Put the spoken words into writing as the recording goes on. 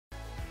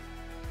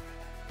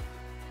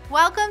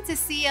Welcome to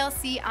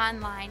CLC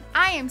Online.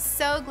 I am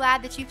so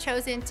glad that you've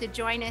chosen to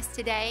join us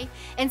today.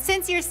 And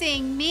since you're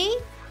seeing me,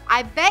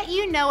 I bet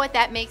you know what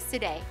that makes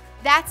today.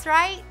 That's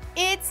right,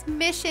 it's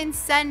Mission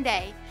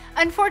Sunday.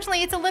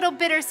 Unfortunately, it's a little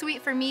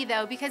bittersweet for me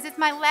though, because it's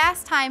my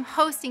last time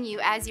hosting you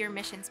as your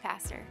missions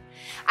pastor.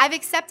 I've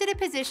accepted a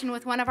position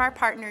with one of our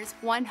partners,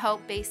 One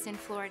Hope, based in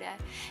Florida.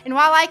 And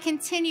while I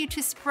continue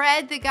to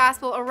spread the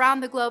gospel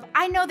around the globe,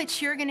 I know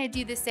that you're gonna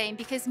do the same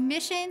because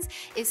missions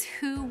is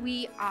who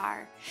we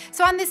are.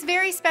 So on this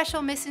very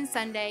special Mission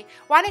Sunday,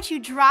 why don't you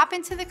drop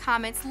into the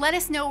comments, let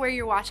us know where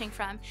you're watching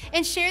from,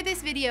 and share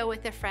this video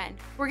with a friend.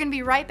 We're gonna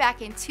be right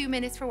back in 2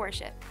 minutes for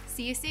worship.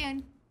 See you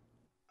soon.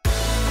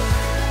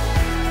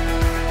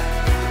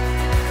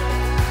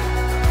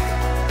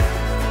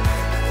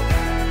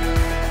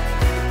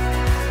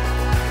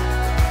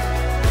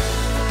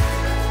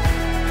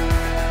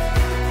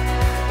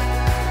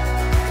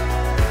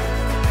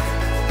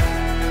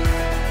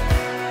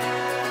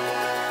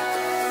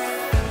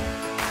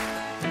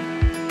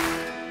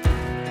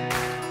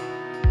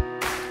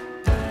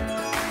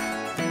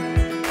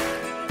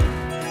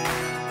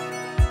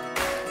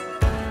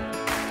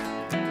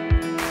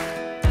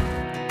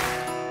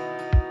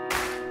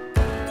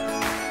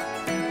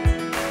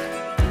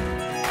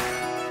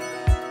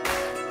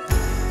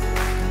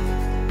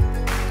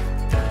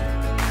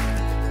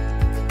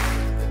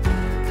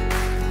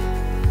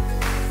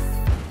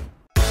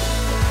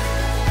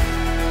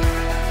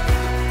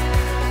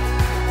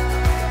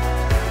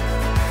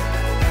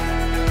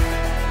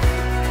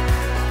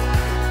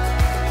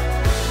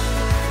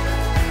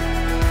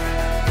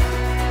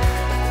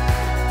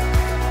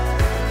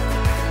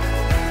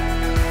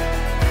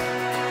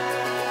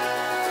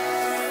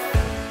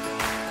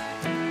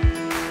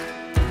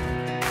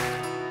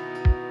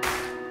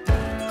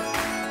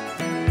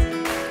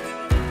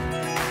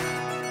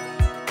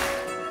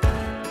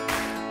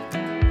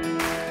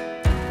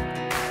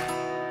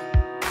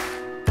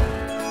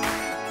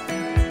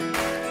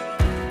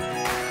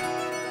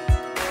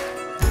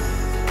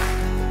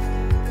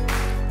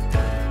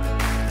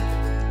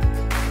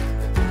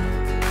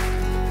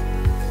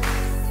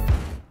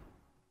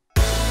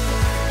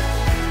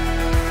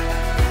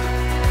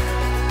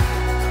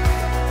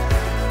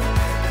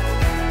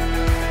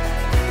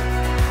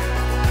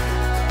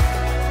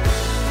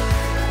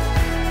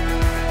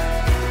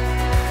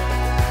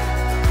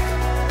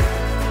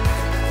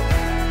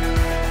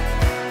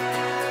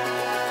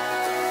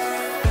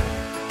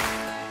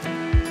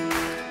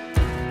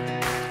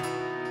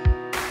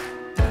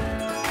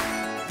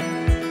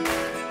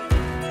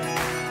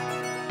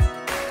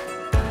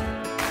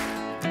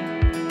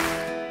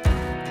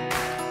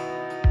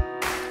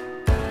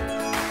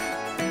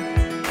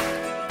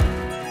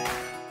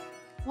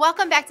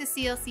 Welcome back to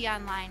CLC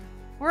Online.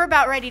 We're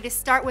about ready to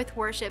start with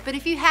worship, but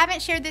if you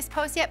haven't shared this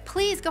post yet,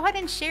 please go ahead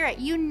and share it.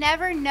 You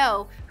never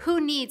know who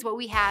needs what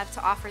we have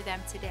to offer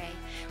them today.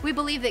 We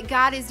believe that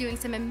God is doing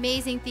some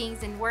amazing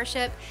things in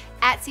worship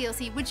at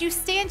CLC. Would you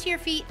stand to your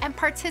feet and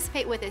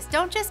participate with us?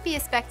 Don't just be a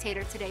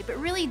spectator today, but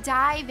really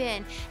dive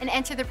in and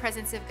enter the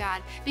presence of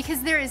God,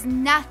 because there is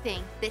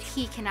nothing that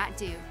He cannot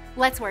do.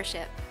 Let's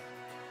worship.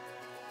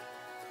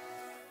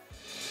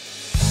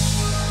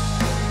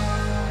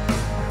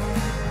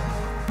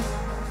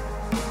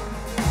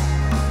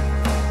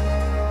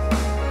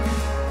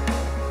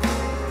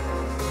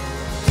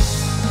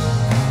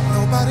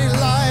 Nobody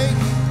like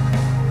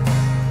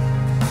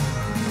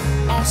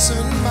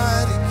awesome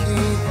mighty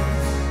King.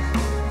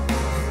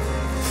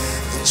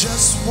 In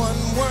just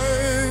one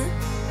word,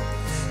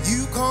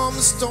 you calm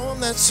the storm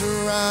that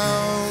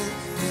surrounds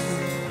me.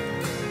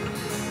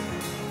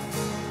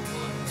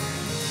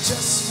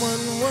 Just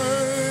one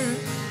word,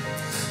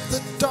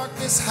 the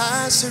darkness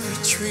has to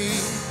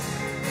retreat.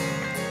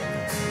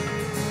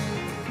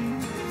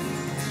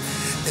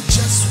 In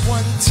just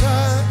one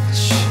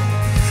touch,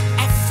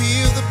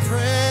 feel the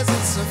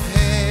presence of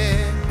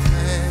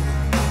heaven.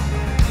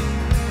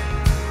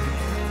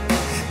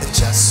 In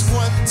just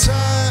one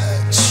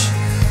touch,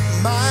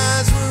 my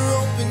eyes were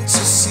open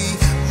to see.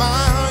 My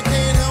heart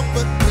can't help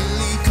but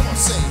believe. Come on,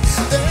 sing.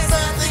 There's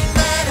nothing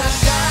that our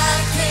God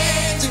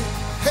can't do.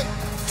 Hey.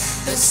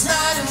 There's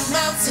not a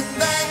mountain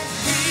that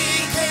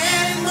He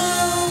can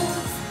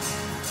move.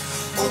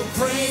 Oh,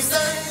 praise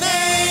the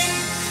name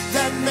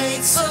that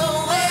makes a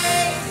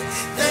way.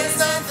 There's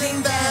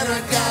nothing that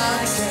our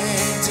God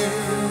can't do.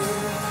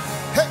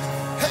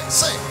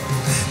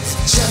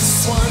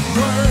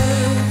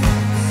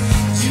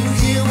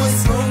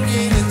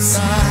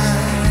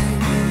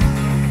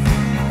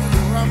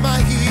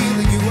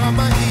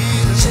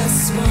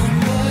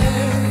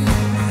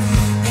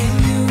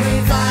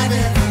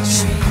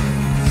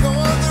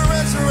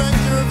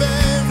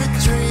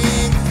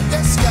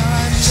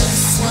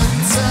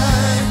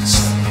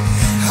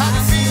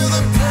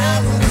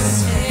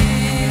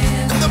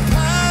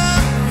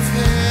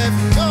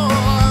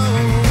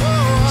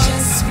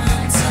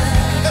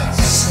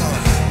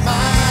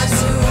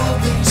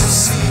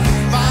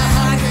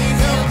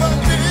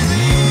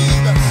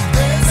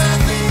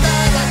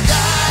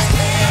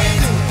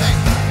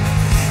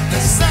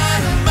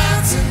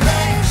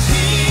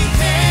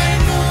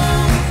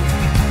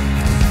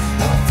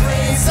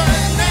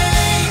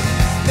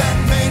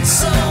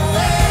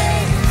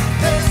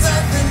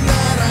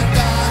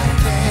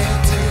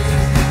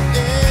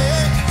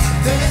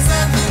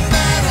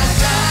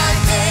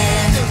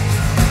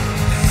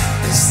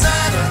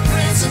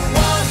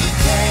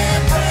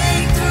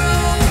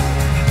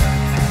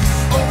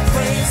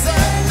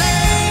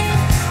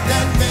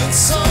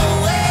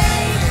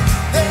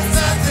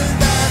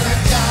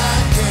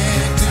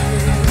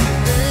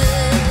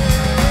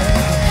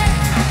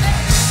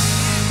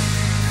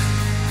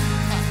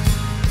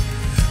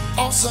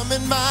 awesome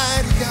and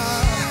mighty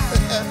God.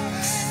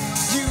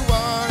 You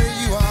are.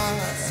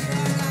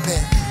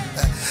 Man,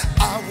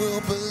 I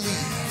will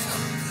believe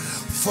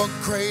for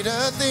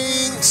greater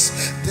things.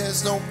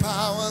 There's no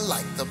power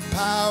like the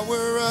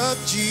power of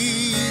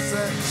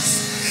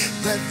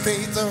Jesus. Let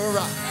faith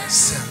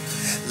arise.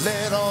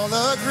 Let all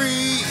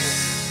agree.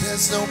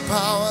 There's no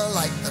power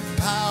like the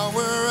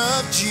power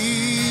of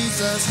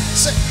Jesus.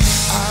 Say,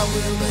 I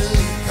will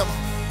believe. Come on.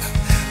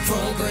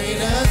 For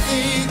greater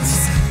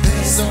things.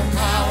 There's no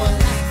power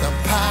like the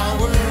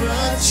power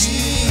of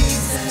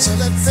Jesus. So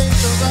let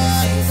faith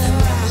arise.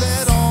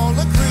 Let all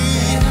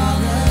agree.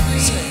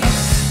 Say,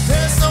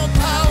 there's no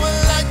power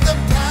like the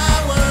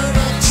power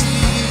of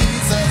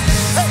Jesus.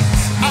 Hey,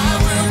 I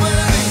will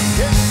believe,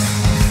 yeah,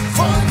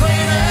 for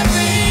greater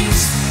things.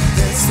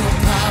 There's no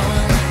power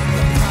like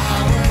the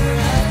power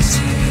of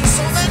Jesus.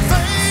 So let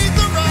faith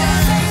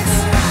arise.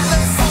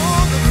 Let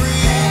all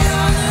agree.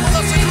 Let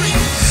us agree.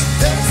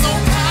 There's no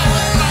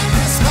power like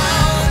His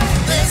power.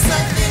 There's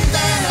nothing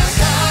that our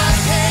God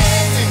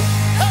can't do.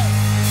 Hey,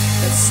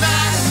 it's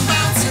not a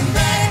mountain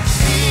that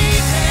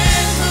He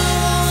can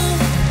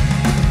move.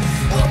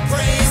 Or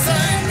praise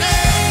the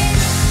name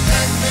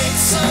that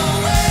makes a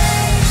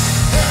way.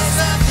 There's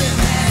nothing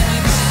that our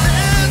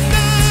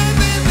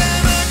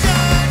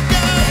God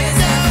can't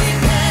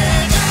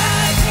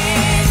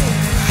do.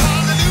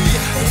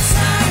 Hallelujah. It's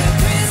not a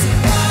prison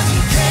wall He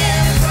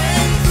can't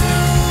break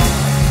through.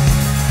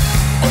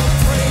 Or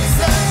praise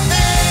the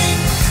name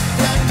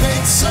that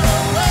makes a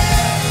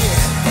way.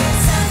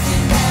 There's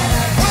nothing that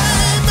our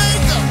God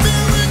make a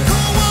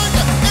miracle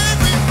wonder.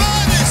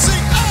 Everybody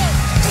sing, oh.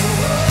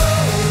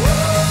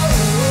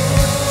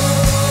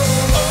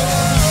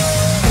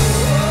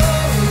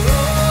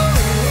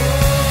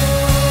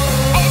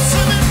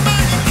 Awesome and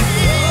mighty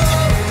King,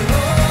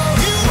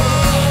 you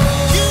are,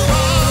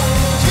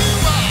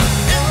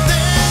 and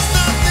there's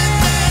nothing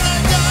that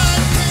our God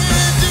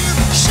can do.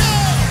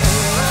 Shout!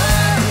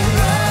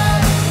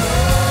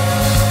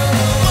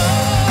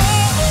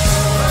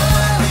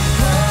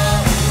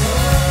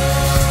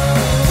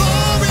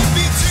 Glory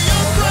be to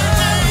Your great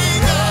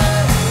name,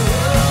 God.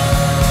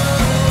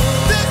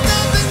 There's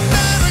nothing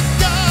that our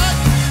God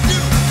can do.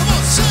 Come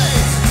on, say,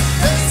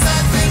 there's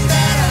nothing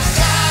that our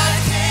God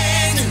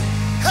can do.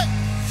 Hey,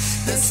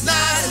 there's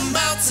not a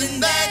mountain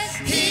that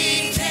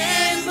He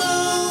can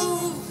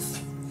move.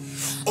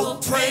 Or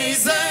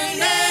praise the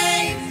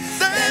name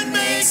that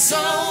makes a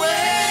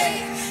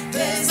way.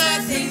 There's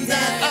nothing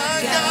that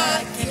our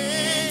God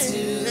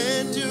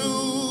can do.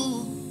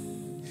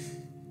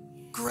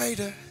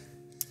 Greater,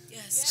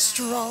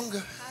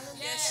 stronger.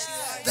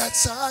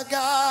 That's our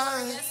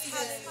God.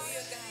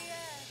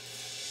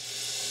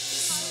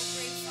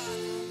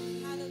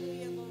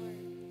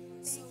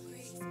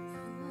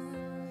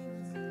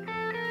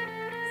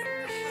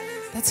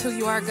 That's who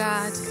You are,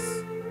 God.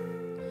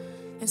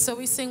 And so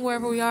we sing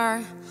wherever we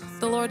are.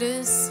 The Lord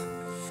is.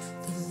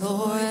 The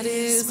Lord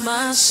is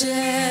my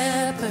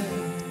shepherd.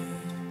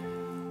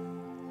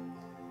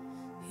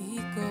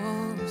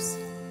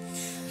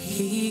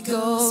 He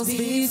goes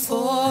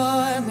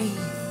before me.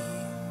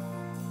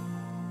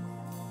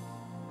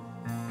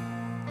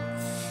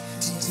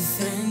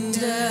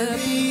 Defender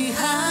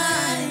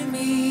behind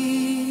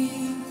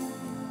me.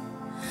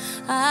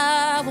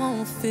 I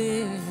won't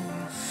fear.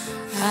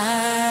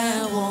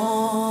 I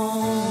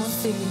won't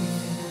fear.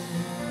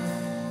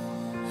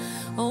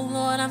 Oh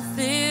Lord, I'm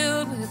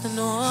filled with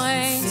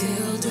anointing.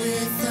 Filled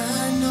with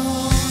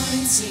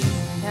anointing.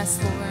 Yes,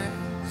 Lord.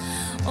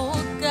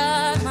 Oh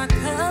God, my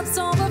cup's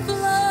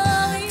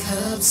overflowing.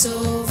 Cups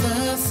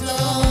overflowing.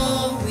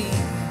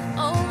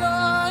 Oh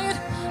Lord,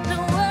 no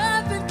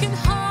weapon can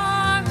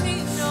harm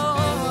me. No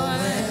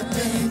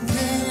Weapon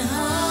can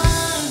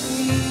harm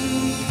me.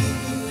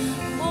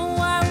 Oh,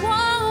 I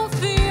won't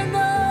fear,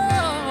 no.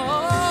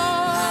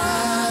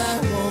 I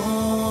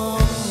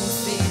won't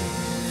fear.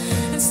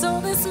 And so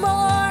this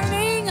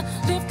morning,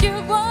 lift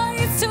your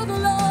voice to the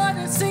Lord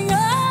and sing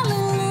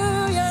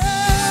hallelujah.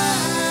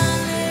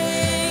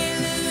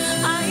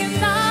 I am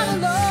not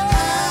alone.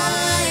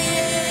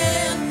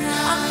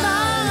 I'm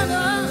not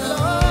alone.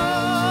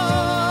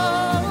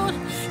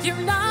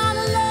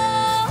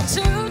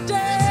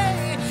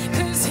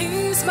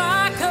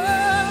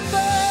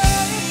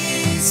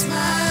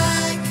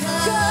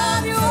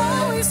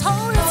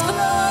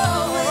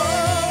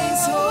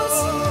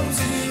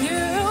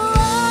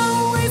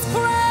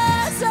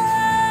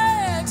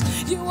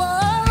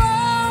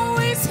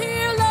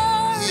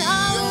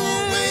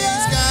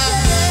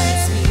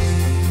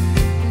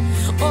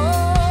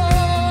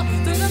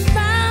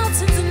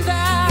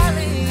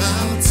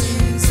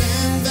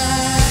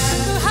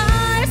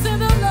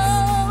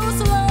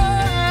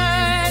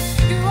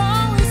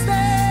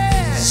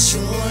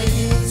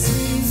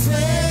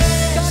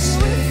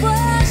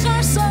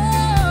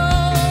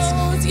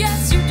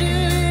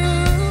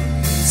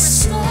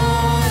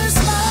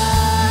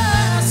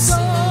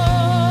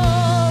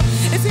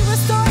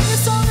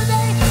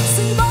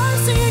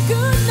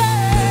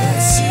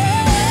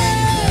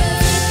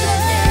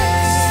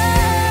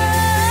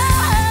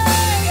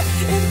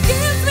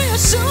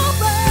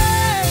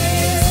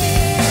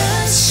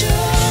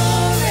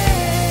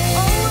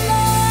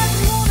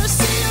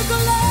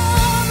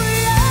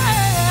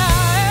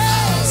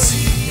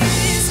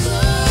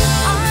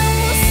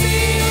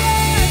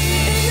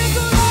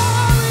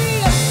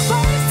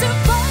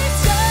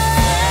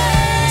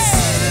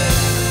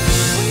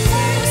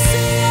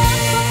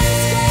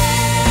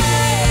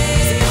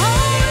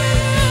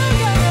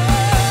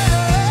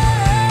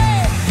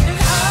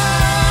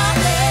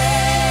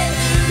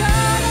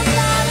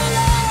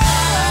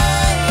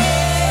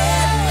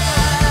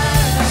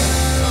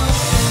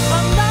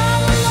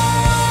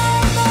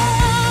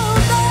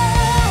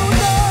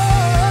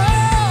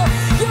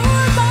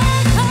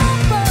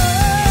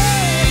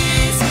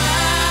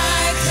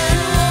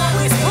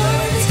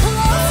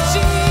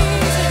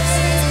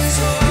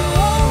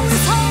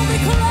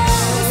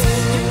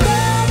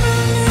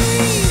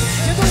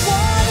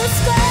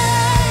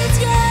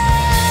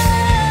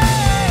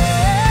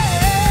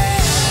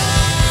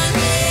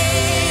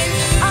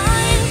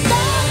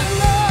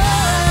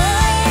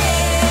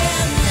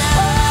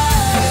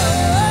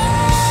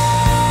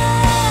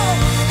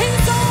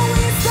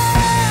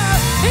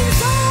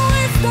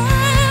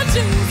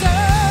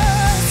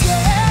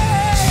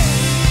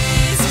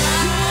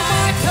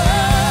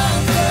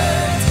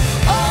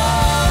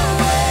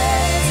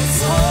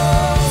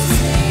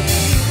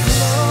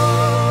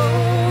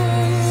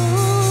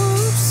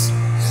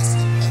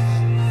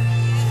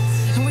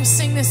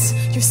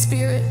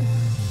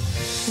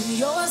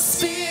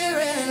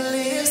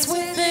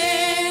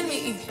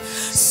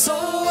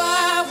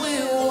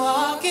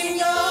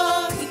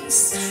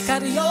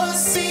 that your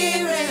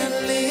spirit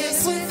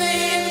lives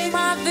within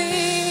my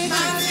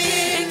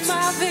victory, in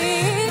my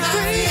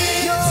victory.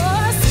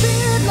 Your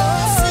spirit,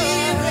 Lord,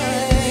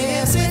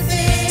 lives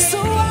within. So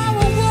I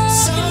will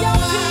walk in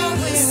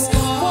your peace.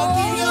 Walk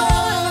in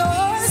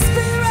your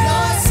spirit.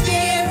 Your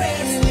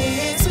spirit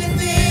lives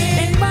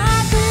within. In my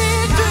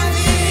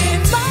victory,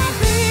 in my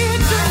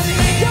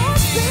victory. Your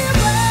spirit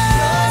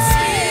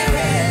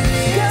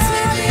lives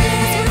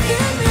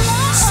within me,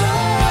 Lord. So I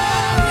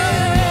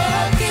will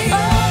walk in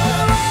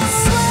your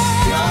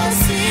spirit. Your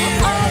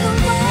spirit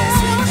lives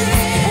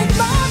within. In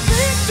my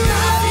victory,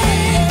 your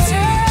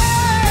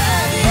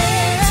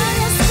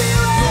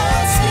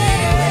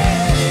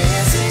spirit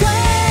lives within.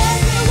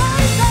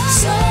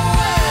 So I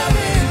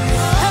will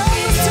walk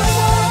in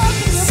your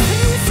peace.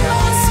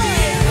 Your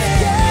spirit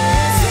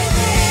lives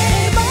within.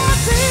 In my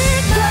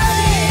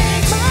victory,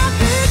 my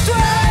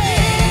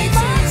victory,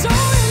 my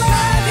joy,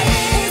 Lord,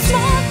 it's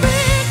my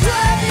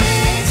victory,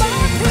 my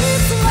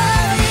peace,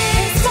 Lord,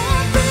 it's my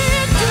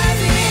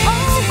victory.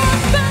 Oh, my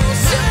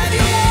fellowship,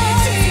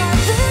 Lord, it's my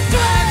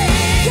victory.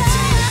 Yeah.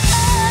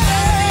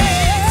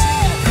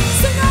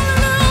 Sing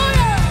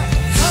hallelujah.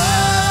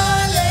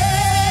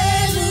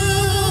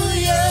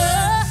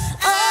 Hallelujah.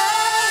 I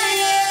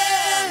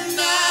am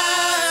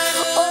not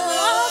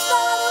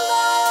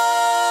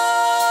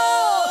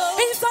Oh,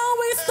 He's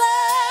always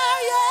there,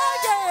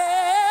 yeah,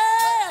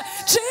 yeah.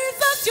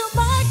 Jesus, you're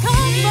my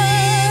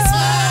comfort.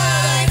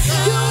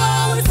 You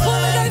always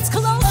pull it us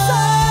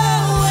closer.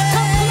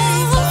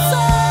 Come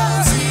closer.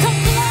 Come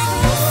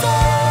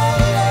closer.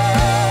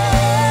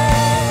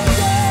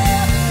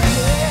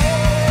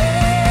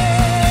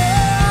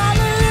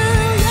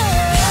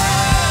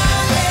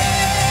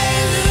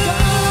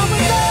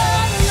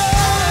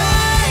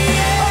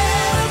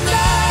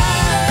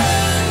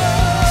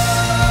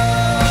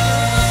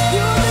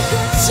 You're the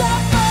good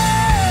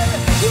shepherd.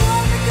 You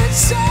are the good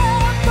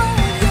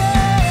shepherd,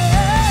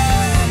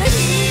 yeah.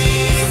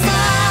 He's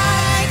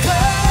my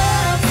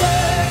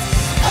comfort,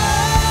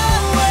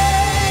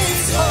 always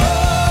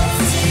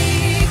holds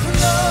me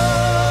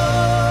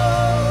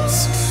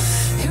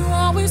close. You're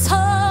always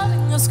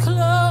holding us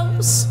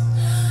close.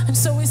 And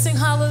so we sing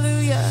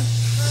hallelujah.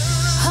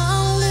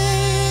 Hallelujah.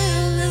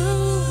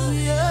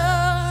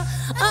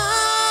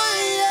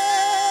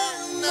 I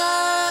am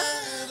not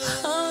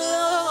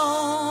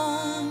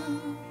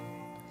alone.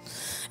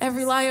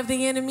 Every lie of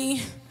the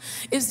enemy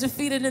is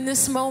defeated in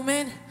this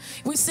moment.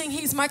 We sing,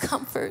 He's my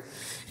comfort.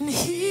 And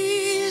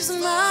He's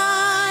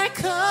my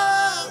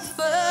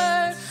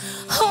comfort,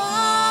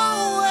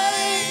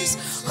 always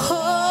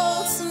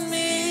holds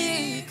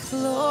me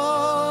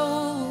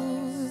close.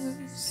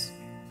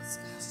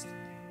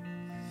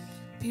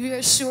 Be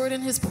reassured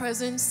in His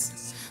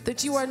presence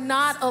that you are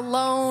not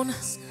alone.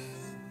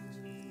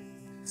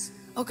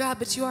 Oh God,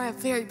 but you are a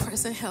very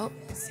present help.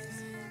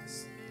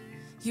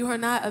 You are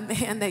not a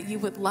man that you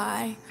would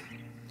lie.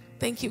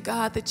 Thank you,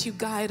 God, that you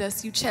guide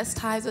us, you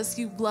chastise us,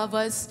 you love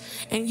us,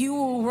 and you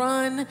will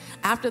run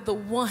after the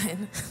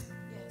one.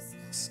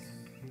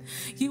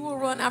 You will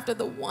run after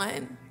the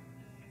one.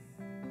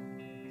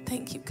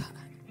 Thank you, God.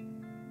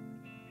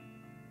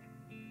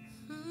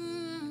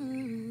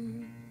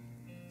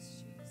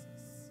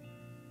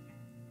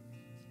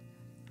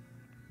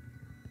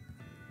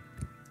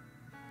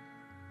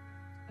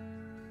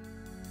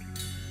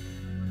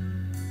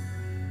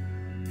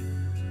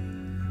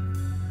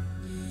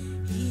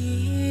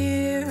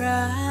 Here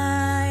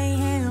I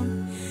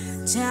am,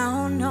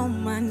 down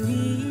on my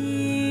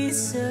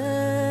knees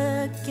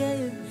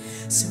again,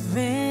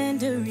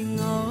 surrendering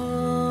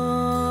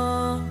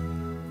all,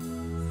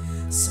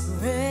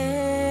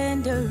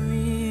 surrendering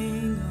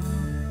all.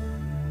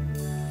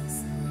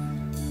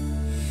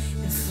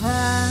 And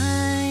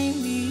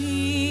find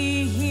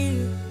me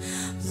here,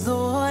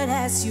 Lord,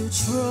 as you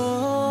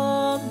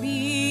draw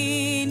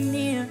me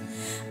near.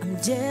 I'm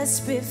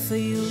desperate for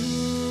you.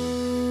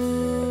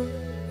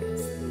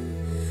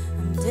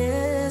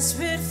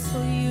 Desperate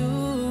for you,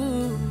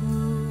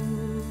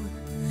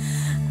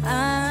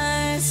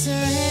 I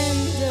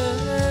surrender.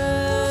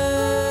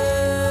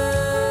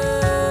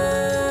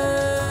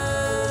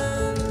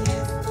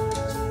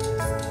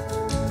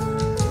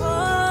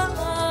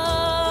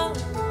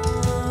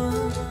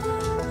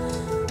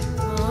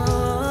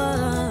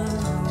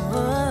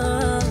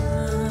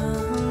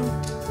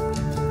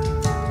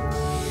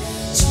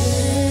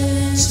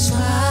 Change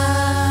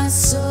my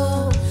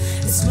soul,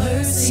 His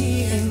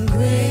mercy and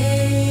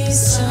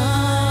grace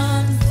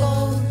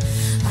unfold.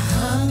 I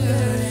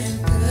hunger and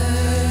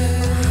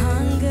thirst,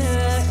 hunger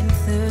and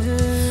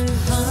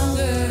thirst,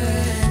 hunger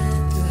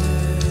and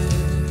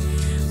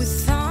thirst.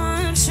 With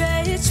arms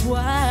stretched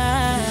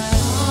wide,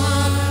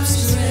 arms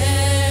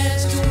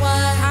stretched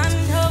wide. I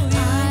know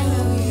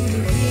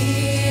you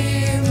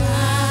hear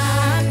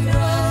my, I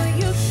know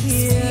you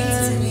hear.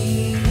 Speak to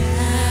me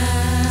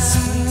now.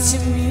 Speak to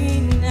me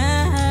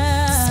now.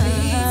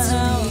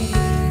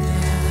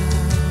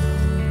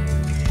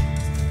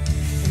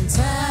 And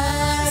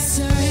I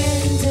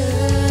surrender.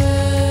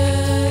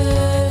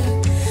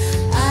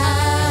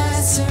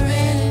 I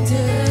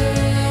surrender.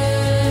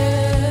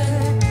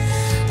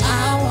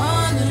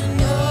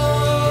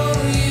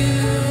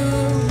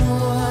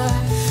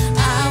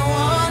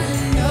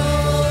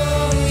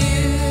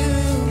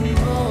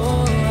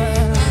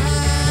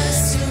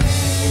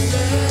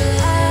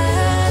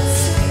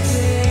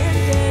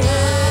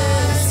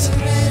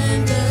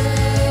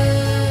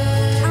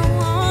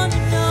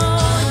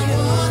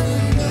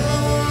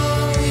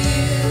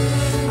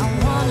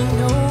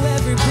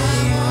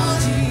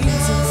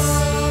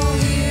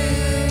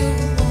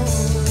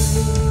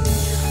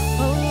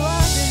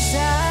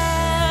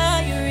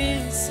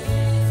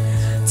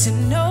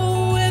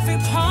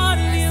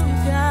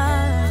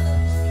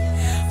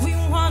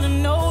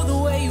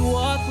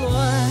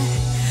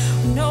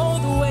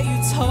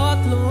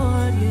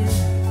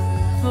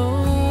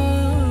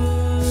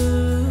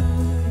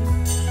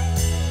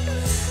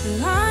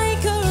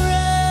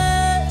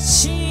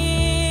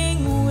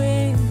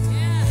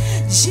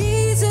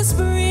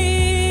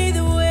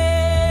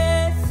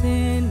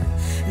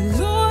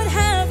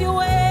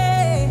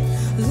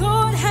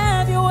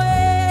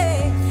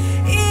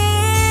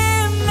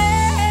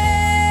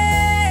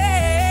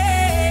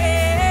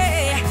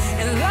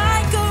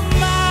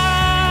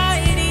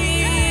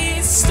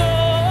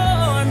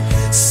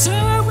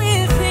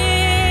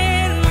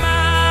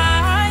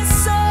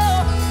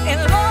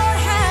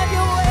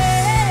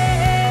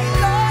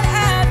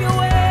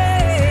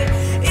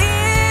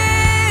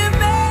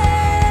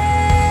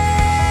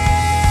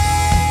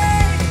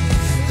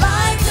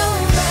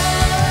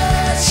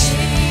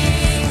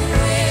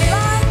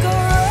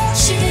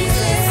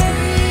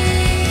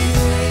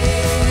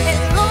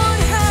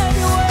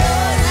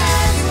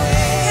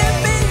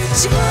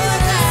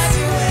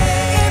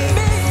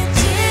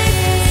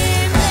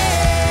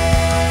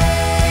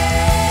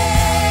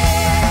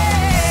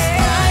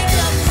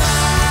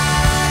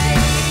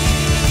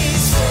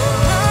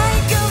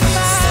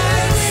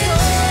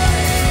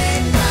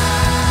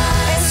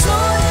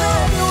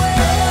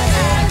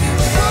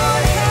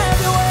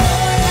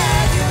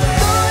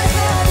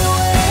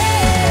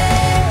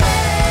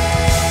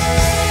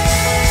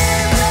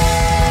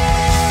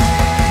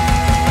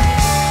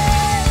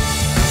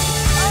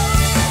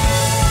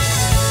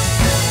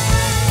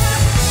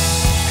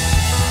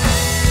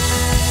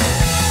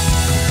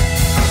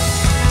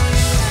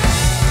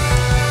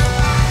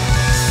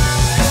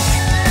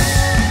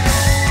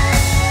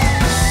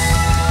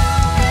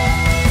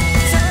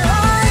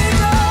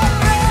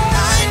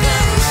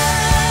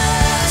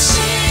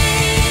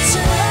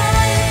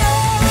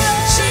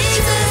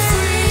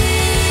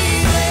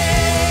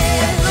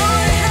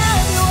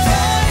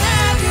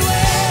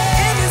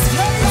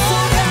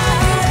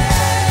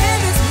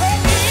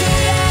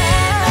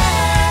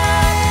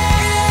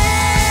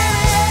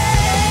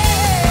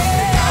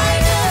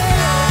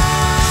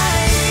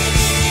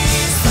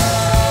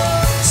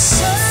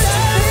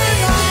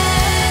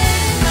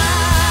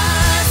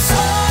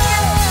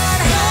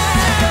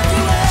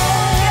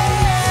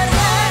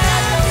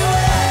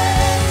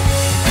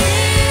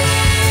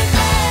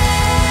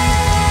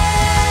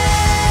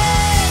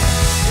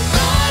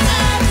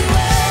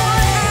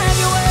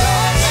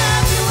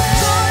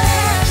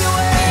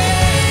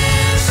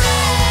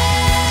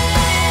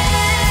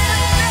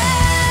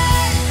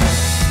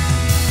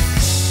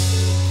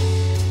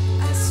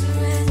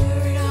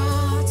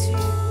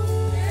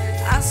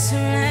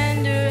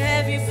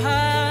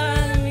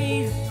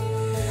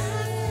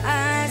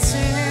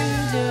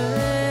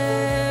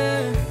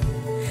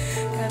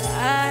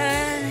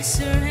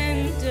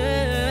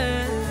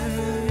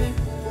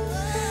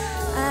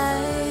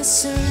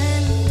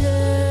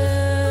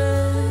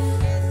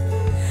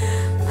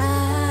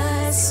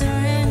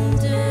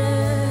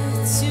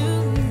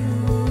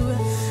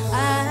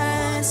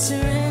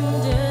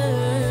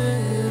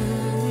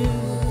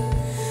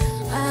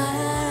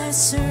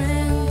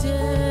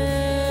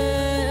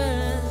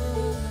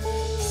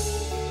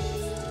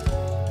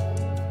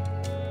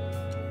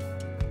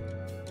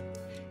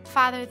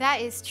 Father, that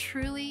is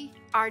truly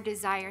our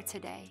desire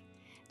today,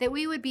 that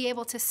we would be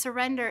able to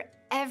surrender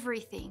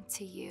everything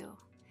to you,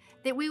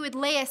 that we would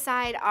lay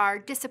aside our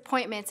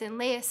disappointments and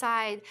lay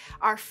aside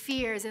our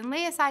fears and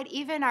lay aside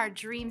even our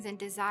dreams and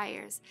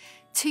desires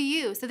to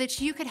you so that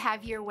you could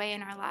have your way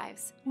in our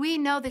lives. We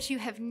know that you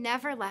have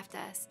never left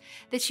us,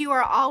 that you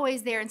are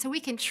always there, and so we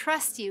can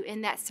trust you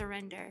in that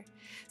surrender.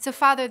 So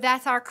Father,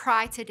 that's our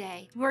cry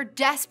today. We're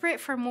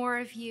desperate for more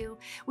of you.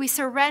 We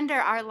surrender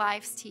our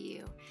lives to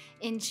you.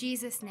 In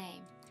Jesus'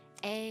 name,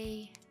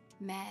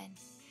 amen.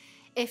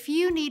 If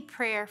you need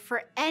prayer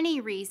for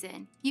any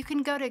reason, you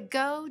can go to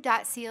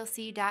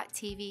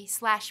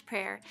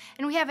go.clc.tv/prayer,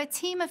 and we have a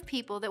team of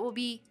people that will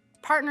be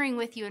partnering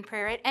with you in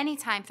prayer at any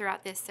time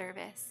throughout this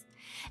service.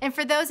 And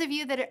for those of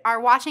you that are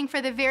watching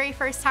for the very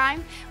first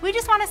time, we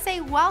just want to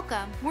say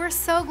welcome. We're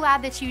so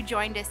glad that you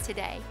joined us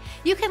today.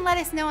 You can let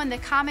us know in the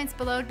comments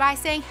below by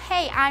saying,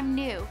 hey, I'm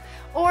new.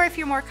 Or if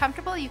you're more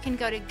comfortable, you can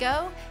go to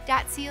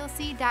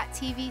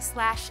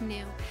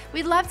go.clc.tv/new.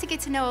 We'd love to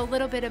get to know a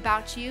little bit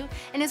about you,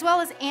 and as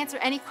well as answer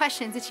any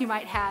questions that you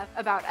might have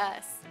about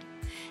us.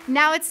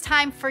 Now it's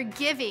time for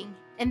giving.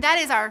 And that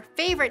is our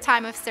favorite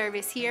time of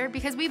service here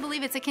because we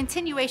believe it's a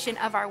continuation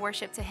of our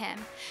worship to Him.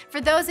 For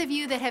those of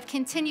you that have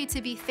continued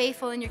to be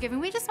faithful in your giving,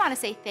 we just want to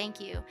say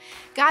thank you.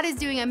 God is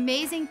doing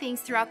amazing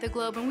things throughout the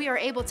globe, and we are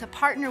able to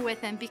partner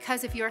with Him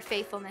because of your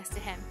faithfulness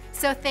to Him.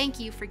 So thank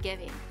you for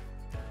giving.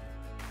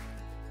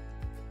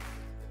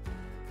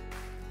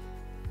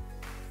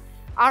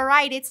 All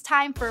right, it's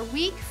time for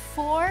week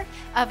 4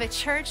 of A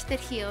Church That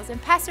Heals.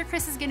 And Pastor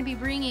Chris is going to be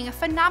bringing a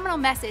phenomenal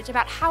message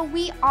about how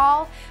we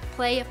all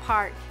play a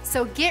part.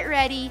 So get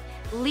ready,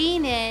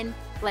 lean in,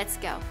 let's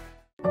go.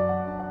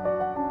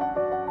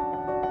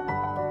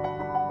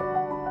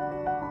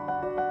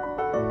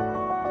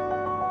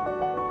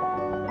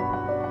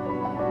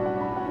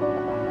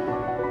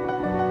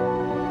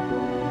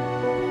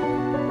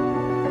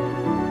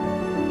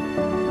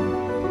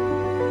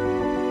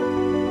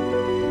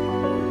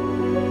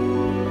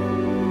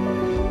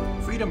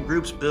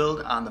 Groups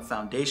build on the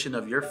foundation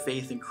of your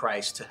faith in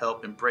Christ to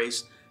help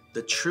embrace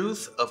the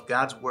truth of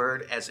God's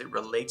Word as it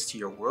relates to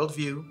your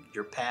worldview,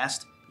 your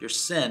past, your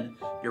sin,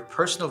 your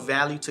personal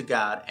value to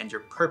God, and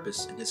your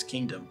purpose in His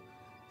kingdom.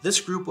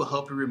 This group will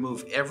help you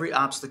remove every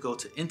obstacle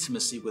to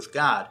intimacy with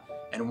God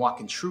and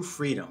walk in true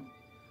freedom.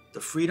 The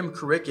Freedom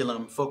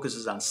Curriculum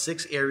focuses on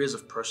 6 areas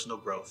of personal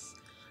growth.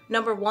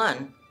 Number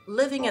 1,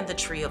 living in the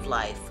tree of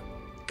life.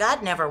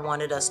 God never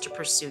wanted us to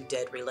pursue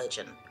dead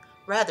religion.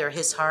 Rather,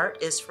 His heart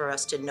is for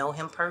us to know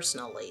Him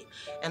personally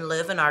and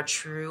live in our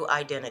true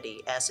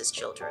identity as His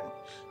children.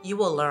 You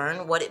will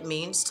learn what it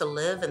means to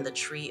live in the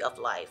tree of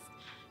life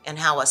and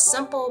how a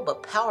simple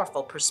but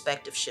powerful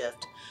perspective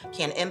shift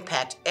can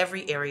impact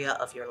every area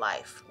of your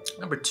life.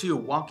 Number 2,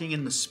 walking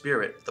in the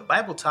Spirit. The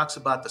Bible talks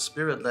about the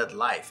Spirit-led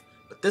life,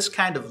 but this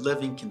kind of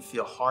living can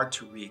feel hard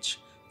to reach.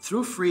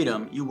 Through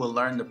freedom, you will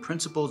learn the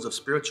principles of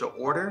spiritual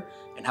order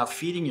and how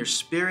feeding your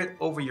spirit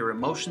over your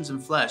emotions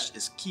and flesh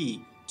is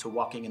key to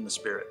walking in the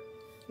Spirit.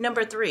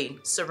 Number 3,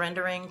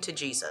 surrendering to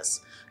Jesus.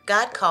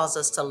 God calls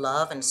us to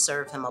love and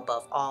serve Him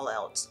above all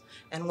else.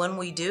 And when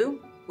we do,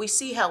 we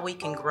see how we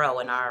can grow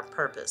in our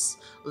purpose,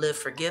 live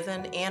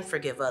forgiven and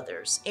forgive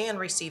others, and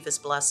receive His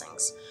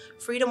blessings.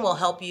 Freedom will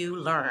help you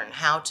learn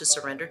how to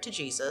surrender to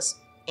Jesus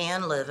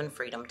and live in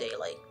freedom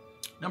daily.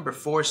 Number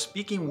 4,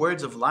 speaking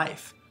words of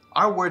life.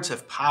 Our words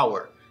have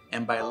power,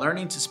 and by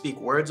learning to speak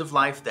words of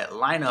life that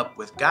line up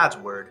with God's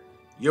Word,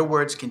 your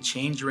words can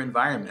change your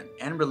environment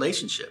and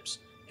relationships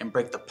and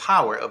break the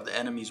power of the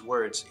enemy's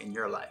words in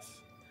your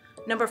life.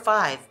 Number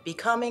 5,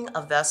 becoming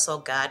a vessel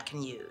God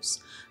can use.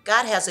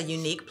 God has a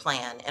unique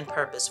plan and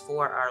purpose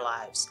for our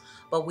lives,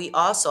 but we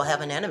also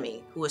have an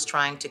enemy who is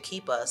trying to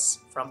keep us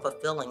from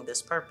fulfilling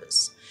this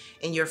purpose.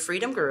 In your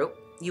freedom group,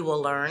 you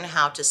will learn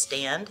how to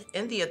stand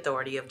in the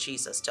authority of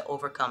Jesus to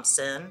overcome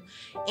sin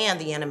and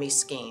the enemy's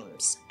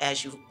schemes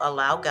as you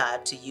allow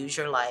God to use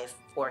your life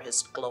for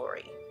His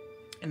glory.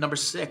 And number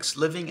 6,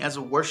 living as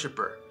a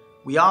worshiper.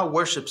 We all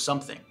worship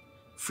something.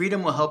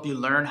 Freedom will help you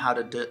learn how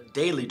to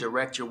daily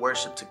direct your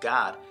worship to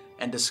God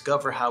and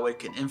discover how it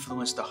can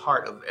influence the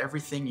heart of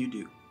everything you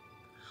do.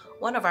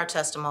 One of our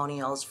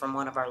testimonials from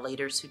one of our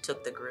leaders who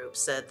took the group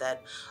said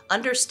that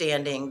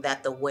understanding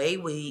that the way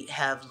we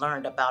have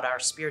learned about our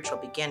spiritual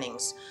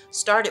beginnings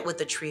started with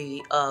the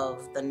tree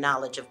of the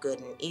knowledge of good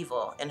and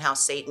evil and how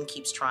Satan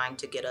keeps trying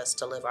to get us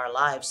to live our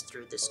lives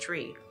through this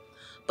tree.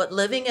 But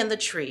living in the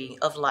tree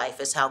of life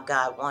is how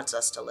God wants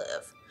us to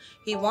live.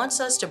 He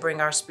wants us to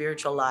bring our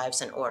spiritual lives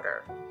in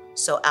order.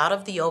 So out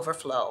of the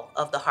overflow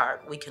of the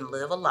heart, we can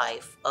live a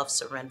life of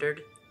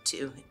surrendered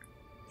to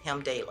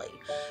Him daily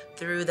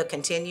through the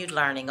continued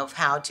learning of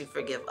how to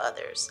forgive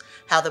others,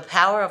 how the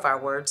power of our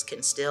words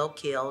can still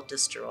kill,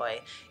 destroy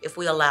if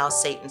we allow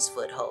Satan's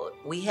foothold.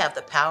 We have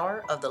the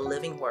power of the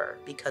living word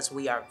because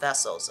we are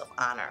vessels of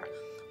honor.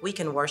 We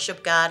can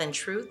worship God in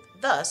truth,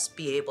 thus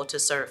be able to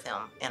serve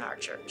Him in our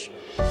church.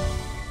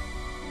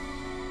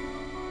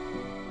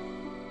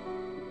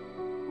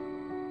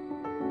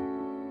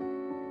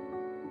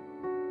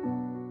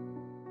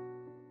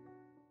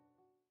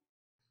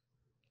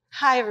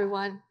 Hi,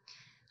 everyone.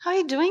 How are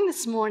you doing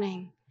this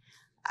morning?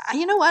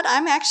 You know what?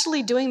 I'm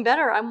actually doing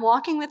better. I'm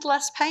walking with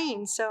less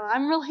pain, so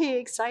I'm really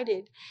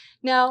excited.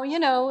 Now,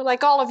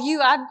 like all of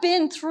you, I've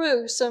been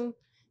through some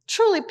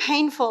truly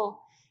painful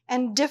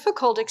and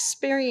difficult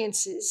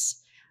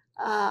experiences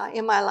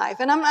in my life.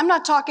 And I'm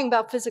not talking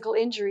about physical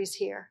injuries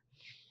here.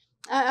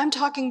 I'm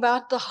talking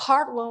about the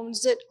heart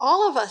wounds that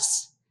all of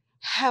us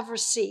have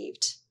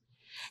received.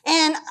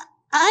 And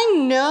I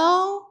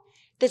know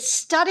that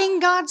studying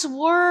God's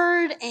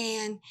word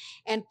and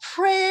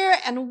prayer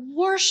and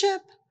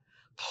worship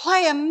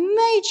play a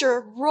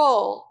major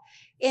role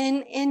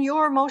in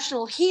your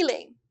emotional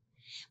healing.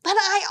 But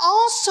I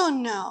also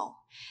know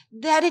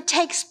that it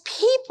takes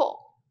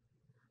people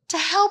to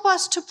help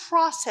us to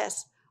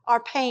process our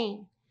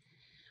pain.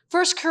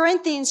 1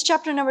 Corinthians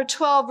chapter number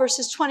 12,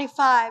 verses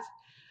 25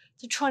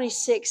 to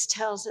 26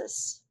 tells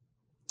us,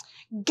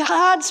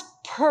 God's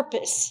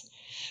purpose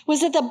was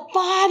that the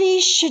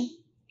body should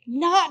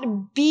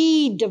not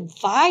be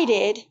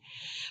divided,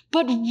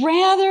 but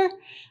rather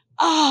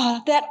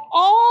that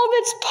all of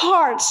its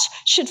parts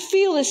should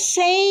feel the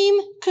same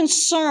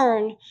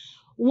concern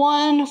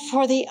one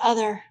for the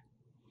other.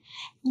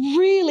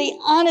 Really,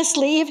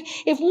 honestly,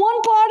 if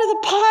one part of the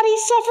body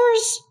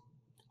suffers,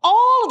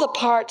 all of the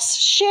parts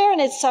share in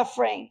its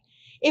suffering.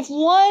 If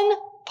one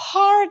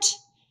part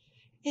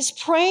is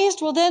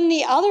praised, well, then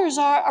the others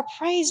are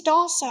praised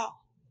also.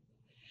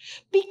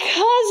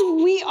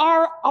 Because we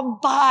are a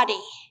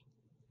body,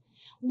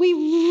 we're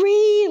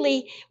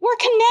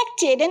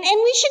connected, and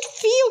we should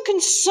feel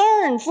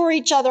concern for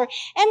each other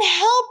and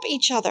help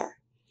each other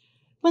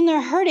when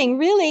they're hurting.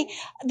 Really,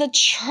 the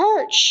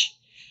church,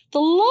 the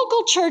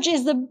local church,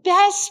 is the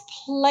best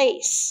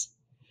place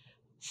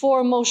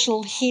for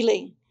emotional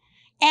healing.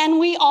 And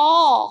we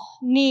all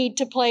need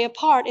to play a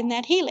part in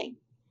that healing.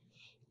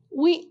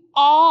 We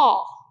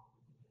all,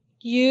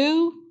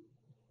 you,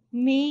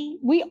 me,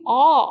 we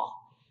all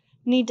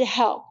need to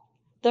help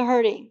the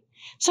hurting.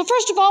 So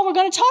first of all, we're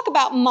going to talk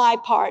about my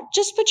part.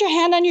 Just put your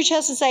hand on your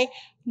chest and say,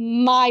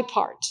 my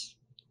part.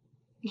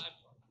 My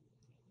part.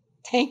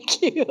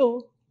 Thank you.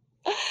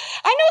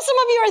 I know some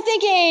of you are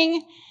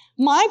thinking,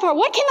 my part,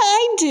 what can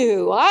I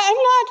do?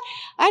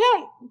 I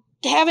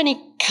don't have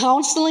any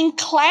counseling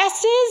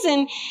classes,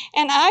 and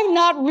I've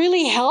not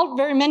really helped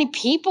very many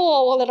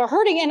people that are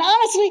hurting. And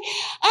honestly,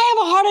 I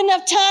have a hard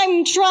enough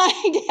time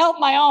trying to help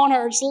my own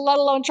hurts, let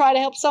alone try to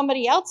help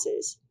somebody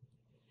else's.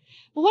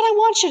 But what I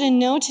want you to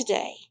know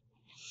today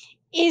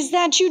is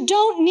that you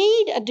don't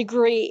need a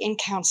degree in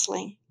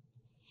counseling,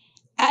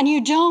 and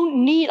you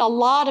don't need a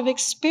lot of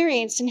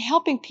experience in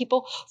helping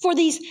people for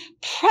these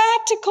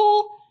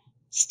practical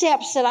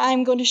steps that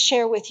I'm going to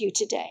share with you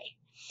today.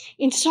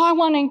 And so I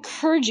want to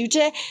encourage you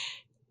to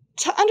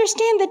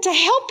understand that to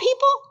help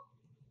people,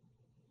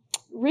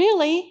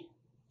 really,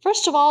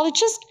 first of all, it's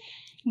just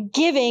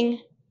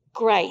giving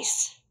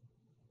grace.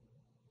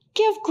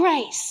 Give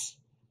grace.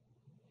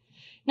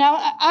 Now,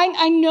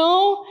 I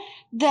know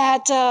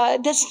that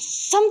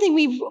that's something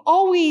we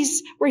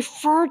always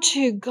refer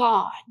to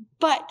God,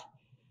 but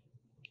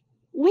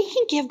we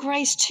can give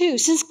grace too.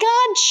 Since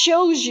God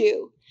chose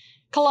you,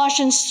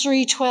 Colossians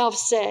 3:12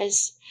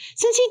 says,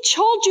 since he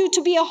chose you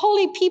to be a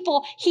holy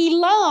people he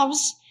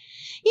loves,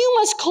 you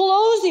must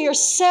clothe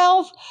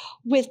yourself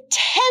with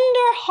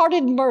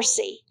tender-hearted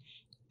mercy,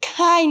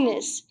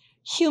 kindness,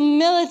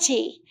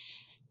 humility,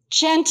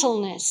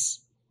 gentleness,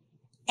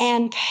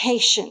 and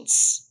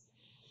patience.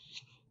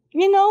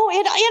 You know,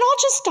 it all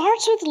just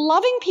starts with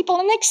loving people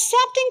and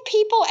accepting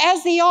people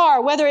as they are,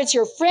 whether it's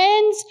your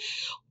friends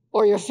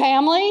or your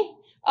family,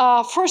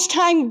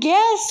 first-time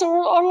guests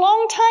or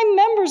long-time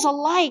members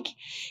alike.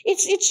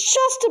 It's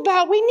just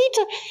about we need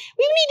to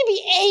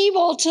be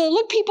able to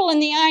look people in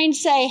the eye and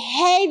say,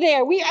 hey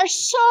there, we are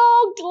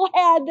so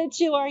glad that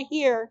you are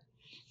here.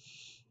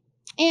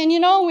 And you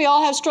know, we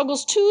all have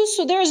struggles too,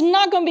 so there is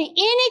not going to be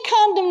any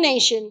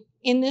condemnation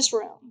in this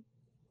room.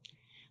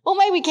 Well,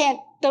 maybe we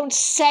don't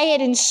say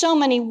it in so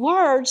many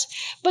words,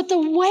 but the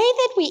way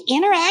that we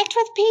interact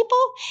with people,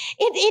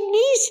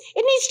 it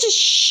needs to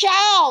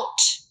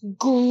shout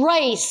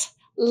grace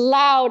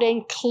loud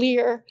and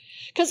clear,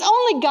 because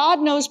only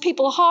God knows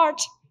people's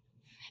heart,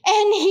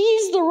 and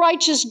he's the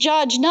righteous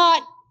judge,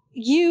 not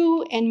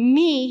you and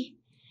me.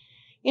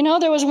 You know,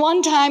 there was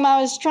one time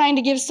I was trying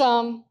to give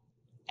some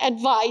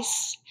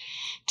advice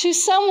to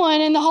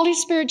someone, and the Holy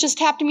Spirit just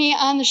tapped me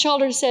on the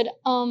shoulder and said,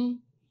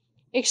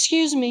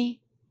 excuse me,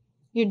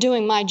 you're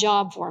doing my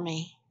job for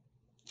me.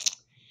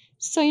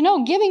 So, you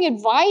know, giving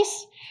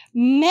advice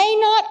may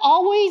not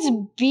always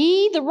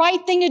be the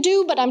right thing to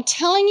do, but I'm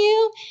telling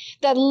you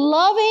that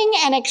loving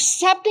and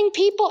accepting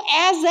people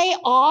as they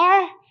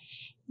are,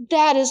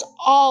 that is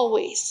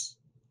always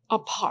a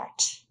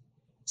part.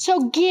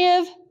 So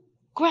give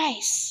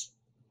grace.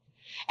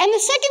 And the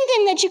second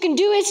thing that you can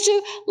do is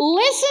to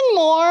listen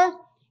more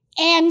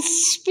and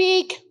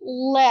speak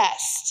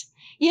less.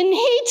 You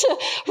need to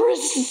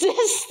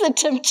resist the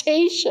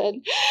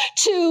temptation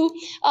to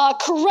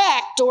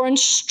correct or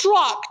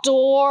instruct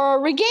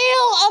or regale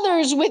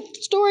others with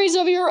stories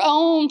of your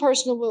own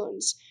personal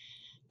wounds.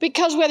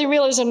 Because whether you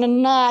realize it or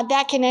not,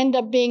 that can end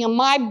up being a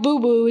my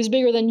boo-boo is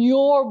bigger than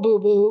your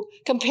boo-boo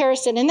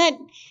comparison. And that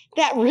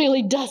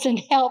really doesn't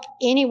help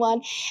anyone.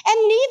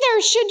 And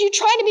neither should you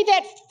try to be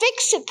that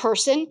fix-it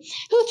person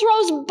who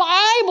throws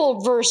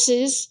Bible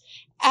verses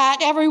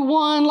at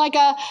everyone like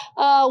a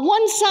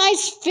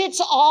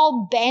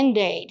one-size-fits-all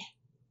Band-Aid.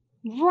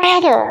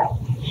 Rather,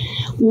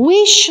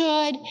 we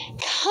should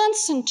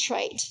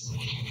concentrate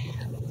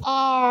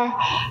our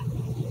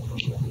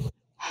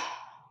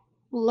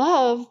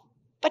love,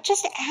 but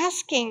just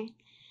asking,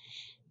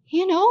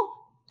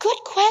 good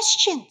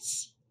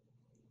questions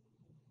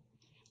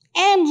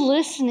and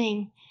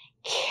listening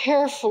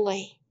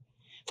carefully.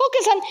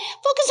 Focus on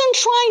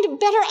trying to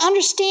better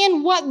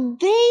understand what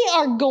they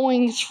are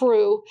going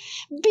through.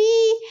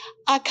 Be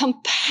a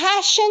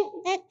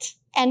compassionate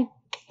and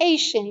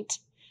patient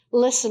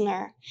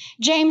listener.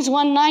 James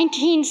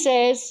 1:19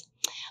 says,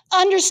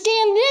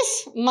 understand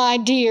this, my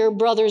dear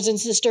brothers and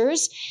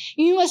sisters.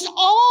 You must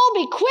all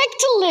be quick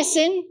to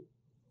listen,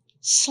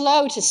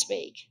 slow to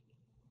speak,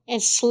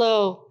 and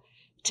slow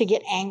to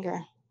get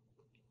angry.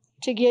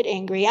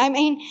 I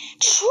mean,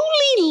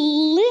 truly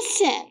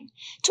listen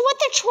to what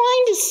they're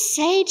trying to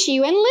say to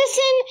you and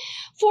listen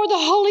for the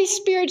Holy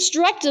Spirit's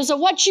directives of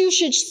what you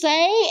should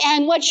say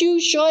and what you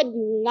should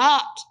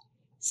not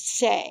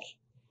say.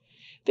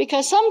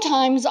 Because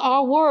sometimes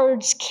our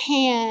words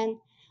can,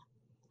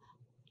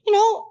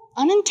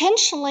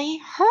 unintentionally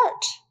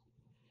hurt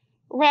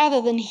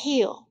rather than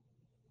heal.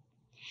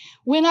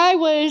 When I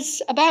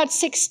was about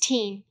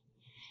 16,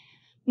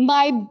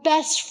 my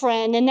best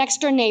friend and next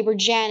door neighbor,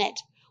 Janet,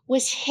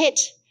 was hit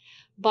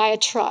by a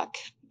truck,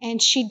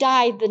 and she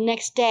died the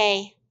next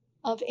day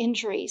of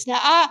injuries. Now,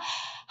 I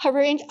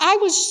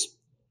was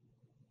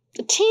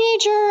a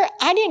teenager.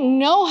 I didn't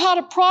know how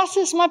to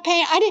process my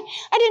pain. I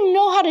didn't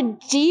know how to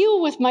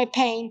deal with my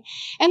pain.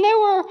 And there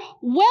were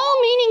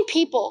well-meaning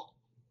people.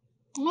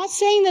 I'm not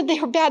saying that they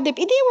were bad. They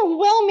were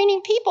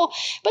well-meaning people,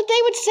 but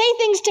they would say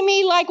things to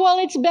me like, well,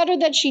 it's better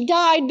that she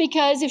died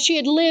because if she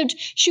had lived,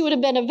 she would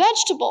have been a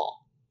vegetable.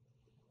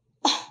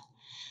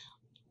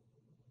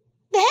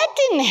 That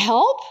didn't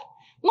help.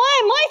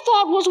 My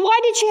thought was, why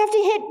did she have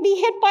to be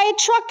hit by a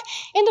truck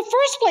in the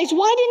first place?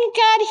 Why didn't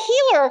God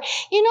heal her?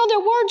 Their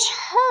words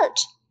hurt.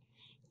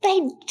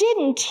 They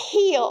didn't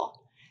heal.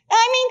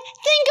 I mean,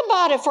 think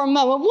about it for a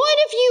moment. What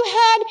if you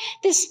had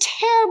this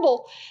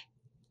terrible,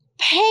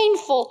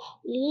 painful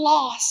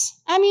loss?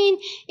 I mean,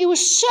 it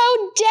was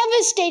so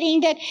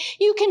devastating that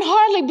you can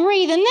hardly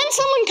breathe. And then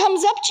someone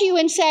comes up to you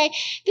and say,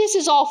 this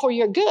is all for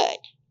your good.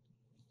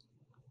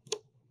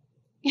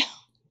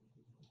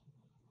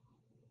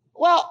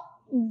 Well,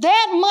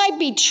 that might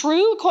be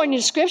true according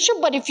to Scripture,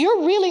 but if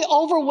you're really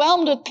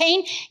overwhelmed with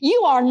pain,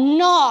 you are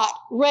not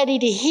ready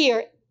to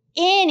hear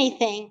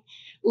anything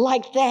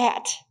like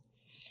that.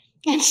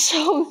 And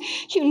so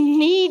you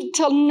need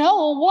to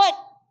know what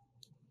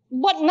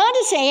not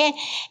to say.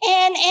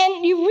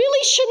 And you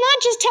really should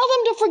not just tell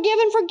them to forgive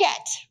and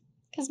forget,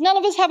 because none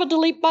of us have a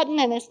delete button,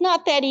 and it's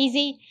not that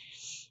easy.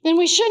 And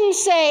we shouldn't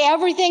say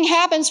everything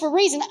happens for a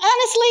reason.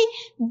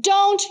 Honestly,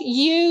 don't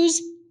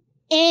use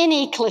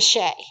any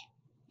cliche.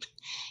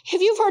 If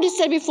you've heard it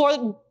said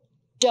before,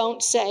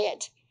 don't say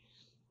it.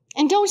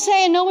 And don't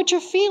say I know what you're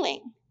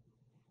feeling,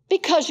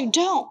 because you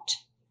don't.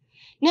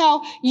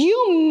 Now,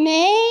 you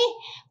may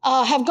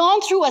have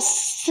gone through a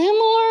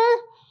similar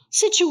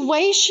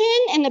situation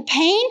and the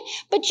pain,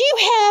 but you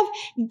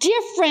have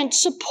different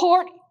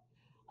support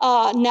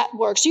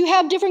networks. You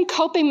have different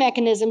coping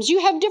mechanisms.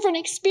 You have different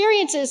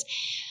experiences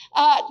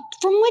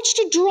from which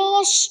to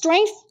draw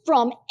strength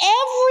from.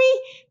 Every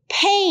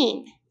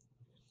pain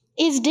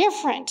is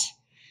different.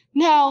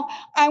 Now,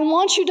 I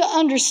want you to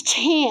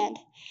understand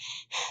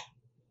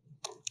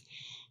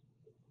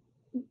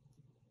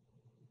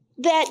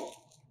that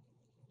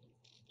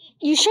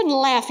you shouldn't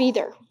laugh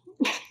either.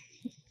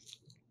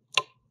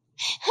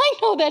 I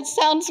know that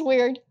sounds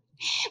weird,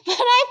 but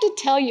I have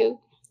to tell you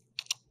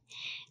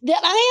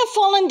that I have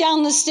fallen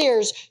down the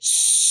stairs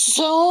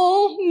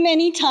so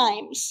many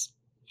times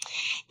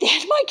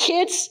that my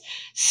kids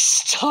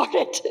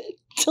started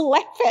to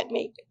laugh at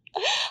me.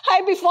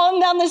 I'd be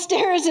falling down the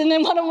stairs, and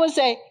then one of them would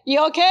say,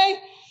 "You okay?"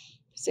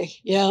 I'd say,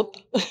 "Yep."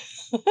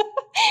 But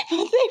they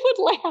would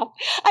laugh.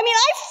 I mean,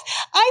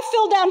 I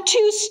fell down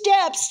 2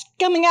 steps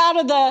coming out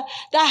of the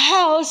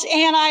house,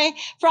 and I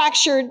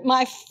fractured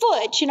my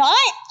foot.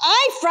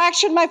 I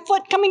fractured my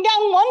foot coming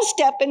down 1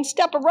 step in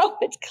step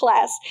aerobics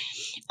class.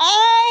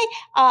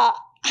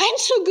 I'm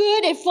so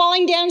good at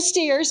falling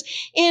downstairs.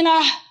 In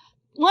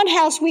one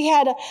house, we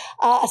had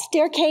a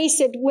staircase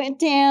that went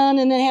down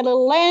and then had a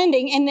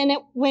landing, and then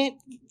it went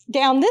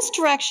down this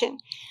direction.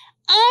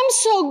 I'm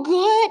so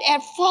good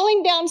at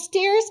falling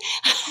downstairs,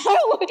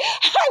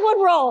 I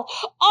would roll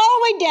all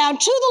the way down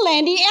to the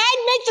landing, and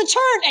I'd make the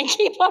turn and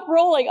keep on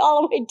rolling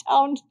all the way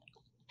down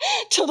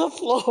to the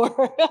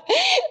floor.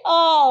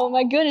 Oh,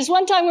 my goodness.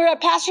 One time we were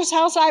at Pastor's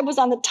house. I was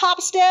on the top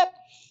step.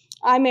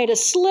 I made a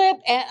slip,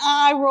 and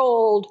I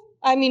rolled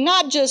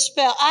Not just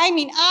fell.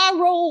 I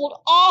rolled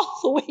all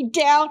the way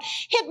down,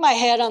 hit my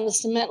head on the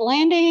cement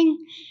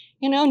landing.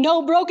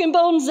 No broken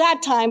bones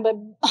that time, but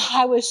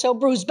I was so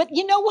bruised. But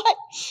you know what?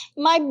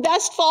 My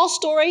best fall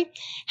story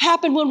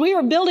happened when we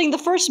were building the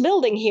first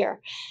building here.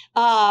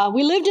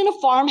 We lived in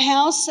a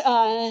farmhouse,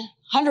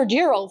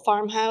 100-year-old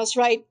farmhouse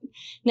right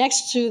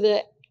next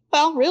to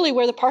really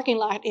where the parking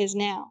lot is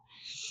now.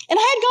 And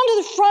I had gone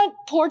to the front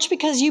porch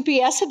because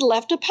UPS had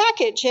left a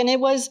package, and it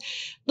was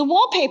the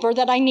wallpaper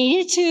that I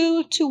needed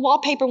to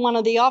wallpaper one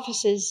of the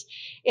offices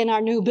in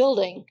our new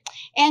building.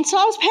 And so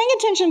I was paying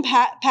attention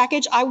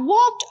package. I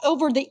walked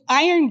over the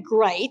iron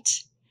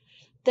grate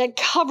that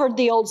covered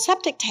the old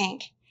septic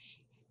tank.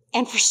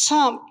 And for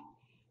some,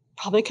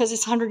 probably because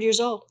it's 100 years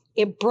old,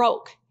 it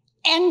broke.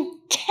 And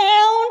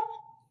down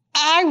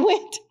I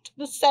went to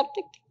the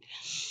septic tank.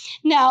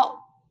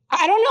 Now,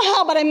 I don't know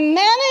how, but I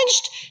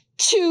managed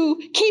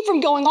to keep from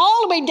going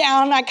all the way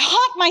down. I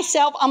caught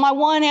myself on my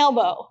one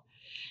elbow.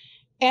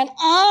 And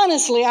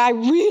honestly, I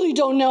really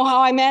don't know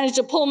how I managed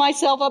to pull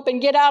myself up and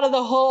get out of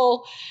the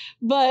hole,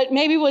 but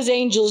maybe it was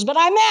angels. But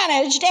I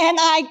managed, and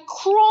I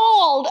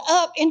crawled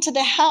up into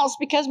the house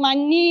because my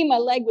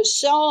leg was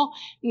so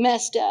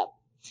messed up.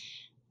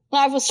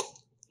 I was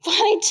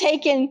finally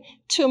taken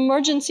to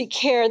emergency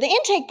care. The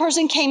intake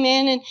person came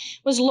in and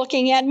was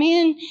looking at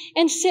me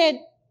and said,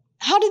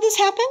 "How did this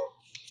happen?"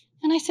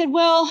 And I said,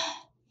 "Well,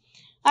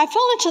 I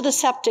fell into the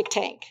septic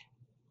tank,"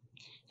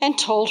 and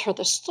told her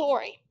the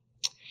story.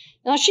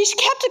 Now, she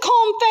kept a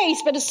calm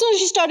face, but as soon as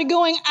she started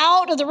going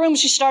out of the room,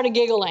 she started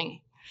giggling.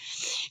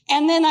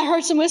 And then I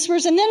heard some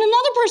whispers, and then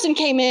another person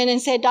came in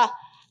and said,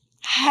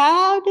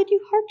 "How did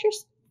you hurt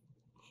yourself?"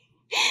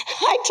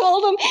 I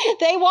told them.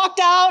 They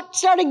walked out,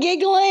 started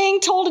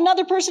giggling, told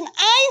another person.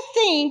 I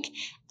think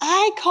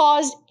I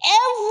caused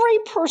every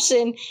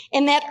person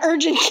in that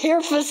urgent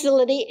care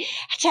facility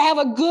to have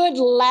a good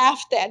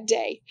laugh that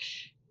day.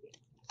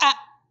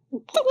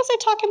 What was I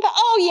talking about?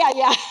 Oh,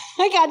 yeah.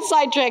 I got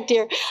sidetracked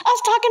here. I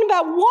was talking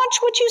about watch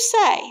what you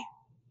say.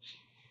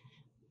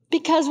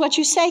 Because what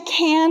you say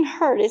can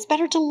hurt. It's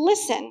better to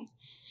listen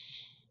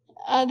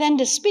than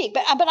to speak.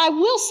 But I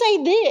will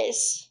say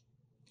this,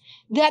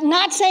 that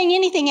not saying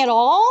anything at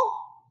all,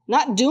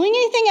 not doing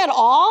anything at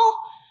all,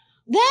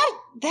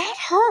 that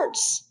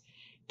hurts.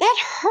 That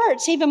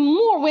hurts even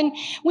more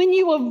when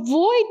you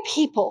avoid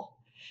people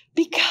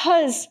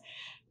because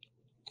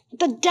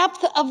the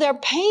depth of their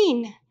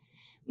pain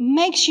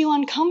makes you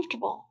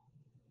uncomfortable.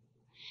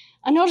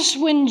 I noticed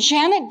when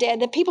Janet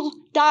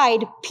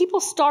died, people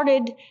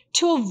started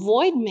to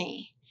avoid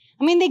me.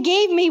 They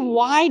gave me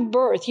wide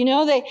berth.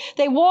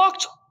 They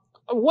walked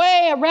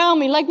way around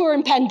me like we were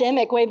in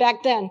pandemic way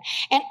back then.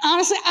 And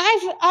honestly,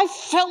 I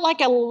felt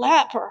like a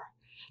leper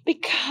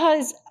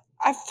because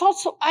I felt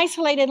so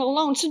isolated and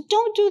alone. So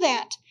don't do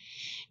that.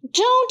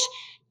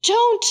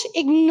 Don't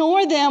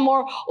ignore them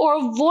or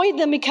avoid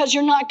them because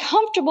you're not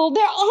comfortable.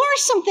 There are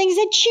some things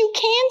that you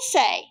can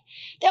say.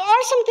 There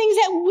are some things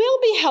that will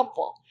be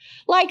helpful.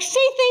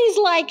 Say things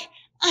like,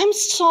 "I'm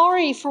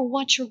sorry for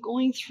what you're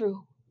going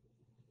through.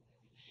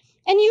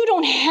 And you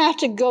don't have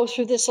to go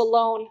through this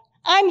alone.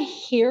 I'm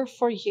here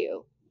for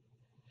you.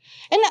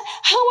 And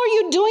how are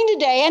you doing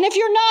today? And if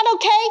you're not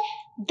okay,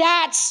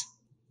 that's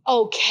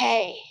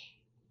okay.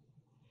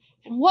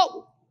 And what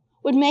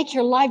would make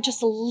your life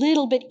just a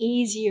little bit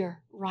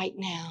easier right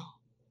now?"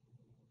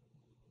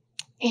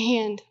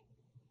 And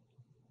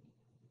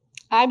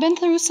I've been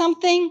through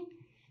something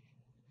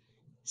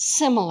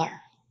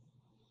similar.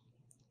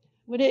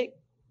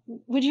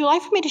 Would you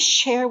like for me to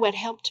share what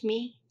helped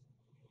me?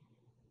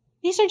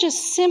 These are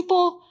just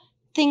simple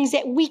things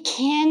that we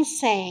can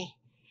say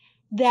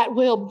that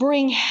will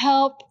bring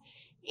help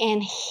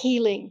and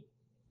healing.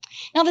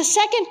 Now, the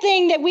second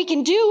thing that we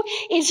can do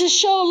is to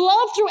show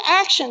love through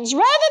actions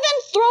rather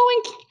than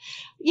throwing,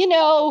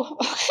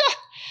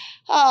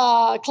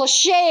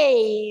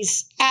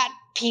 cliches at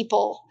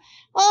people.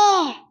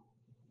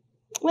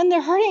 When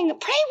they're hurting,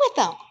 pray with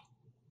them.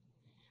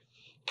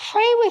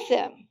 Pray with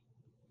them.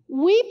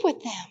 Weep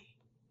with them.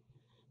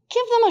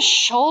 Give them a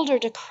shoulder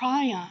to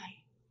cry on.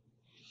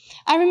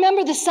 I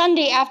remember the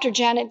Sunday after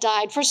Janet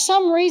died. For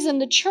some reason,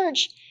 the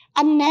church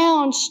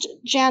announced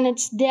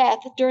Janet's death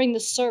during the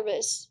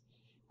service.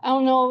 I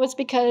don't know if it's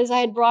because I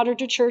had brought her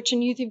to church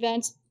and youth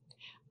events,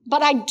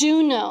 but I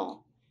do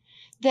know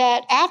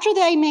that after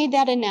they made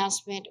that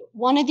announcement,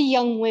 one of the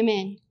young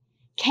women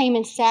came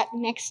and sat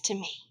next to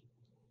me.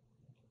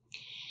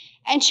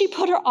 And she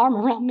put her arm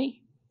around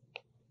me.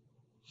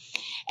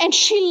 And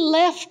she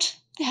left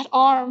that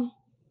arm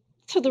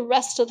through the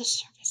rest of the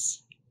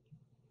service.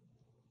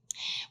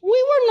 We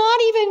were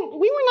not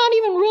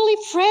even really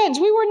friends.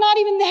 We were not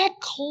even that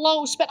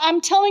close. But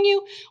I'm telling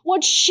you,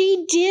 what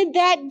she did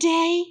that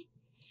day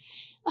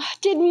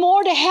did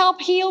more to help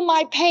heal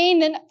my pain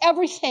than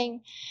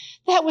everything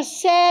that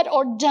was said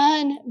or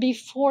done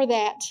before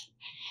that.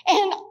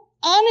 And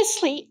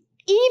honestly,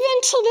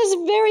 even to this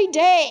very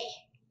day,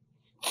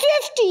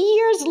 50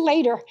 years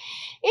later,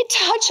 it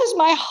touches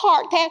my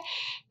heart that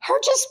her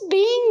just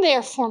being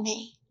there for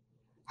me,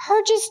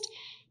 her just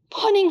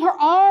putting her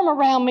arm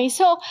around me.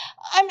 So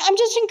I'm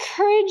just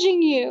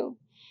encouraging you,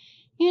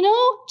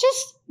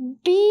 just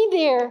be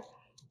there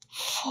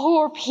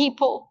for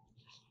people.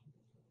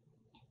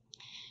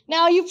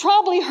 Now, you've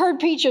probably heard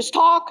preachers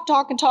talk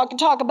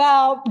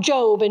about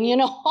Job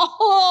and,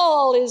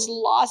 all his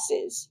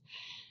losses.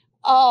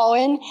 Oh,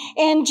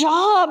 and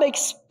Job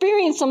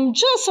experienced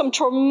some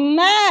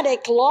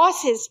traumatic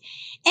losses.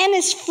 And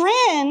his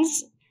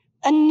friends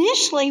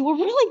initially were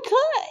really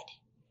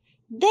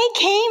good. They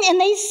came and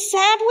they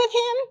sat with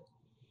him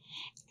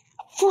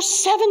for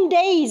 7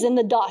 days in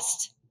the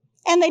dust.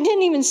 And they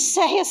didn't even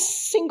say a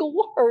single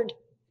word.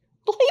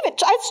 Believe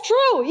it. It's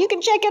true. You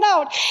can check it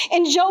out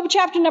in Job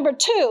chapter number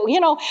 2.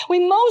 We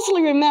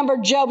mostly remember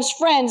Job's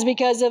friends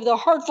because of the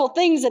hurtful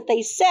things that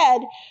they said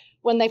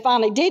when they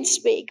finally did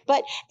speak.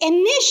 But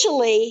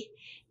initially,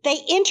 they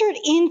entered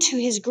into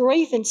his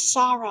grief and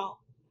sorrow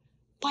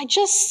by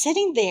just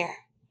sitting there,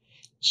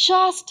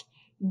 just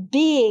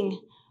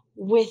being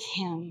with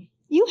him.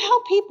 You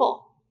help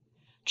people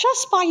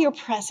just by your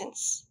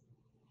presence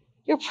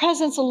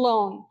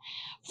alone.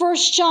 1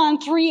 John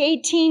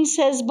 3:18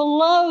 says,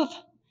 "Beloved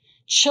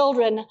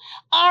children,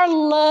 our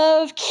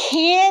love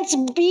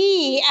can't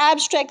be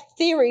abstract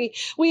theory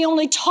we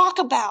only talk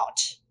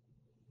about,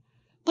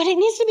 but it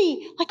needs to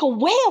be like a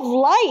way of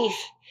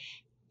life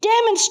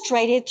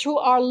demonstrated through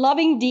our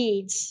loving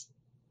deeds."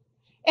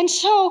 And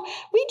so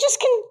we just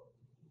can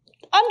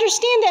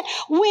understand that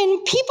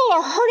when people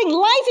are hurting,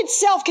 life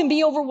itself can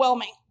be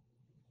overwhelming.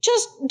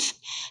 Just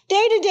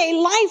day-to-day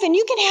life, and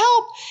you can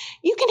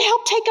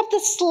help take up the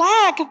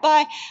slack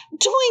by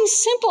doing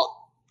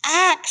simple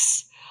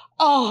acts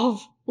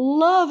of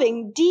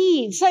loving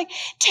deeds, like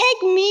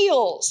take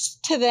meals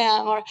to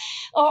them,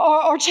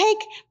 or take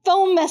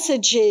phone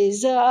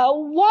messages,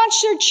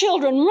 watch their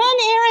children, run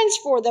errands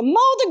for them,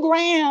 mow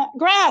the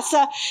grass,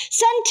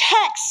 send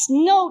texts,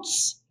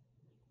 notes,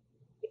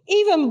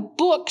 even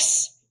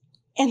books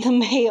in the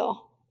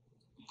mail.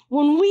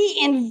 When we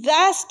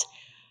invest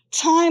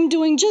time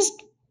doing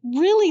just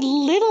really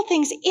little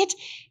things,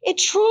 it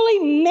truly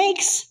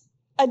makes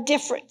a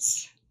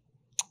difference.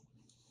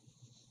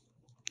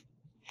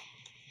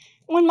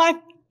 When my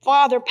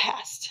father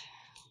passed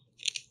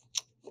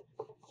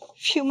a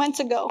few months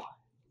ago,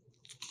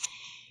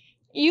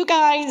 you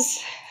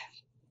guys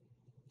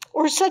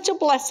were such a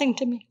blessing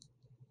to me.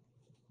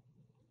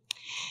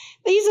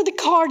 These are the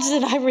cards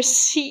that I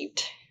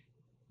received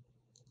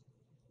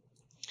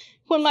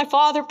when my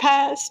father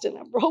passed and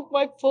I broke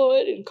my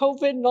foot and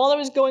COVID and all that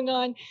was going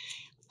on.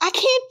 I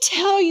can't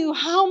tell you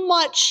how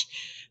much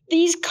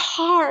these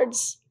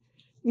cards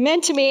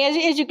meant to me.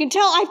 As you can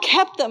tell, I've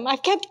kept them.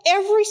 I've kept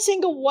every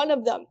single one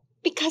of them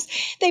because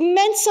they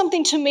meant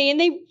something to me and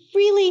they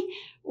really,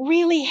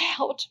 really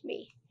helped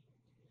me.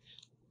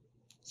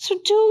 So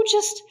do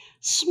just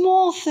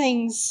small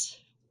things,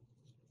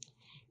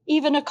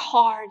 even a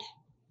card,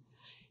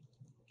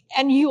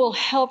 and you will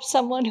help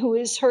someone who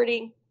is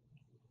hurting.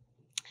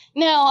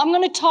 Now, I'm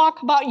going to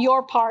talk about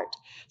your part.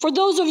 For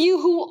those of you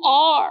who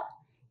are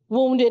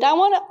wounded, I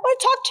want to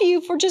talk to you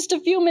for just a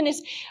few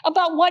minutes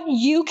about what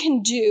you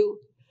can do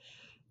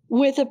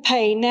with the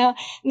pain. Now,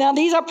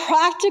 these are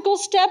practical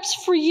steps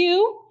for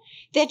you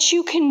that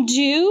you can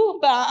do,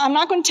 but I'm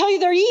not going to tell you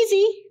they're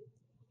easy.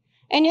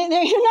 And you're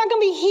not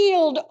going to be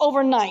healed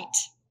overnight.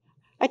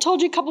 I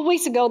told you a couple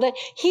weeks ago that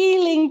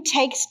healing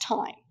takes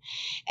time.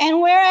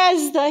 And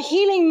whereas the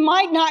healing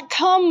might not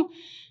come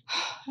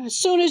as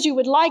soon as you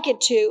would like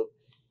it to,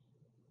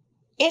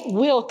 it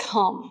will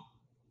come.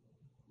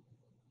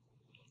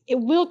 It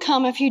will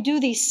come if you do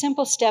these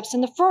simple steps.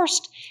 And the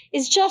first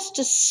is just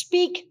to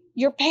speak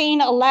your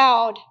pain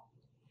aloud.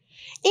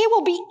 It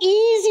will be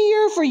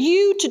easier for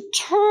you to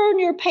turn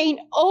your pain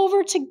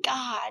over to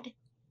God.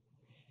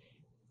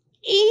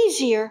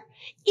 Easier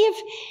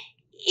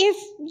if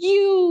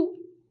you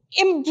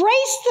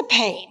embrace the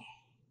pain,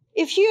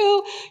 if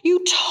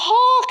you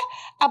talk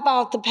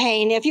about the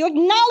pain, if you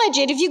acknowledge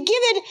it, if you give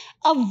it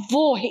a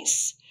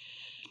voice.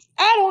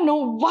 I don't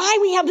know why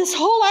we have this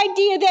whole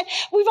idea that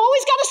we've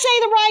always got to say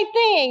the right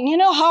thing.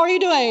 How are you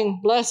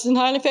doing? Blessed and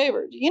highly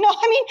favored. I don't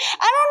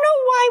know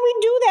why we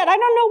do that. I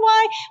don't know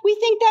why we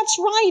think that's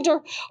right,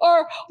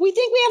 or we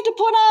think we have to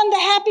put on the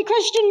happy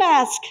Christian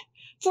mask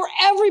for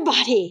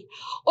everybody,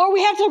 or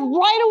we have to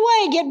right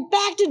away get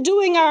back to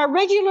doing our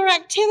regular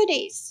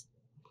activities.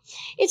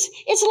 It's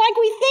like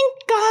we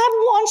think God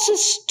wants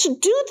us to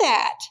do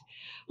that.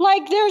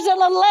 Like there's an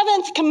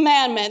 11th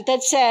commandment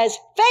that says,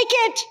 fake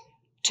it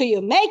till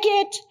you make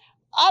it.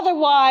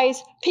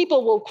 Otherwise,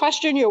 people will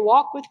question your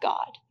walk with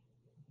God.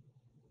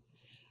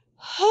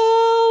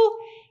 Who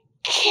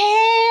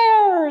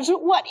cares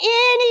what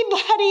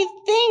anybody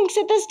thinks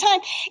at this time?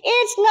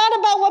 It's not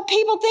about what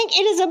people think.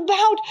 It is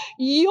about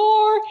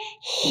your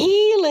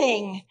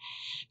healing.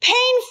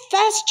 Pain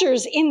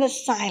festers in the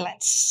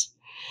silence.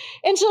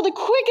 And so the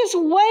quickest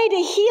way to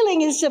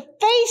healing is to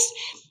face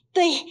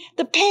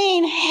the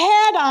pain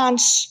head on,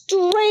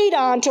 straight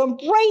on, to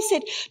embrace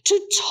it, to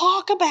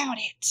talk about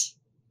it.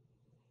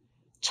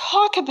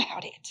 Talk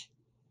about it.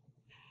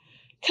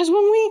 Because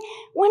when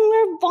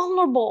we're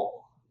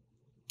vulnerable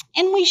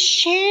and we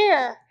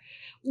share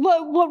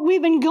what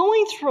we've been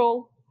going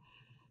through,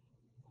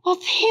 well,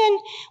 then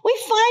we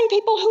find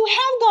people who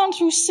have gone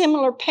through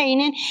similar pain,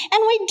 and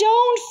we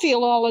don't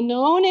feel all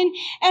alone,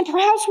 and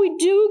perhaps we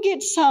do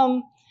get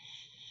some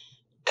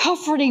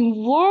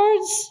comforting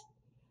words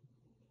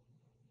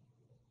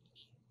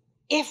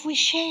if we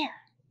share,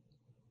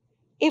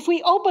 if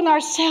we open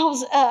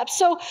ourselves up.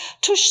 So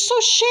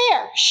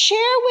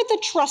share with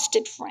a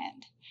trusted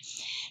friend,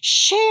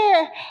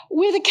 share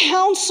with a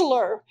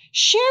counselor,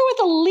 share with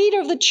a leader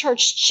of the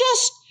church.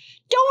 Just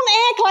don't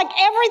act like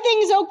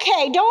everything's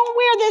okay. Don't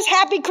wear this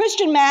happy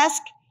Christian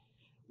mask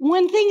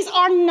when things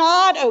are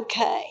not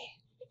okay.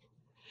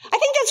 I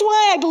think that's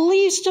why I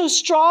believe so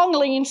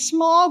strongly in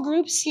small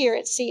groups here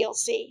at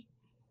CLC.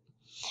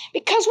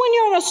 Because when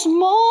you're in a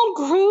small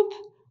group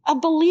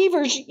of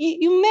believers,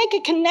 you make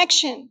a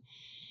connection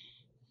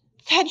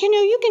that,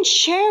 you can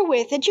share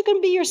with, that you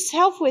can be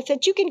yourself with,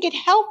 that you can get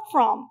help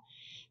from,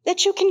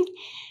 that you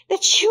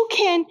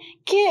can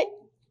get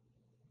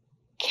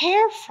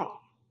care from.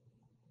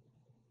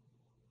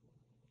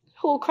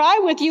 Who will cry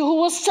with you, who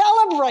will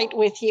celebrate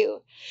with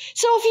you.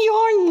 So if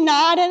you're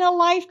not in a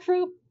life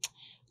group,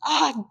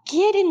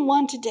 get in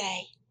one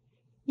today.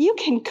 You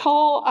can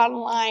go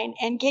online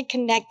and get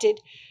connected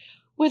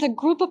with a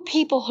group of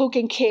people who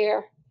can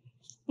care.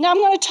 Now I'm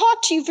going to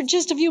talk to you for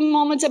just a few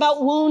moments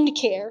about wound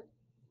care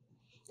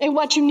and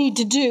what you need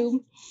to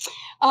do.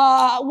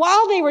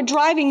 While they were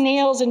driving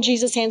nails in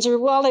Jesus' hands, or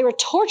while they were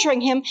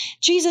torturing him,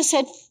 Jesus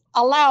said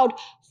aloud,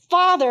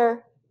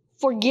 "Father,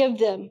 forgive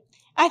them."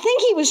 I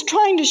think he was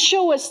trying to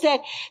show us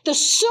that the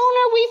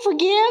sooner we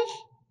forgive,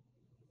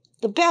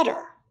 the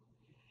better.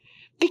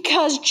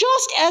 Because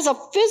just as a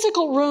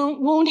physical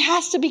wound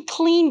has to be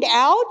cleaned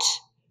out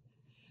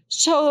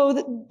so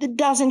that it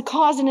doesn't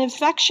cause an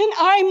infection,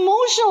 our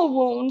emotional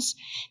wounds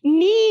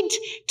need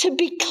to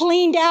be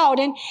cleaned out.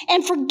 And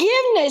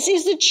forgiveness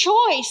is the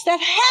choice that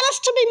has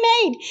to be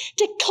made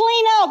to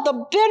clean out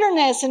the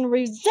bitterness and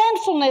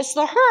resentfulness,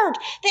 the hurt,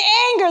 the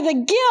anger,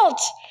 the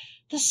guilt,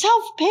 the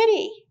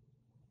self-pity.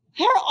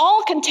 They're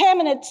all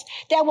contaminants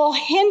that will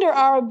hinder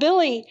our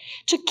ability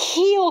to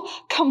heal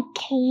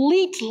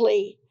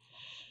completely.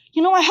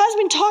 My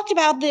husband talked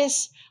about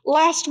this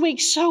last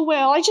week so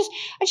well. I just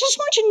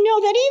want you to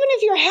know that even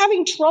if you're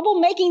having trouble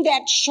making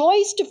that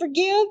choice to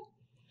forgive,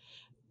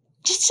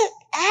 just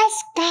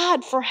ask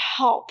God for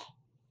help.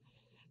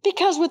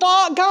 Because with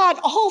God,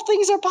 all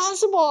things are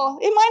possible.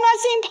 It might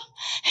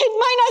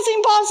not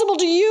seem possible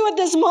to you at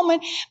this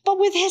moment, but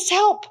with his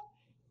help,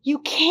 you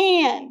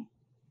can.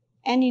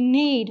 And you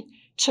need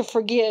to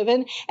forgive.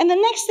 And the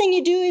next thing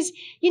you do is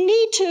you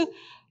need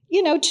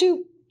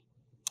to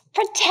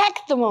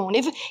protect the wound.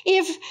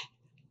 If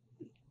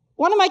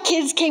one of my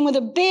kids came with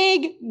a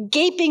big,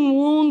 gaping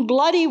wound,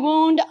 bloody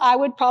wound, I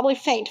would probably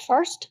faint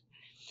first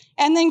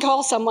and then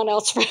call someone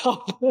else for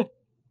help. But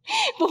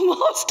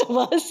most of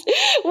us,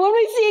 when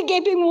we see a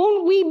gaping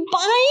wound, we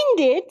bind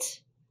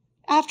it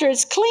after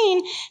it's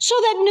clean so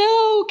that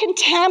no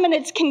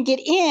contaminants can get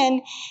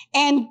in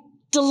and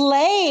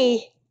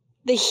delay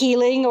the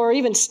healing or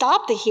even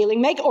stop the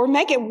healing, make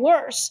it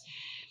worse.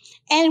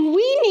 And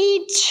we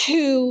need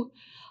to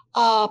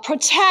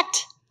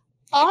protect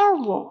our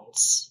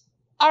wounds,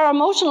 our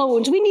emotional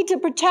wounds. We need to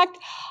protect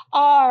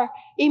our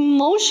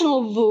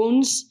emotional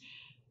wounds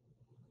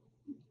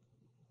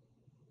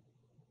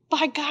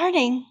by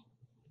guarding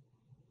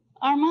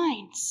our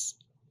minds.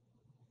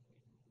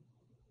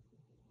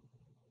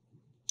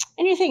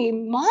 And you're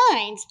thinking,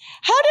 minds?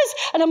 How does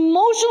an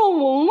emotional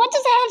wound, what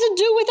does that have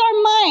to do with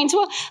our minds?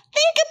 Well,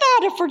 think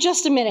about it for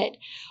just a minute.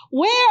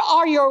 Where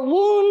are your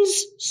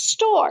wounds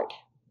stored?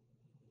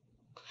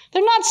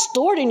 They're not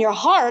stored in your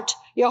heart.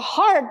 Your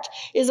heart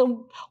is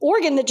an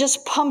organ that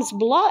just pumps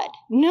blood.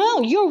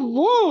 No, your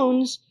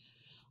wounds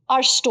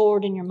are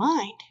stored in your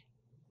mind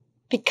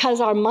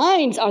because our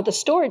minds are the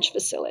storage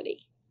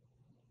facility.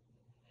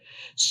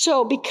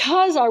 So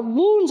because our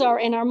wounds are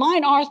in our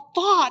mind, our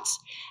thoughts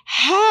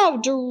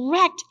have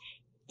direct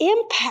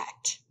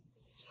impact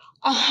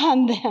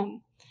on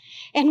them.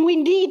 And we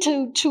need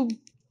to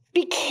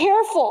be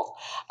careful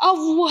of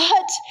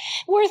what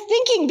we're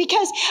thinking,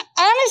 because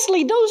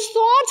honestly, those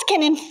thoughts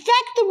can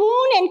infect the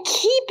wound and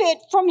keep it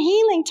from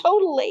healing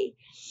totally.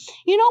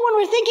 When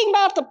we're thinking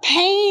about the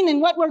pain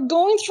and what we're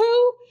going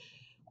through,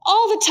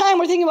 all the time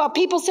we're thinking about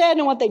people said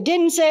and what they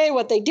didn't say,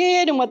 what they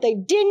did and what they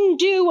didn't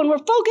do, when we're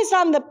focused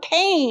on the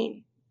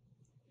pain.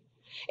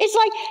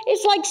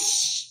 It's like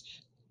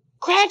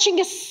scratching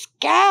a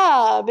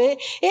scab. It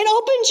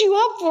opens you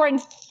up for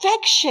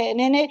infection,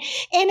 and it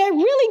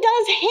really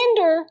does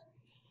hinder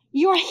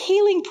your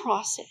healing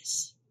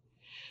process.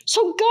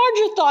 So guard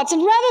your thoughts,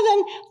 and rather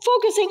than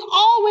focusing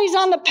always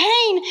on the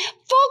pain,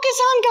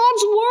 focus on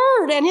God's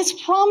word and his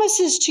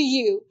promises to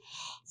you.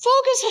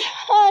 Focus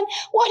on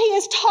what he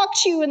has talked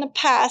to you in the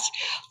past.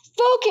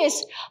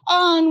 Focus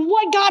on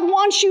what God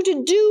wants you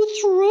to do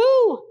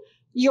through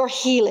your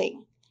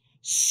healing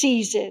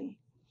season.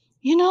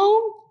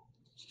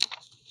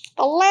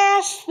 The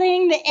last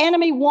thing the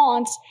enemy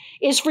wants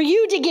is for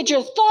you to get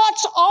your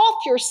thoughts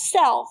off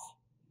yourself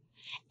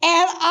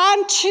and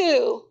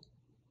onto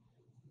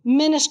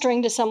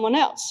ministering to someone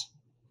else.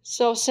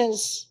 So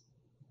since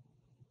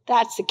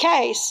that's the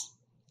case,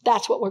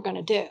 that's what we're going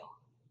to do.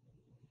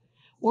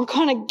 We're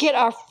going to get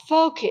our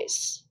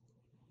focus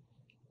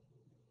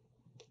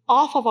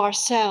off of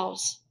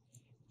ourselves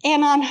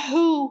and on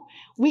who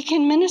we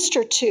can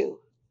minister to.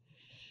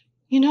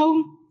 You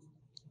know,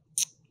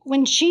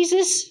 when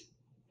Jesus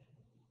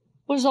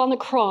was on the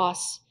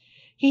cross,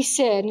 he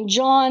said in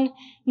John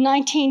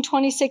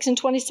 19:26 and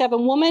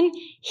 27, "Woman,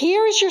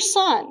 here is your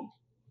son."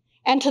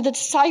 And to the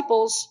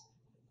disciple,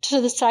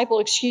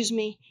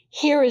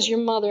 "Here is your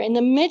mother." In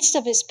the midst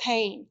of his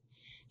pain,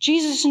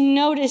 Jesus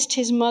noticed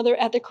his mother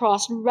at the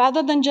cross.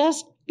 Rather than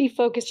just be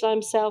focused on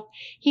himself,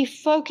 he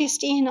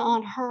focused in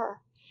on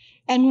her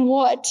and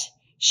what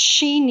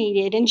she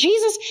needed. And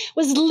Jesus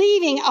was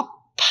leaving a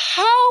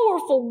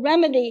powerful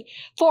remedy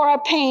for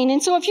our pain.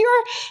 And so if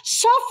you're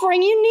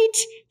suffering, you need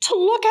to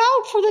look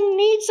out for the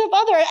needs of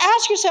others.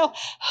 Ask yourself,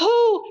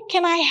 who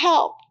can I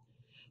help?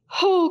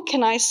 Who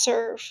can I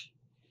serve?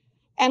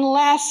 And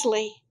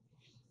lastly,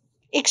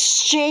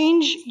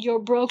 exchange your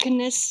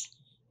brokenness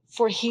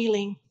for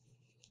healing.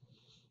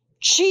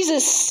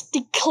 Jesus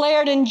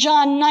declared in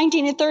John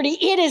 19:30,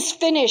 "It is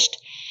finished."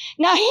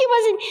 Now he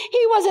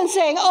wasn't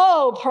saying,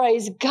 "Oh,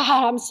 praise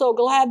God, I'm so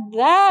glad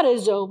that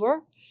is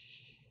over."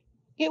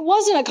 It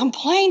wasn't a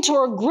complaint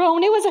or a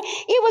groan. It was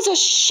a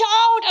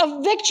shout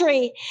of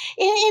victory.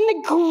 In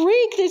the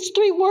Greek, these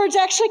three words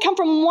actually come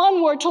from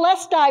one word,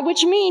 telestai,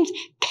 which means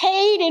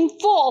paid in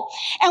full.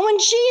 And when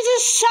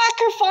Jesus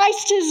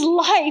sacrificed his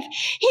life,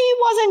 he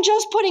wasn't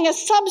just putting a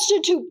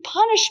substitute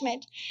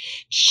punishment.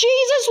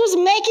 Jesus was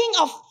making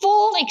a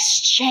full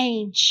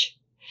exchange.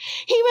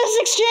 He was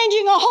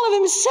exchanging all of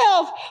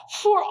himself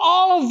for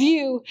all of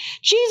you.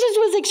 Jesus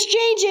was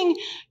exchanging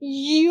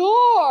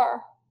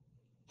your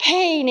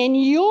pain and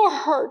your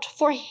hurt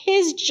for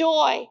his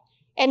joy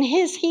and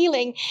his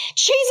healing.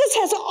 Jesus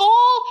has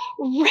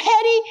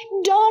already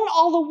done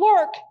all the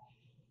work.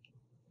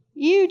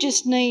 You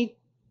just need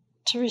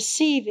to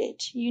receive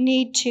it. You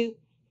need to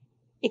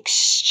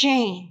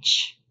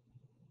exchange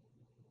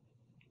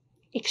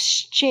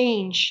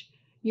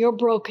your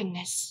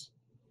brokenness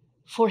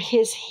for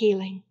his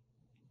healing.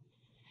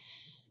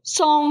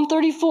 Psalm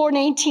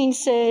 34:18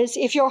 says,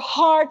 "If your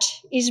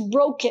heart is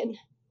broken,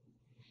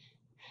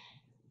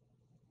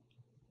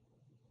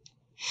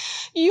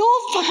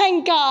 you'll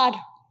find God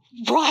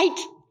right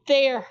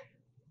there.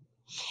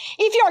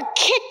 If you're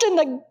kicked in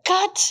the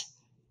gut,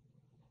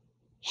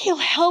 he'll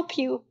help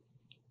you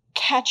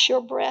catch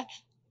your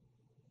breath."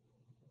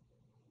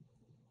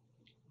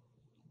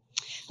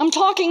 I'm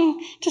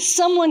talking to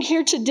someone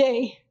here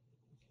today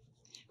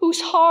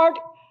whose heart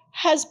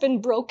has been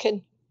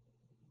broken.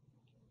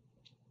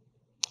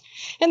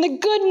 And the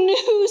good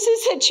news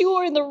is that you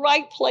are in the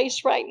right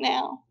place right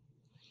now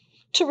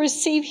to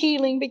receive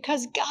healing,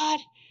 because God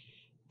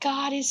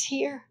is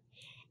here.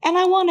 And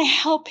I want to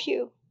help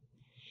you.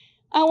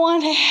 I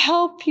want to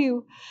help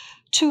you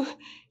to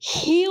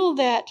heal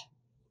that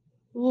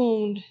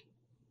wound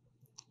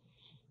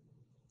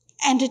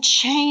and to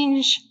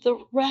change the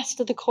rest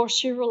of the course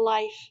of your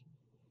life.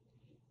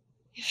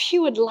 If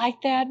you would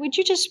like that, would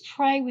you just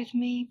pray with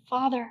me?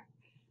 Father,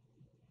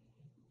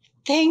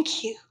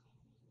 thank you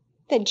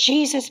that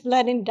Jesus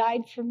bled and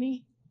died for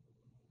me.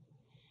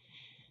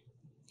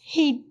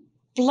 He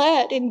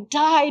bled and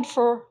died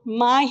for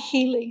my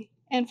healing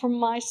and for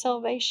my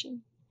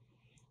salvation.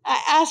 I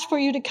ask for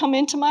you to come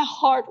into my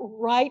heart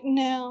right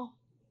now.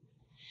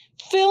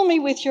 Fill me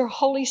with your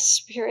Holy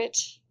Spirit.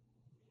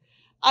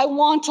 I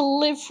want to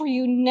live for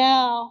you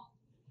now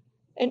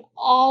and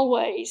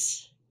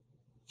always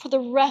for the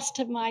rest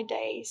of my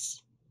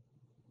days.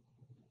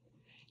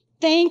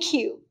 Thank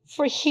you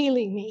for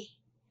healing me.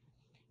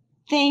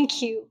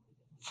 Thank you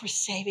for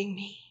saving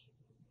me.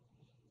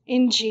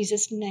 In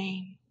Jesus'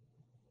 name,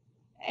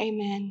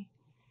 amen.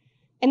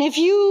 And if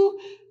you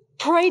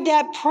prayed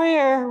that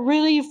prayer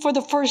really for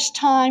the first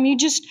time, you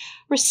just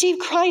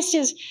received Christ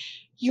as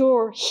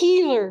your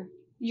healer,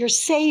 your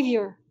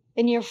Savior,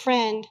 and your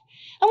friend,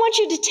 I want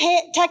you to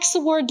text the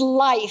word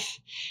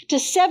life to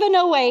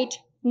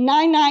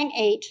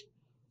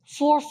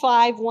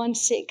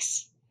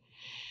 708-998-4516.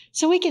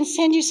 So we can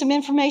send you some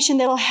information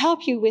that'll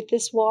help you with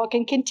this walk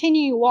and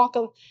continue your walk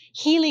of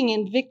healing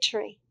and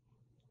victory.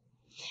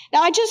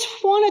 Now, I just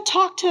want to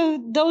talk to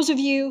those of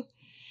you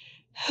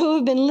who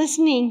have been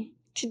listening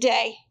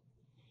today,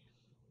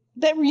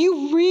 that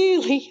you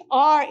really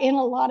are in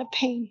a lot of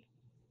pain.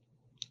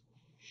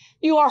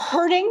 You are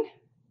hurting.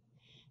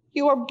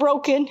 You are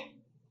broken.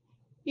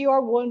 You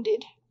are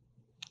wounded.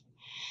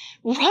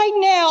 Right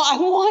now, I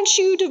want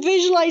you to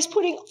visualize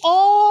putting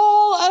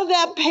all of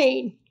that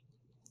pain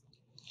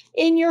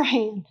in your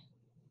hand.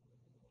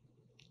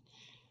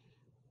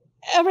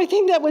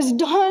 Everything that was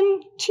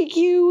done to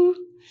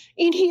you,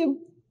 any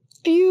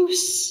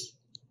abuse,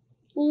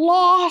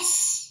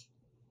 loss,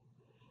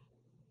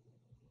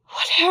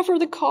 whatever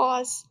the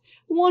cause,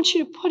 I want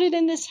you to put it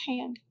in this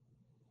hand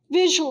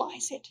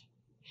Visualize it.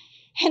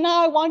 And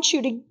now I want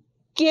you to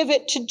give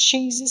it to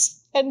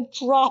Jesus and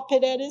drop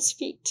it at his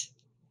feet.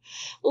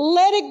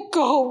 Let it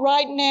go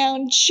right now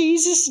in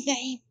Jesus'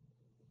 name.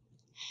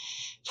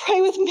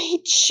 Pray with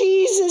me.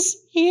 Jesus,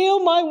 heal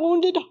my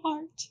wounded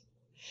heart.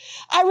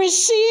 I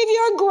receive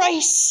your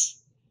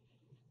grace.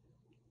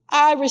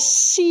 I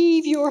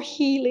receive your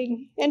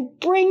healing, and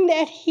bring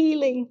that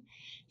healing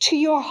to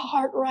your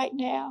heart right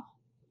now.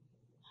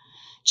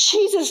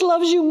 Jesus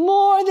loves you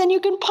more than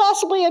you can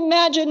possibly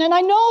imagine. And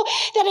I know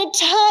that at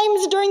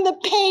times during the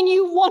pain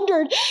you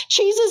wondered,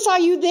 Jesus, are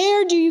you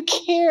there? Do you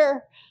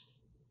care?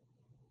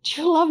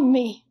 Do you love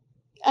me?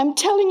 I'm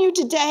telling you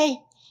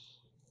today,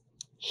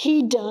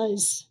 he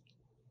does.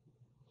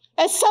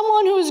 As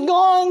someone who's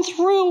gone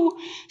through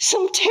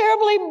some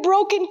terribly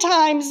broken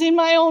times in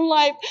my own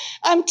life,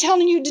 I'm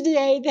telling you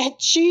today that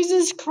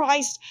Jesus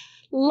Christ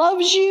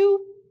loves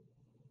you.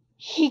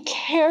 He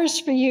cares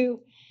for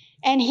you,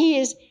 and he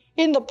is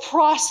in the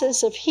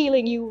process of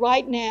healing you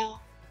right now.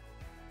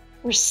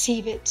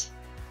 Receive it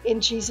in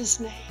Jesus'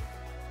 name.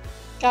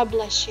 God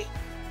bless you.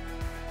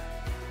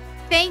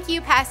 Thank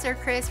you, Pastor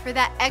Chris, for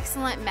that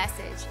excellent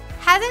message.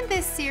 Hasn't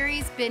this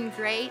series been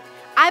great?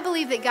 I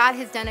believe that God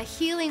has done a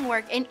healing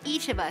work in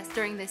each of us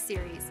during this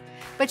series.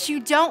 But you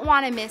don't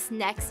want to miss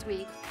next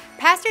week.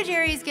 Pastor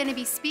Jerry is going to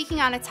be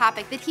speaking on a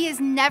topic that he has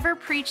never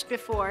preached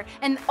before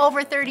in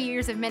over 30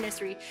 years of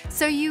ministry,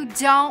 so you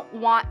don't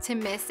want to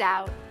miss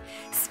out.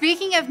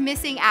 Speaking of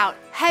missing out,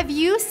 have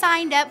you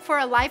signed up for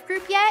a life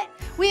group yet?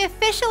 We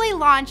officially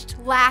launched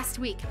last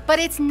week, but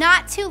it's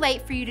not too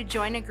late for you to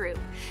join a group.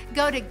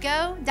 Go to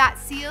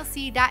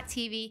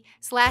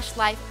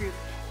go.clc.tv/lifegroup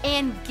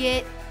and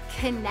get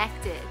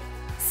connected.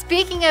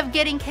 Speaking of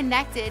getting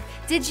connected,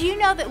 did you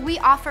know that we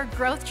offer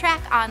Growth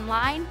Track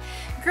online?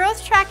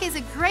 Growth Track is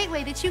a great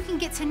way that you can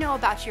get to know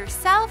about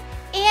yourself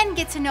and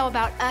get to know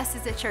about us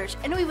as a church,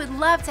 and we would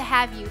love to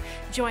have you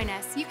join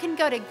us. You can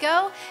go to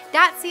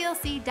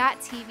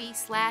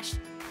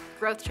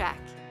go.clc.tv/growthtrack.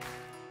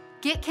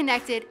 Get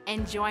connected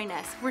and join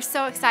us. We're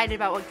so excited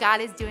about what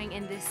God is doing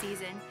in this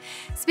season.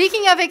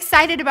 Speaking of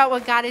excited about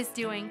what God is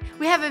doing,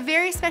 we have a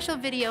very special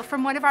video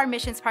from one of our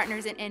missions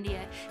partners in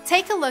India.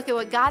 Take a look at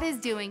what God is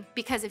doing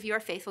because of your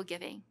faithful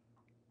giving.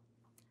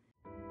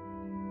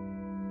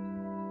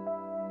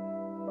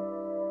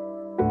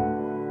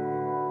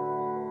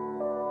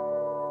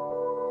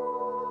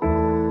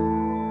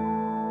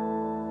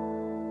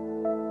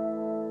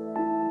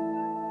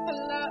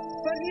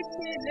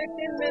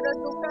 लेकिन मेरा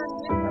दुकान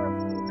इतना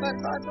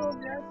बर्बाद हो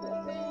गया कि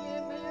नहीं है,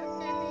 मैं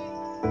अकेली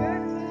घर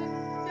में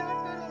क्या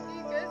करूंगी,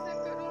 कैसे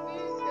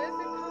रहूंगी,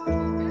 कैसे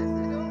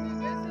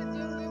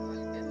जीऊंगी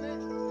बोल के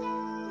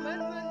मैं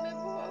मन में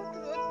बहुत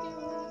रोती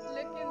हूँ,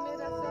 लेकिन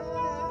मेरा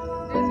सहारा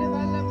देने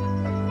वाला भी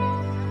कोई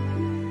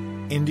नहीं है।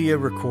 India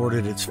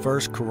recorded its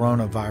first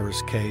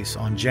coronavirus case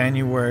on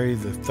January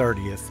the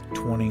 30th,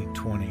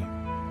 2020.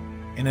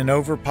 In an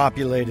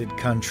overpopulated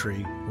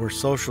country where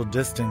social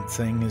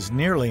distancing is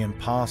nearly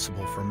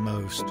impossible for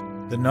most,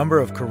 the number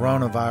of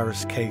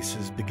coronavirus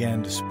cases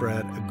began to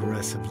spread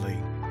aggressively.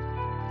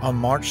 On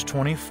March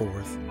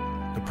 24th,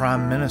 the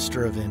Prime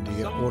Minister of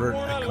India ordered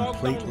a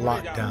complete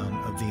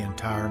lockdown of the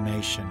entire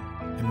nation,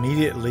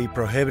 immediately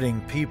prohibiting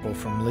people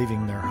from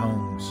leaving their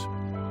homes.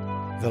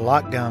 The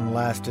lockdown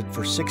lasted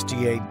for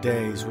 68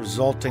 days,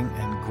 resulting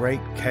in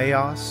great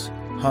chaos,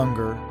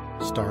 hunger,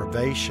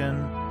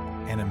 starvation,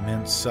 and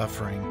immense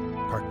suffering,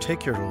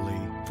 particularly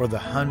for the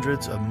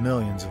hundreds of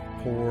millions of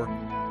poor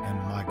and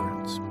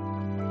migrants.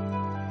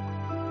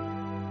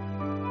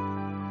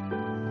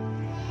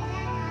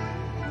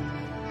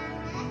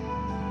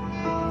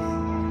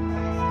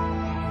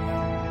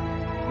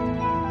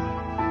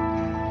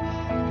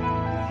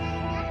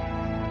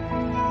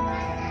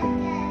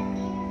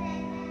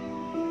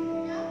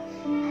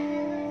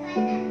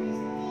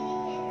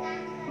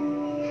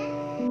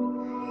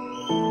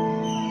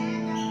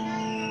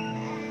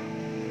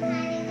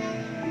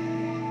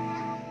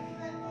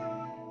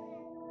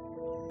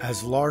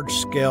 As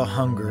large-scale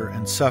hunger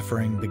and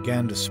suffering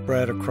began to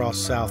spread across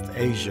South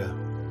Asia,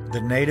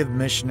 the native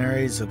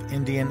missionaries of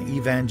Indian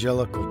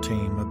Evangelical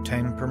Team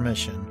obtained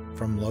permission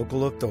from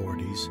local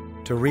authorities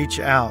to reach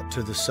out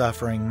to the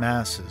suffering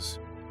masses.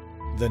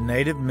 The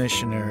native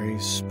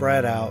missionaries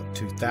spread out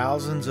to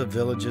thousands of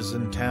villages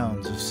and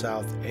towns of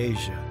South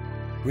Asia,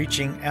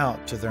 reaching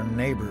out to their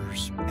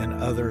neighbors and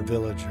other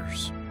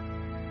villagers.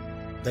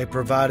 They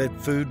provided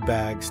food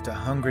bags to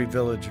hungry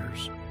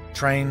villagers,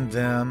 trained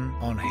them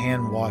on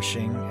hand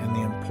washing and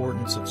the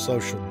importance of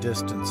social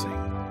distancing.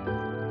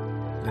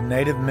 The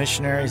native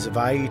missionaries of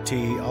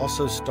IET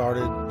also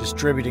started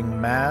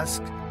distributing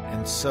masks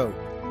and soap.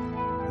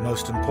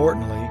 Most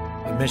importantly,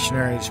 the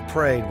missionaries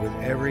prayed with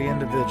every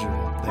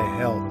individual they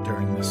helped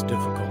during this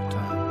difficult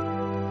time.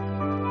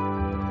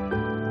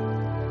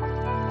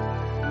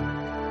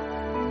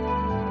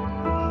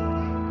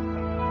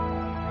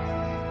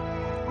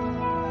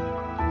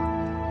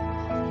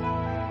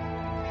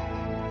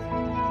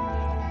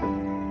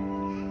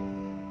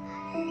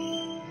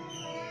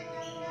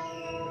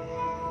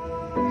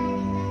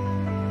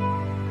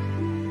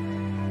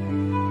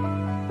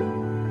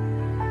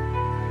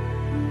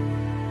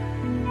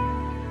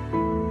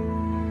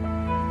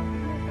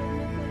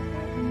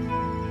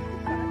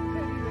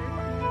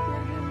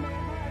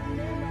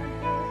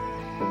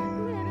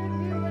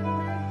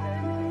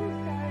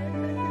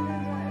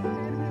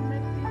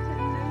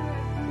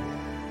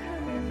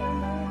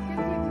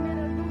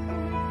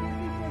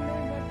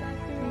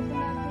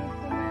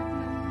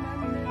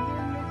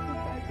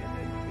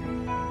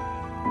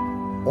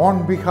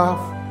 on behalf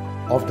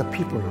of the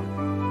people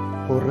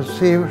who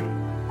received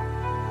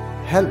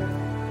help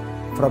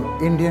from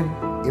Indian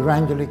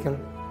Evangelical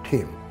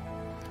Team,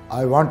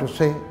 I want to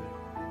say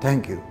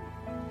thank you.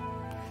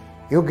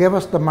 You gave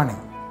us the money.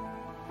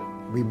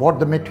 We bought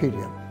the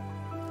material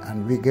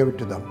and we gave it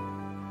to them.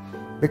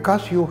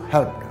 Because you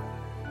helped,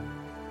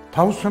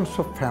 thousands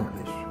of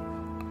families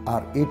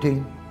are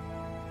eating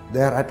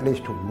there at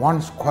least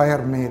one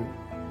square meal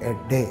a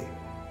day.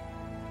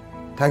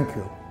 Thank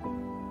you.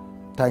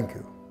 Thank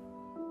you.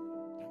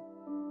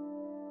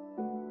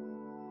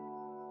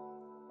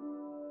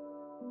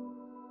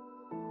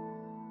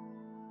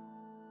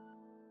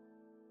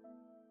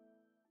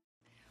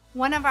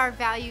 One of our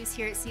values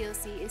here at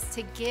COC is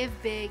to give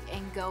big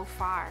and go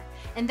far.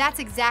 And that's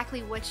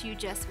exactly what you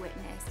just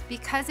witnessed.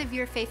 Because of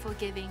your faithful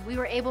giving, we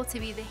were able to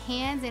be the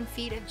hands and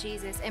feet of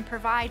Jesus and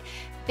provide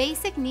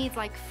basic needs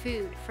like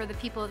food for the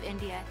people of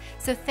India.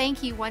 So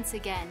thank you once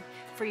again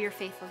for your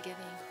faithful giving.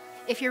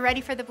 If you're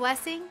ready for the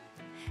blessing,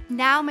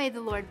 now may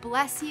the Lord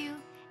bless you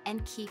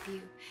and keep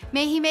you.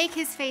 May He make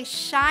His face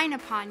shine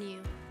upon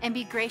you and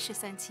be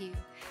gracious unto you.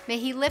 May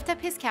He lift up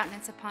His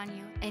countenance upon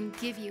you and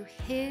give you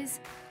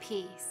His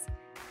peace.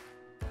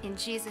 In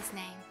Jesus'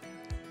 name,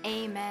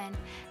 amen.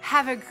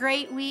 Have a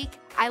great week.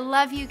 I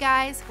love you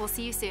guys. We'll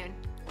see you soon.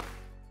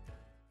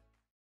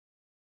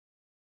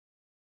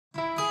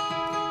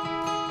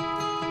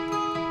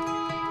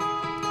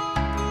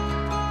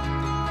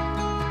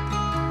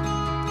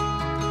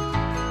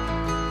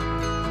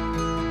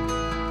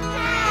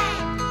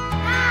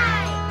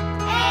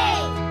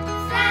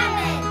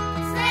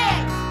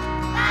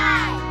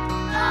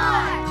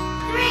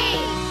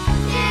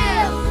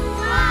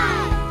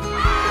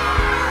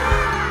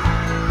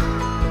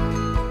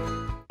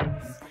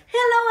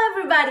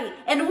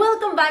 And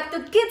welcome back to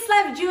Kids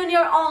Life Junior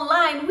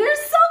Online. We're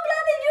so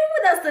glad that you're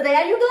with us today.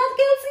 Are you glad,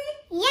 Kelsey?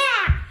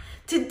 Yeah!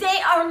 Today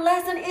our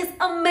lesson is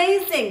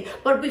amazing.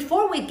 But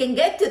before we can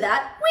get to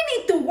that, we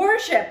need to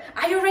worship.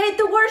 Are you ready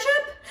to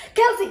worship?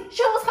 Kelsey,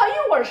 show us how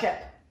you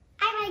worship.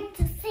 I like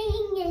to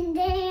sing and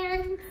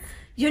dance.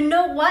 You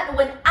know what?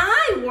 When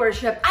I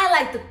worship, I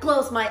like to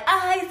close my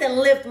eyes and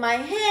lift my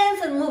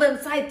hands and move them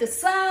side to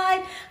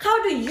side.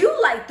 How do you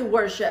like to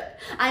worship?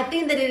 I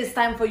think that it is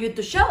time for you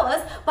to show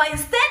us by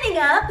standing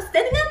up,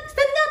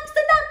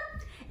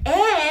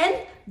 and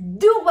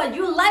do what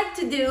you like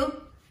to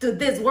do to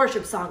these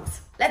worship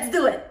songs. Let's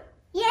do it.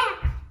 Yeah.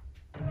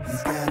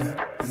 He's got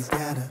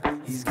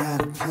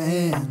a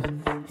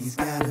plan. He's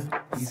got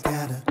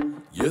a.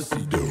 Yes,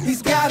 he do.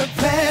 He's got a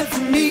plan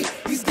for me.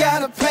 He's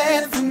got a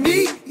plan for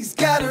me. He's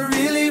got a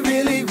really,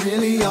 really,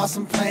 really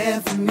awesome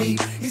plan for me.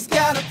 He's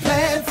got a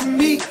plan for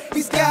me.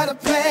 He's got a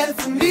plan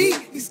for me.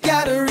 He's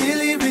got a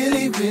really,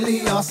 really,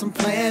 really awesome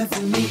plan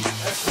for me.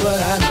 That's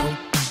what I know.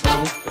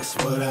 Oh, that's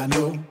what I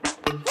know.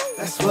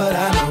 That's what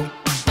I know.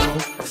 Oh,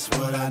 that's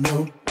what I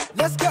know.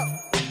 Let's go.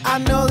 I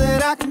know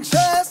that I can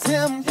trust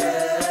him.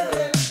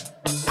 Yeah.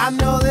 I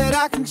know that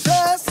I can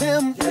trust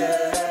him.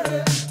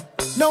 Yeah.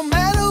 No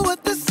matter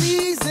what the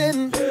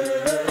season,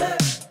 yeah.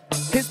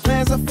 His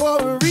plans are for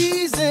a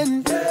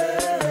reason.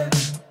 Yeah.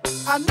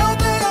 I know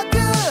they are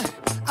good.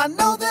 I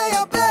know they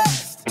are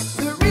best.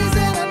 The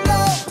reason I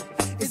know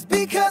is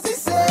because he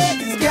said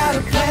he's got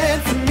a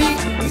plan for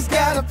me. He's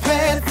got a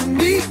plan for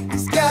me.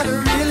 He's got a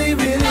really,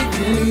 really,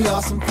 really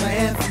awesome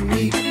plan for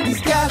me.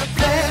 He's got a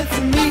plan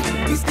for me.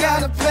 He's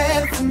got a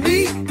plan for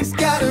me. He's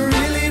got a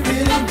really,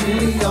 really,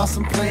 really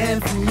awesome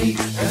plan for me.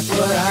 That's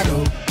what I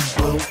know.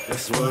 Oh,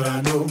 that's what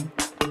I know.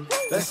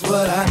 That's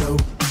what I know.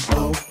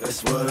 Oh,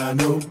 that's what I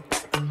know.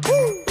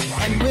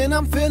 And when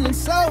I'm feeling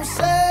so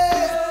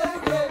sad,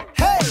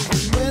 hey,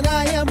 when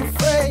I am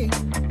afraid,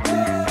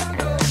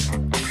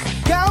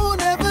 God will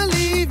never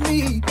leave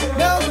me.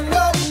 No,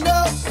 no,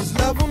 no, His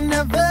love will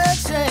never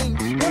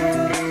change.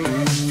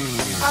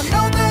 I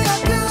know they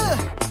are good.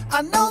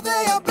 I know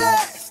they are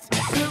best.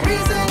 The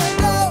reason I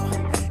know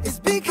is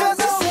because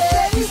He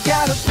said He's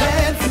got a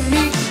plan for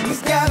me.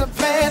 He's got a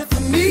plan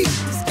for me.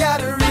 He's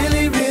got a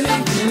really,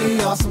 really,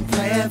 really awesome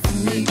plan for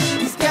me.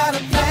 He's got a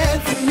plan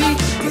for me.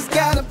 He's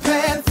got a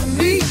plan for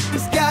me.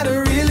 He's got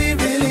a really,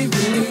 really,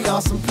 really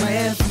awesome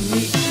plan for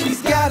me.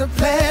 He's got a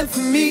plan for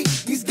me.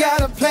 He's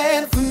got a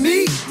plan for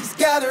me. He's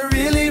got a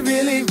really,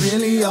 really,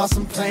 really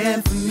awesome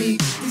plan for me.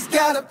 He's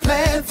got a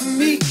plan for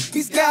me.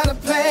 He's got a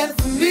plan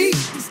for me.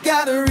 He's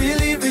got a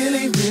really,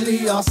 really,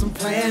 really awesome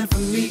plan for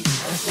me.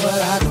 That's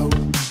what I know.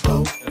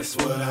 Oh, that's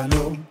what I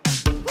know.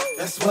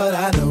 That's what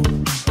I know.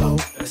 Oh,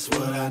 that's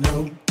what I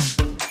know.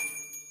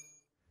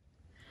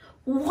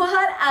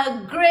 What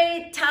a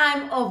great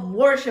time of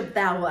worship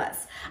that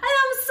was. And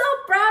I'm so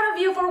proud of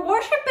you for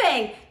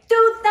worshiping.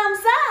 2 thumbs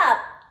up.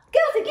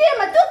 Kelsey, give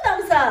him a 2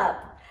 thumbs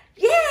up.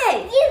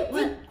 Yay. You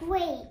did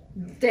great.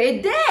 They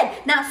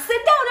did. Now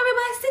sit down,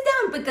 everybody, sit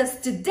down, because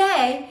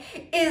today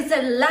is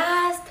the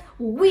last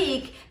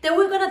week that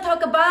we're going to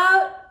talk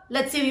about.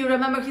 Let's see if you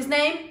remember his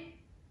name.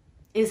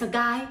 It's a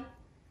guy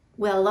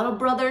with a lot of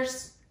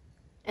brothers,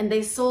 and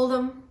they sold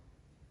him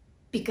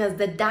because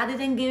the dad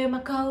didn't give him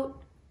a coat.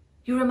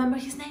 You remember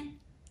his name?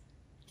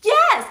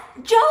 Yes,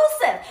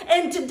 Joseph.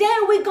 And today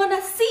we're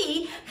gonna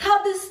see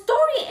how the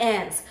story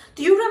ends.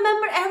 Do you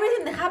remember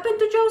everything that happened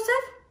to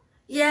Joseph?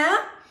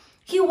 Yeah?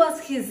 He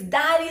was his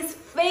daddy's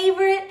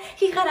favorite.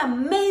 He had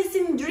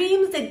amazing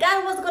dreams that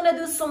God was gonna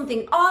do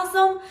something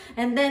awesome.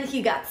 And then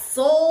he got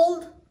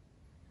sold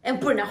and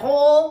put in a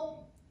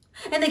hole.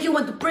 And then he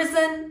went to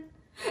prison.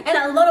 And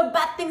a lot of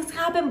bad things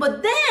happened.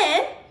 But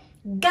then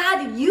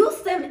God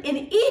used them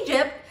in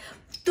Egypt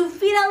to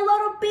feed a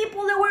lot of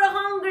people that were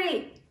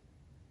hungry.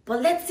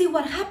 But let's see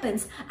what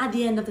happens at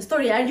the end of the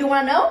story. Do you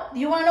want to know? Do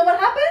you want to know what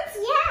happens?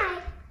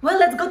 Yeah. Well,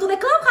 let's go to the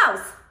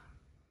clubhouse.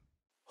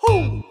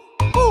 Ho,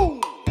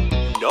 ho.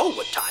 You know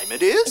what time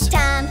it is? It's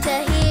time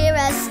to hear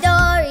a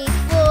story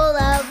full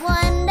of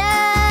wonder.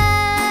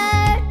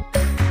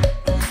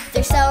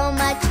 There's so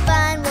much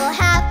fun we'll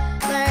have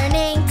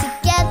learning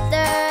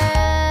together.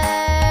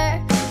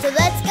 So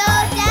let's go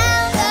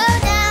down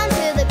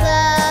to the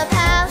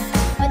clubhouse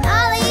with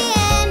Ollie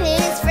and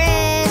his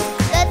friends.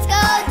 Let's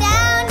go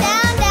down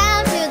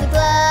to the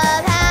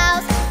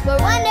clubhouse where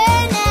wonder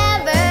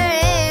never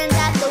ends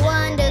at the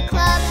Wonder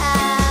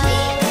Clubhouse. Be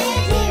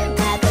with you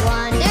at the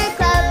Wonder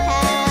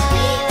Clubhouse.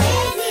 Be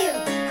with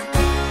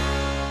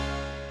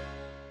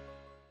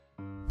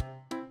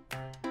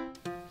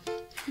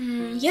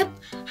you. Yep,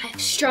 I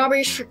have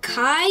strawberries for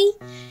Kai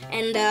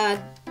and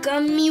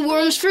gummy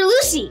worms for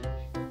Lucy.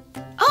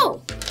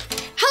 Oh,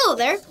 hello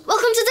there.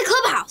 Welcome to the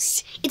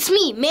clubhouse. It's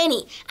me,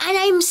 Manny, and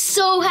I'm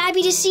so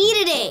happy to see you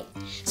today.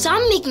 So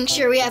I'm making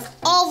sure we have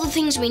all the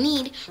things we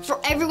need for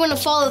everyone to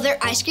follow their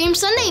ice cream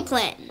sundae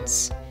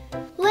plans.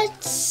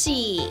 Let's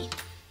see.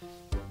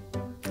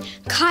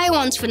 Kai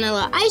wants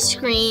vanilla ice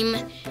cream.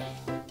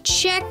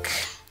 Check.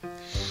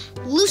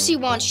 Lucy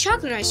wants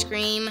chocolate ice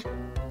cream.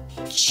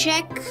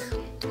 Check.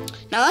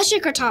 Now let's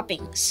check our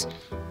toppings.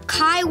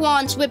 Kai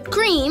wants whipped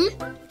cream.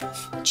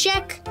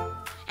 Check.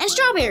 And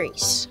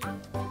strawberries.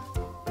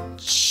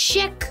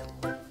 Check.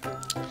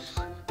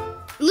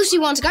 Lucy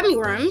wants gummy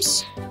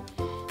worms.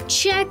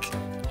 Check.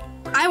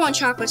 I want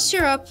chocolate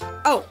syrup.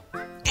 Oh,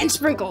 and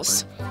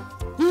sprinkles.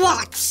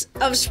 Lots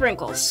of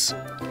sprinkles.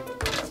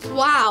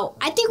 Wow,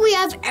 I think we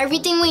have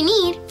everything we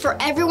need for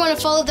everyone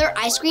to follow their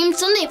ice cream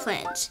sundae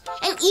plans.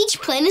 And each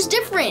plan is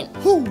different.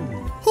 Ho,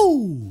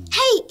 ho.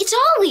 Hey, it's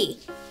Ollie.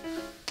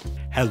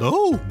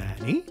 Hello,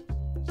 Manny.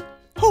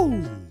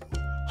 Ho,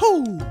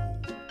 ho.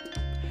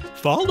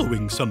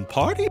 Following some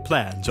party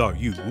plans, are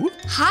you?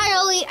 Hi,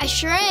 Ollie. I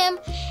sure am.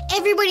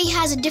 Everybody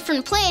has a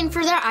different plan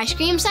for their ice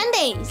cream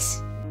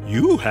sundaes.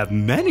 You have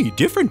many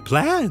different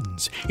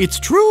plans. It's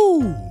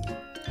true.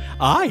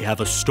 I have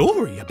a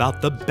story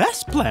about the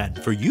best plan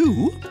for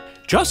you.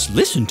 Just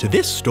listen to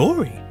this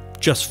story.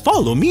 Just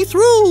follow me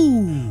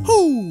through.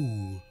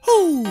 Ho,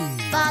 ho.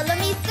 Follow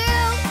me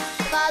through,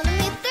 follow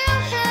me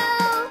through,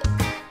 who?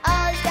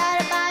 Ollie's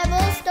got a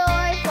Bible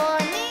story for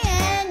me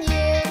and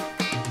you.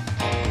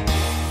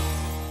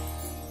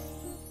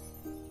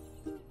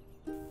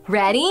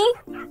 Ready?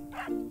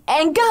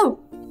 And go!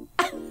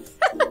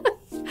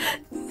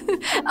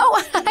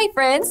 Oh, hi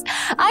friends.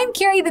 I'm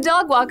Carrie the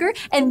dog walker,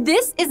 and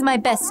this is my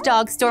best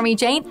dog, Stormy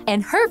Jane,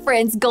 and her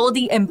friends,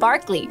 Goldie and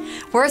Barkley.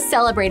 We're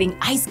celebrating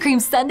Ice Cream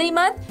Sunday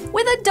Month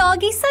with a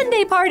doggy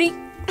Sunday party.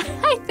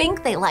 I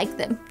think they like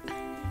them.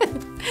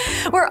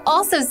 We're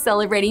also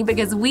celebrating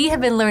because we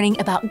have been learning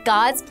about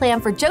God's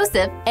plan for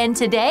Joseph, and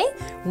today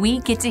we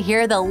get to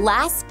hear the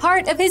last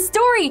part of his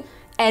story,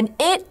 and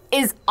it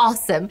is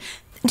awesome.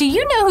 Do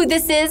you know who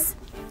this is?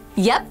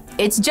 Yep,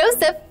 it's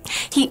Joseph.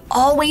 He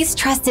always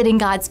trusted in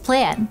God's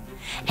plan.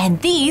 And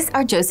these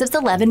are Joseph's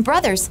 11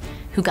 brothers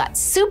who got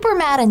super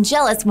mad and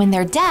jealous when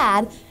their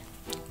dad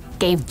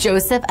gave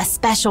Joseph a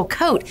special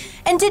coat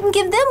and didn't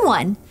give them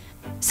one.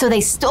 So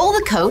they stole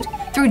the coat,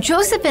 threw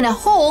Joseph in a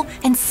hole,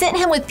 and sent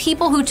him with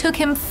people who took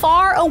him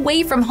far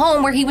away from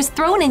home where he was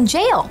thrown in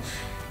jail.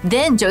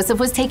 Then Joseph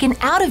was taken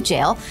out of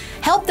jail,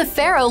 helped the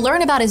Pharaoh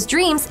learn about his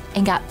dreams,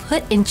 and got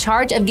put in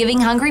charge of giving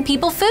hungry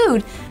people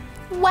food.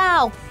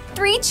 Wow,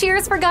 3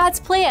 cheers for God's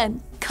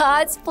plan.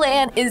 God's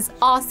plan is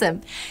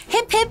awesome.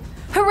 Hip, hip,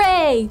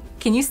 hooray.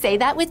 Can you say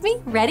that with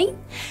me? Ready?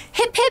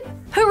 Hip, hip,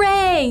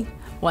 hooray.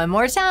 One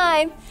more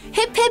time.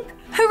 Hip, hip,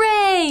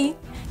 hooray.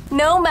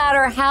 No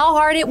matter how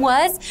hard it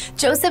was,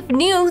 Joseph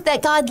knew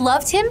that God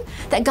loved him,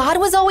 that God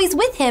was always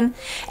with him,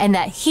 and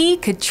that he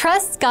could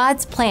trust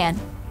God's plan.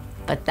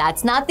 But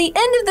that's not the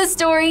end of the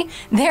story.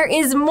 There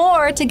is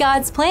more to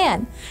God's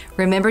plan.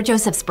 Remember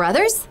Joseph's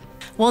brothers?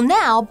 Well,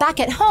 now, back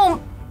at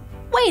home,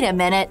 wait a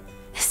minute.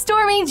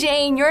 Stormy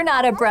Jane, you're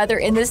not a brother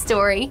in the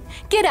story.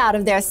 Get out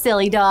of there,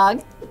 silly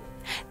dog.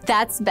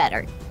 That's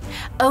better.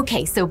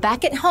 Okay, so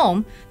back at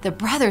home, the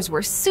brothers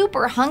were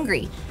super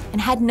hungry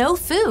and had no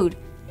food.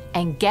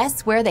 And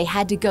guess where they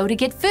had to go to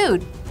get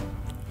food?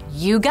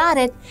 You got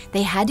it.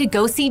 They had to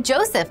go see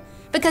Joseph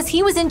because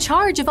he was in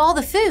charge of all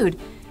the food.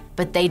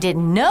 But they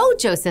didn't know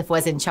Joseph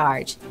was in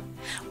charge.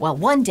 Well,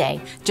 one day,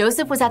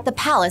 Joseph was at the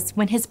palace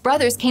when his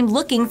brothers came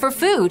looking for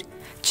food.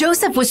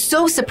 Joseph was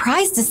so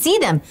surprised to see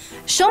them.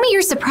 Show me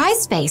your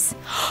surprised face.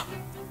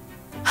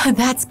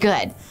 That's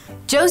good.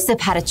 Joseph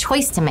had a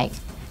choice to make.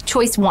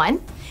 Choice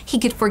 1, he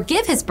could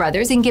forgive his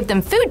brothers and give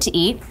them food to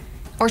eat.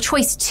 Or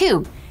choice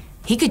 2,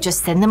 he could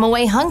just send them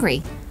away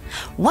hungry.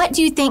 What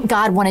do you think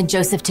God wanted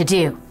Joseph to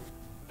do?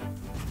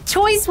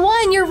 Choice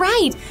 1, you're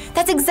right.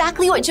 That's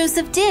exactly what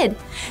Joseph did.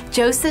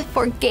 Joseph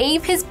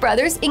forgave his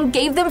brothers and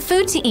gave them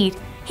food to eat.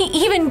 He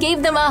even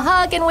gave them a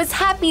hug and was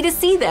happy to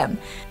see them.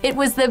 It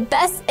was the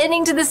best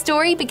ending to the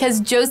story because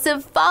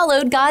Joseph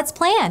followed God's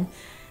plan.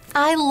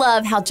 I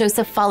love how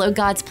Joseph followed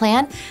God's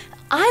plan.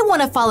 I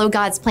want to follow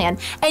God's plan,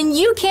 and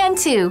you can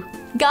too.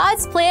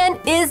 God's plan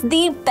is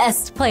the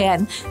best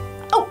plan.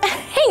 Oh,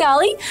 hey,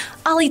 Ollie.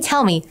 Ollie,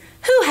 tell me,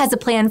 who has a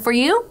plan for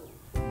you?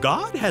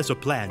 God has a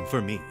plan for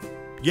me.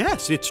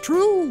 Yes, it's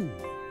true.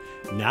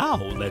 Now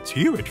let's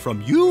hear it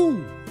from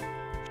you.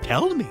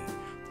 Tell me,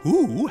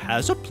 who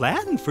has a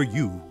plan for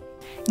you?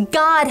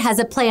 God has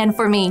a plan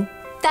for me.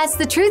 That's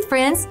the truth,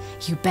 friends.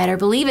 You better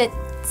believe it.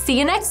 See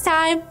you next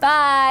time.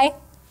 Bye.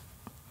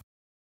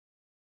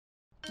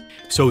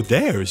 So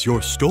there's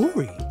your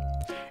story.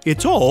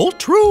 It's all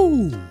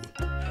true.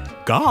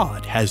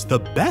 God has the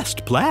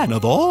best plan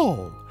of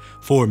all,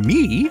 for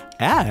me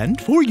and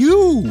for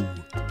you.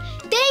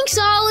 Thanks,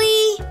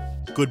 Ollie.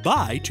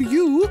 Goodbye to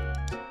you.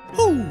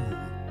 Hoo,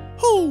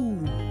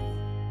 hoo.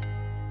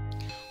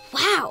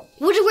 Wow,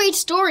 what a great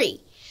story.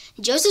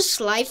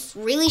 Joseph's life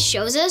really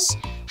shows us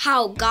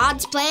how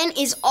God's plan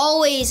is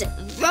always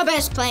the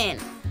best plan.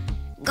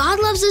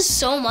 God loves us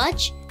so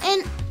much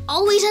and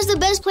always has the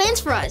best plans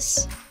for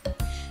us.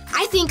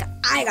 I think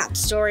I got the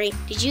story.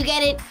 Did you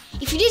get it?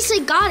 If you did,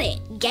 say got it.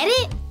 Get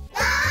it?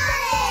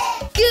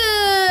 Got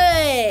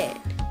it!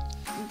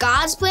 Good!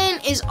 God's plan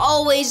is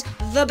always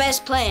the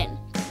best plan.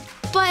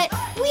 But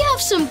we have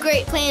some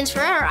great plans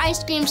for our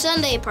ice cream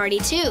sundae party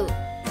too.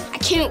 I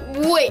can't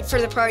wait for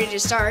the party to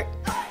start.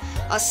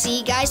 I'll see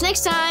you guys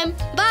next time.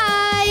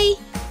 Bye!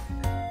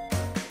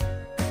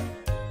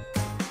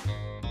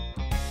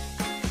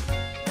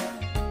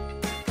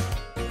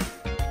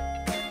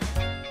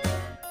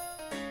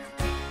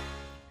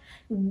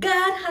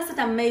 God has an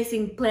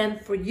amazing plan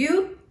for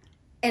you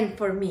and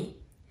for me.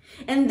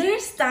 And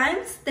there's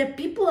times that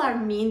people are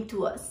mean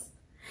to us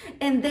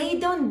and they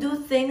don't do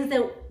things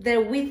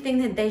that we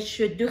think that they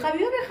should do. Have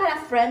you ever had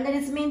a friend that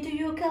is mean to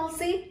you,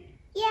 Kelsey?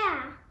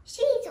 Yeah,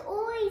 she's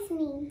always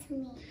mean to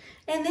me.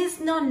 And it's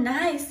not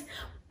nice,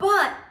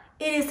 but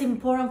it is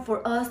important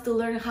for us to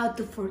learn how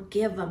to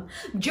forgive them,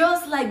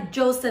 just like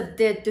Joseph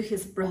did to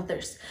his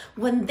brothers.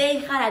 When they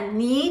had a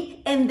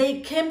need and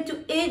they came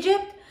to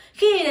Egypt,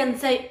 he didn't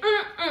say,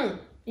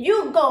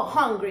 you go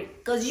hungry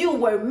because you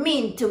were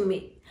mean to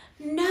me.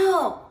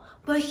 No,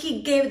 but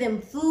he gave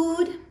them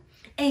food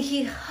and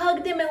he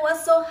hugged them and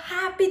was so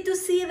happy to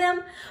see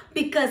them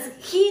because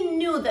he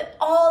knew that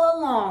all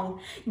along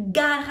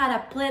God had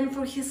a plan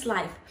for his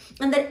life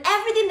and that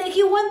everything that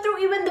he went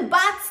through, even the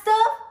bad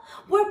stuff,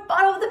 were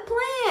part of the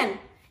plan.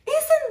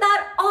 Isn't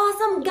that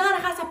awesome?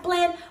 God has a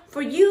plan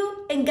for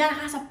you and God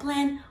has a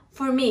plan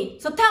for me.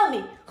 So tell me,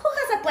 who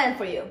has a plan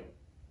for you?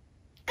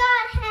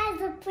 God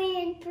has a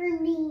plan for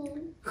me.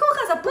 Who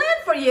has a plan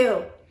for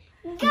you?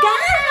 God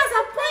has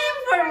a plan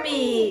for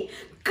me.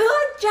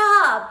 Good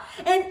job.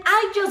 And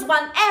I just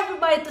want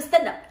everybody to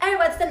stand up.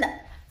 Everybody stand up.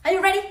 Are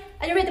you ready?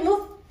 Are you ready to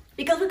move?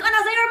 Because we're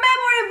gonna say our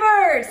memory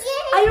verse.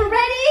 Yay. Are you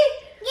ready?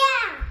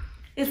 Yeah.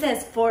 It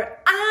says, for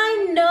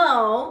I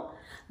know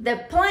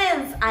the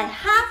plans I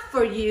have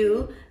for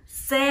you,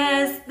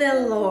 says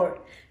the Lord.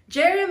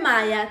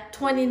 Jeremiah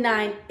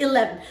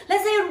 29:11.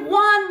 Let's say it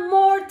one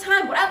more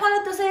time, but I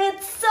wanted to say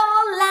it so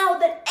loud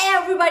that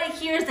everybody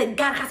hears that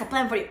God has a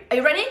plan for you. Are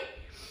you ready?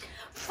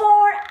 For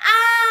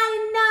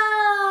I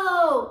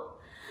know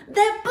the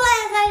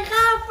plans I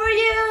have for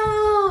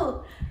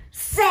you,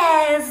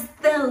 says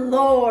the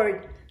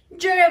Lord.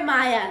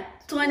 Jeremiah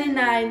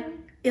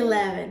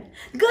 29:11.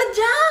 Good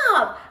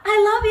job. I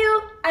love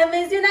you. I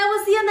miss you, and I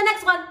will see you in the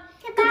next one.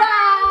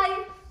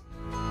 Goodbye.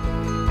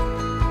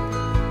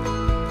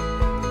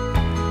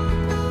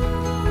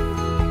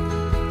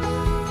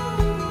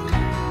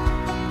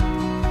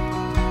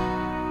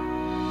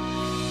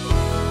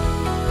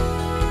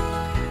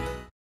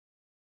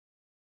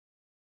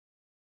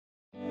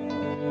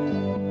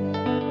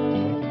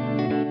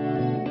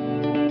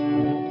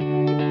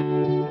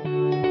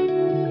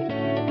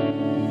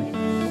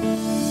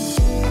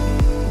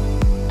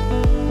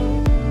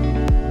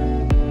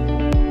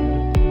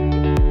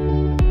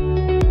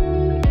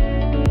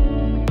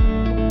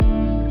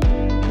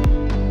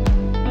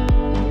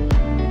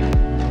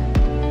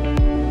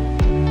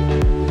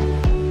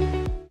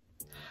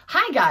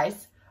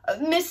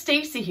 Miss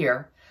Stacy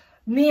here.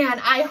 Man,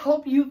 I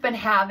hope you've been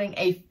having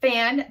a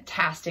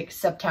fantastic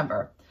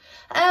September.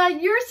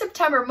 Your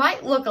September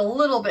might look a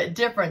little bit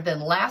different than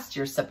last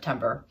year's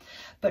September.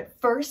 But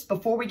first,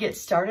 before we get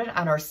started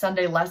on our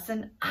Sunday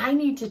lesson, I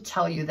need to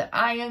tell you that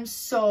I am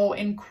so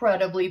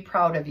incredibly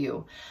proud of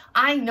you.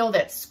 I know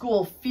that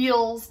school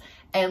feels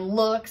and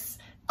looks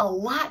a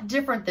lot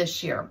different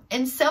this year.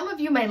 And some of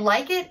you may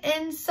like it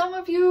and some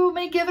of you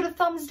may give it a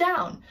thumbs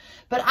down.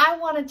 But I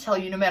want to tell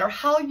you, no matter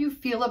how you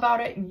feel about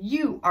it,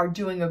 you are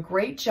doing a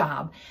great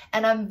job.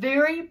 And I'm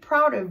very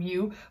proud of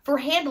you for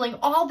handling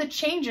all the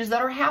changes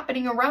that are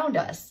happening around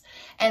us.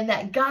 And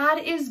that God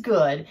is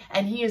good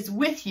and He is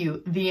with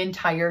you the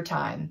entire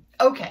time.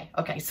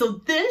 Okay,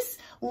 so this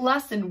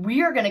lesson,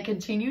 we are going to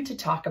continue to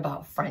talk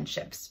about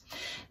friendships.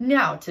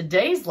 Now,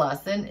 today's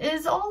lesson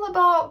is all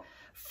about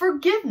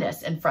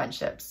forgiveness in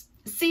friendships.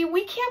 See,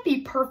 we can't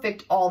be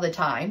perfect all the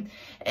time,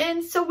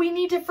 and so we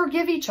need to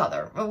forgive each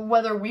other,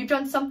 whether we've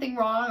done something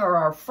wrong or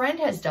our friend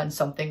has done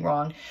something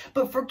wrong.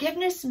 But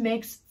forgiveness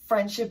makes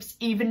friendships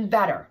even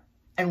better,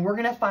 and we're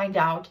going to find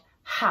out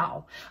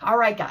how. All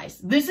right, guys,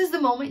 this is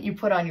the moment you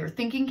put on your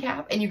thinking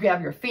cap and you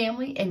grab your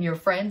family and your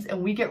friends,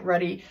 and we get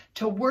ready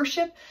to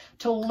worship,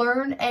 to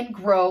learn and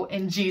grow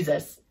in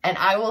Jesus. And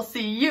I will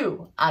see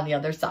you on the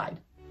other side.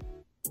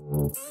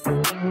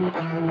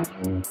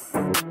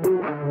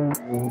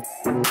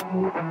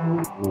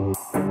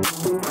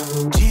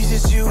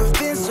 Jesus, you have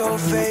been so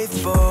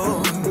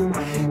faithful.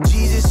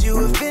 Jesus, you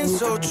have been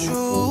so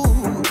true.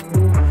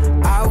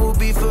 I will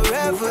be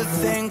forever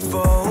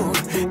thankful,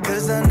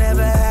 'cause I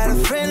never had a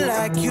friend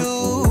like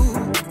you.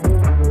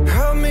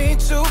 Help me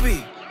to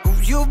be who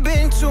you've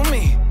been to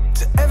me,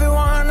 to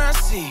everyone I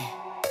see.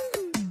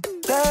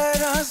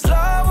 Let us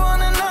love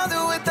one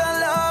another with a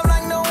love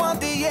like no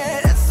other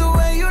yet. That's the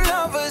way you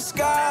love us,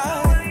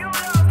 God.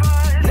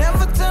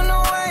 Never turn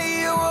away,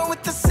 you are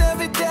with us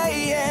every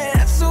day, yeah.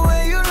 That's the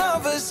way you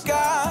love us,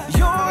 God.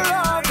 Your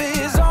love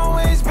has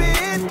always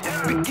been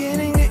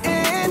beginning to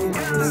end.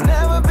 There's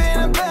never been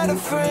a better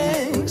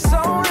friend. So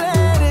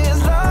let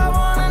us love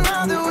one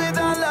another with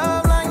our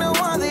love like no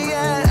other,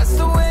 yeah. That's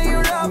the way you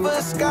love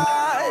us,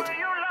 God.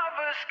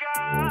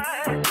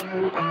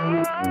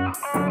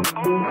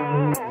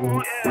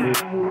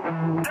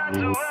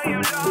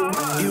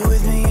 You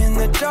with me in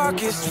the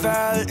darkest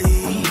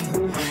valley.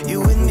 You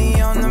with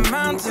me on the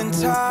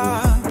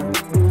mountaintop.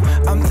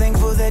 I'm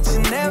thankful that you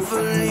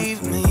never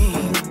leave me,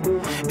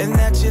 and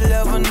that your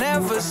love will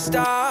never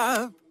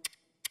stop.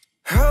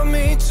 Help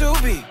me to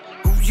be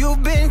who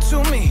you've been to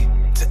me,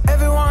 to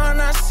everyone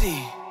I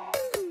see.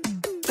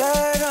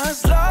 Let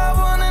us love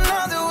one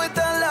another with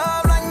a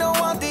love like no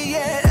other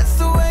yet. That's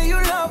the way you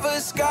love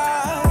us,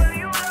 God.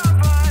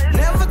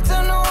 Never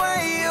turn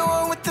away, you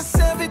are with us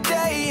every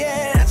day,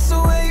 yeah. That's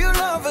the way you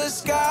love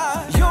us,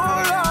 God. Your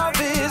love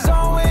has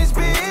always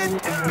been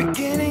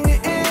beginning to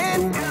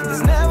end.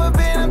 There's never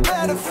been a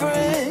better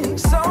friend.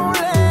 So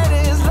let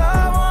us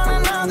love one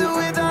another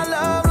with our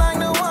love like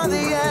no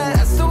other, yeah.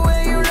 That's the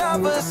way you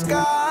love us,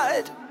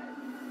 God.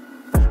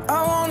 I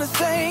wanna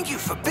thank you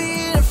for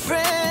being a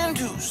friend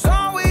who's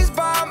always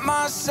by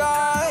my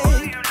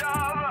side.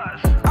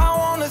 I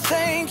wanna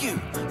thank you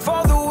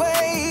for the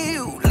way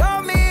you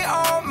love me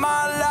all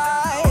my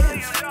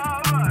life.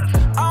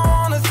 I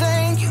wanna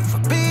thank you for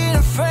being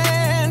a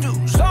friend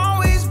who's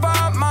always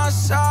by my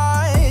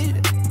side.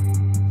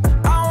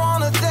 I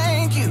wanna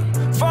thank you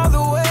for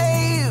the way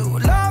you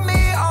love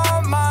me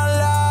all my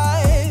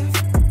life.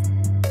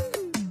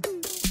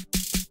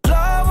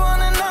 Love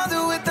one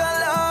another with a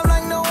love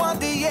like no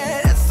other,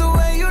 yeah. That's the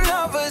way you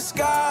love us,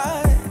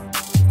 God.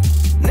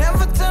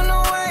 Never turn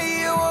away,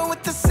 you are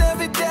with us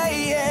every day,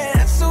 yeah.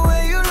 That's the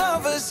way you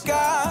love us,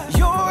 God.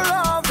 Your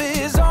love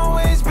has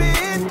always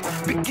been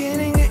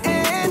beginning to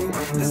end.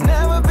 There's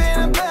never been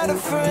a better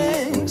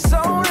friend. So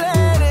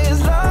let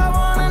us love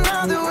one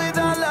another with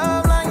our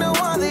love like no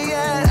other,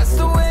 yeah. That's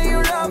the way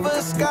you love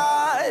us,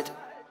 God.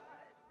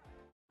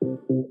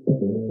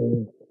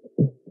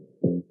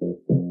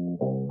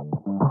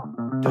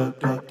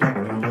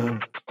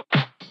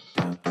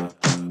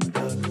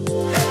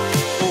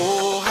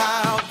 Oh,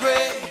 how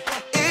great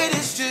it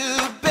is to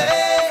be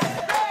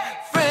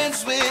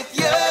friends with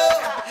you.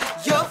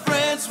 You're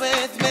friends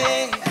with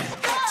me.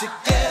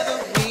 Together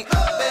we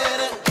are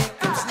better. It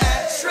comes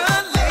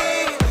naturally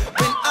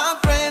when I'm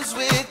friends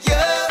with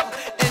you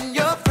and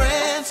you're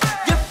friends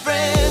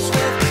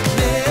with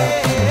me.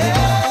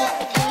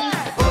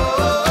 Oh,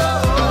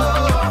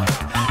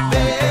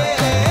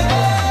 babe.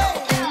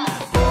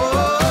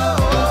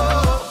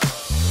 Oh,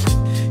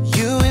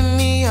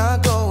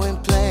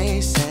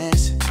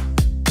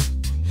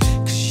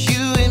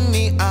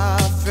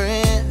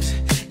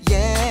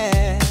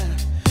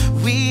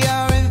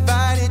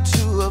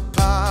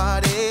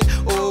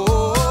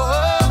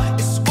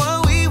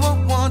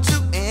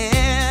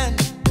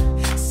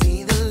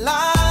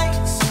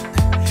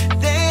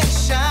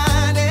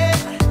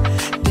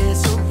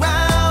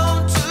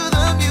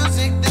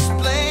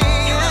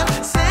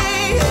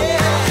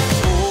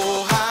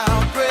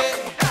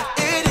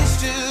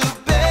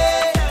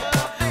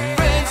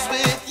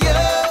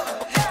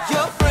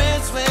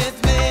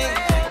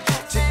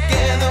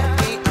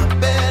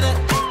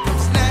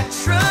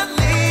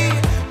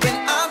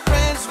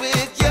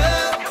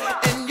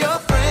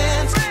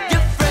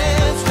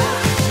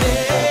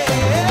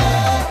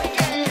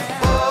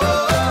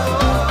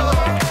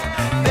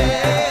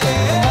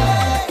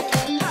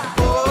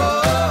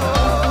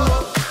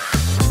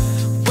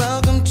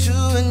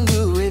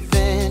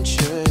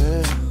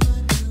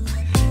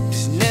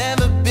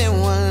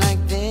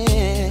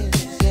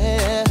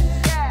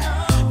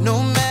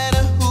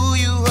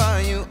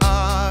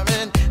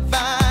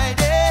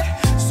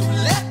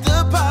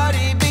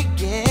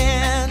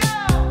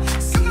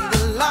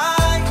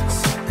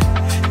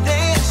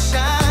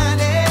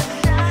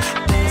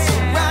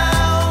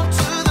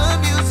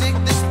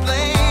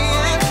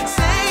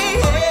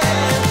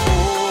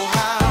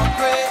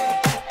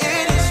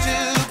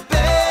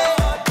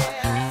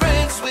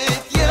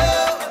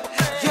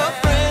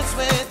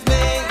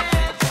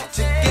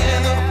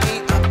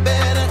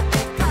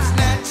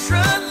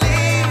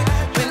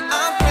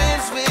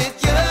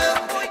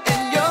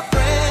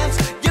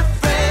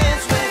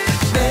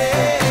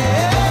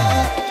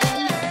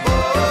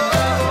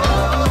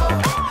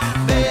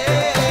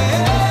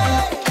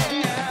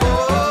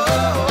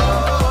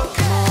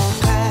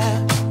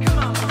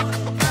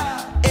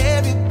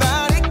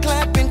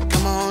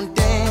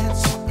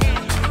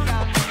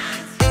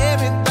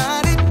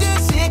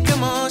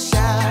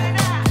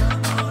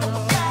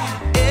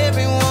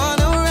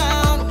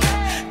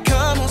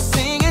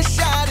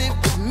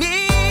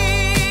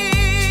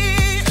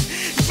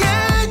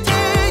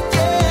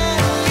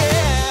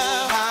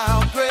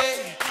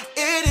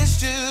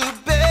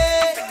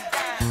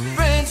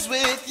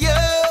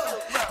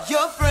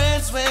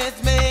 friends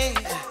with me.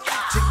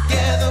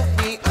 Together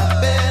we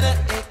are better.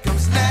 It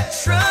comes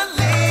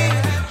naturally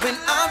when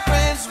I'm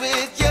friends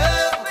with you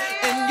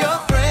and you're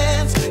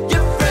friends with me.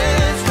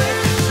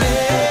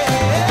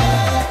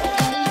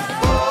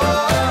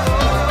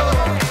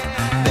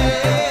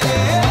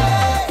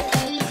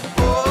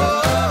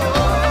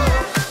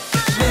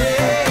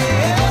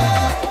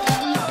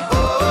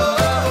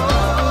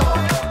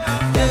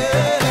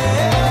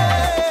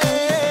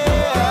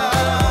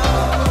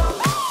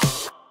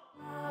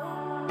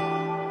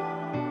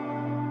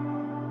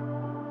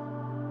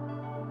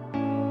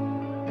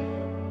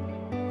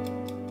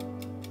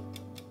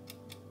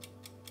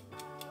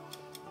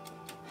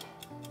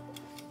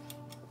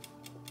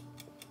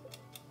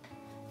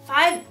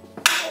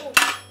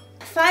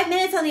 Five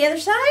minutes on the other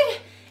side,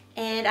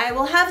 and I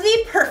will have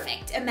the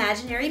perfect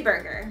imaginary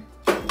burger.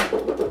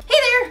 Hey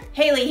there,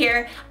 Haley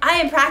here. I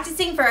am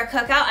practicing for a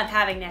cookout I'm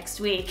having next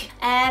week,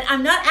 and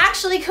I'm not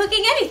actually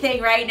cooking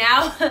anything right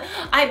now.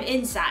 I'm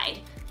inside.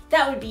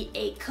 That would be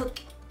a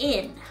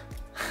cook-in.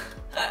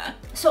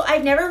 So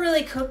I've never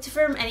really cooked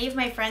for any of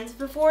my friends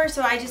before,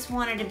 so I just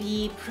wanted to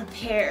be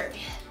prepared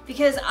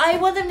because I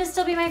want them to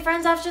still be my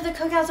friends after the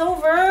cookout's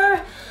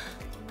over.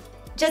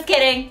 Just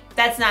kidding,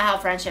 that's not how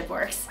friendship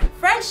works.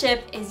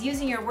 Friendship is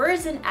using your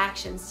words and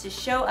actions to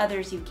show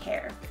others you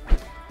care.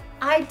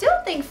 I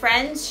don't think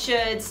friends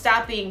should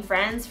stop being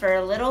friends for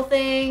little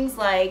things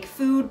like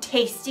food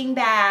tasting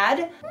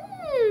bad.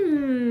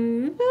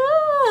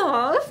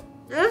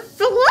 It's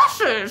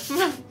delicious.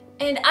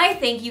 And I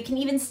think you can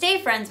even stay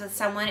friends with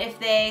someone if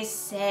they,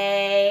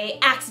 say,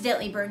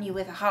 accidentally burn you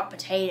with a hot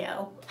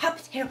potato. Hot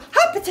potato,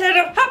 hot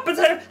potato, hot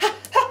potato, ha,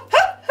 ha,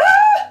 ha,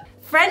 ha.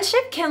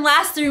 Friendship can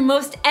last through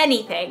most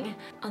anything.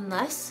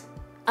 Unless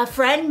a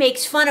friend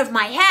makes fun of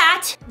my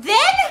hat,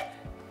 then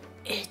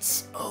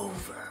it's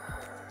over.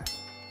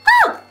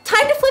 Oh,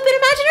 time to flip an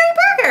imaginary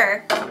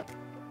burger.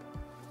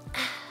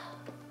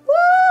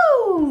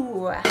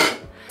 Woo!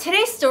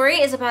 Today's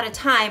story is about a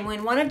time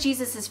when one of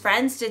Jesus's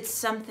friends did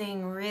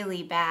something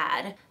really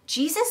bad.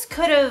 Jesus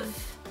could have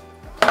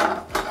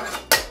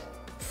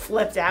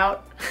flipped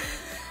out.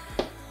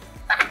 But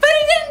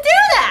he didn't do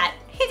that.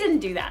 He didn't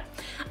do that.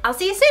 I'll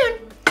see you soon.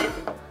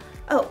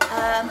 Oh,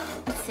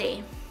 let's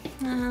see.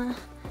 Can't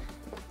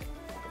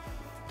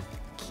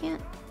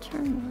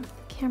turn the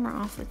camera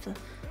off with the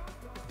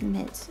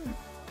mids.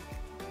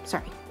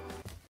 Sorry.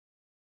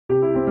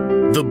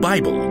 The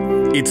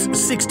Bible. It's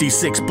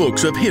 66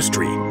 books of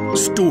history,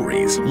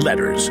 stories,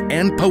 letters,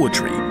 and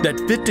poetry that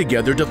fit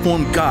together to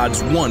form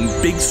God's one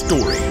big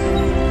story.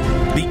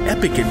 The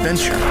epic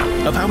adventure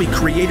of how He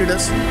created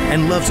us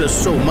and loves us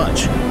so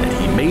much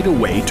that He made a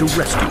way to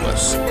rescue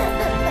us.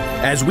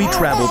 As we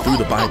travel through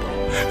the Bible,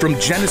 from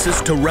Genesis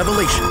to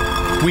Revelation,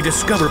 we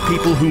discover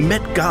people who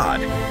met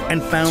God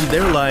and found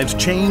their lives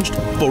changed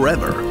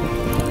forever.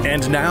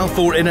 And now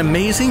for an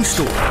amazing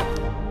story,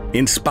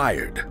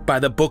 inspired by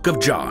the book of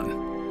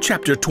John,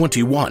 chapter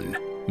 21,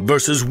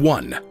 verses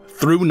 1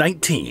 through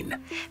 19.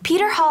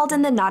 Peter hauled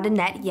in the knotted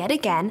net yet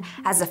again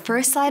as the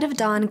first light of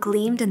dawn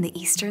gleamed in the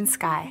eastern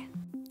sky.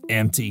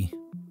 Empty.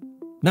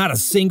 Not a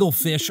single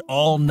fish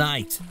all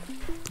night.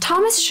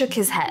 Thomas shook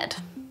his head.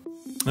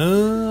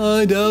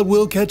 I doubt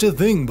we'll catch a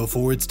thing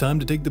before it's time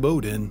to take the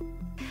boat in.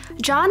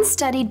 John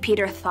studied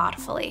Peter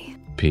thoughtfully.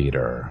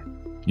 Peter,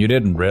 you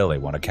didn't really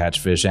want to catch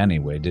fish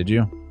anyway, did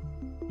you?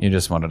 You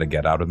just wanted to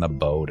get out in the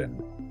boat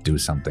and do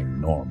something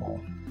normal.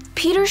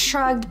 Peter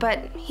shrugged, but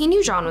he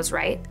knew John was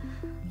right.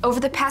 Over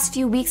the past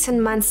few weeks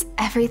and months,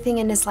 everything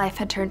in his life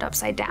had turned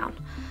upside down.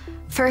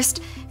 First,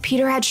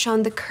 Peter had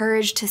shown the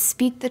courage to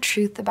speak the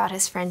truth about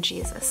his friend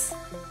Jesus.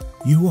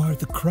 You are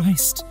the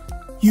Christ.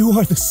 You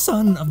are the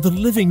Son of the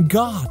living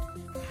God.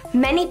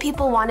 Many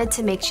people wanted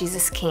to make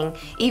Jesus king,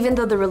 even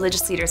though the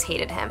religious leaders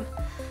hated him.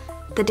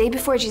 The day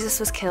before Jesus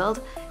was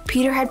killed,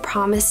 Peter had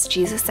promised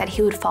Jesus that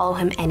he would follow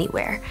him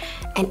anywhere,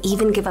 and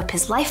even give up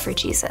his life for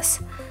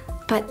Jesus.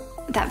 But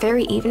that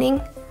very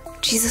evening,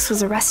 Jesus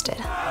was arrested.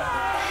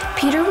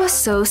 Peter was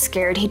so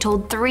scared he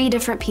told 3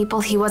 different people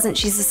he wasn't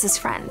Jesus'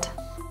 friend.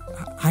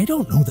 I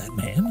don't know that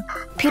man.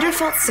 Peter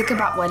felt sick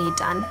about what he'd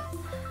done,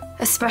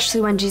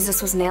 especially when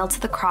Jesus was nailed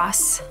to the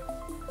cross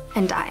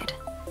and died.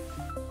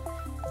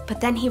 But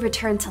then he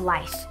returned to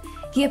life.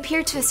 He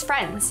appeared to his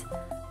friends.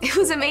 It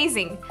was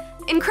amazing,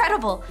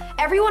 incredible.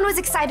 Everyone was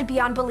excited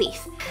beyond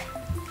belief.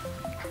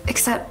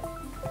 Except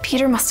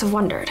Peter must have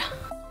wondered.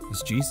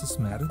 Is Jesus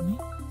mad at me?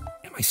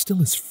 Am I still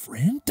his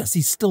friend? Does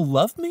he still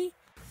love me?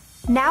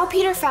 Now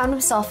Peter found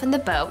himself in the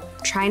boat,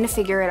 trying to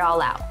figure it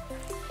all out.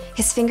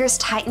 His fingers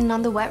tightened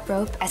on the wet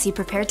rope as he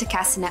prepared to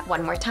cast the net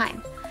one more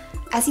time.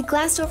 As he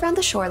glanced over on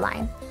the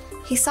shoreline,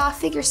 he saw a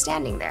figure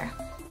standing there.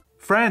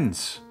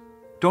 Friends,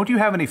 don't you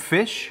have any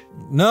fish?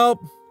 Nope,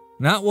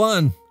 not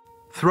one.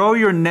 Throw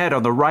your net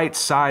on the right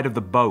side of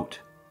the boat.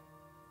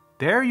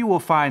 There you will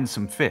find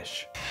some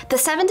fish. The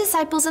 7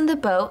 disciples in the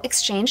boat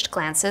exchanged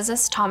glances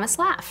as Thomas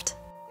laughed.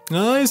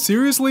 I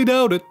seriously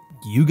doubt it.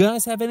 You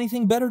guys have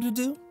anything better to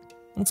do?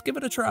 Let's give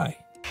it a try.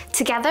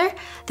 Together,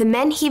 the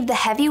men heaved the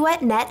heavy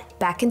wet net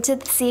back into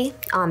the sea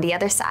on the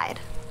other side.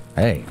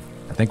 Hey,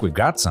 think we've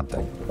got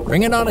something.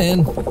 Bring it on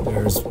in.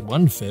 There's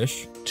 1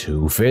 fish.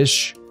 2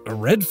 fish. A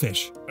red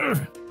fish.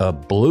 Ugh. A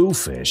blue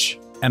fish.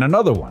 And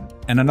another one.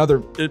 And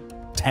another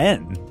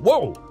 10.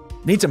 Whoa!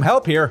 Need some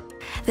help here.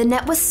 The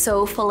net was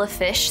so full of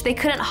fish, they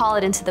couldn't haul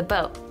it into the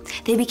boat.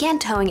 They began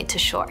towing it to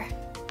shore.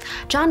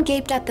 John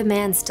gaped at the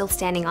man still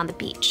standing on the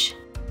beach.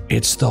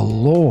 It's the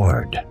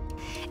Lord.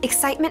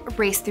 Excitement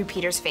raced through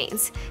Peter's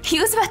veins.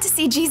 He was about to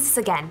see Jesus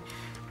again.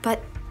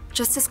 But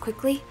just as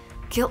quickly,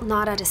 guilt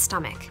gnawed at his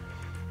stomach.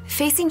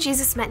 Facing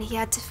Jesus meant he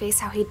had to face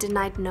how he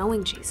denied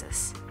knowing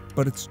Jesus.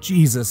 But it's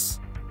Jesus.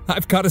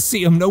 I've got to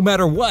see him no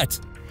matter what.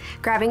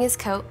 Grabbing his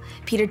coat,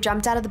 Peter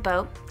jumped out of the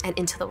boat and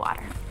into the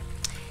water.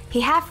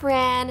 He half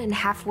ran and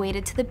half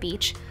waded to the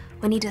beach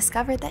when he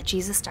discovered that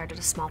Jesus started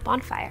a small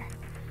bonfire.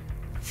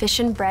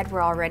 Fish and bread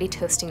were already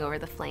toasting over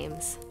the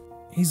flames.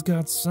 He's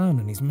God's son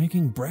and he's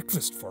making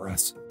breakfast for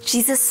us.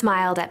 Jesus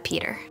smiled at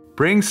Peter.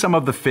 Bring some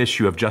of the fish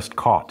you have just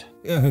caught.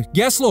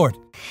 Yes, Lord.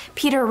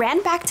 Peter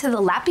ran back to the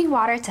lapping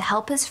water to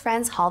help his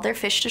friends haul their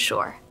fish to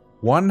shore.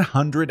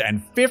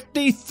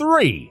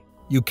 153.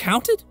 You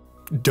counted?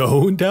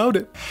 Don't doubt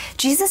it.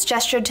 Jesus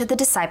gestured to the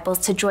disciples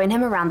to join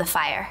him around the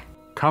fire.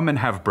 Come and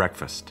have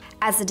breakfast.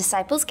 As the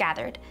disciples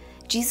gathered,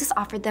 Jesus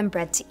offered them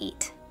bread to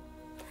eat.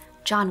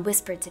 John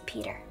whispered to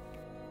Peter,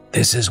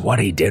 This is what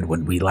he did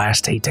when we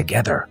last ate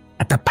together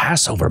at the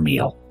Passover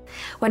meal.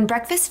 When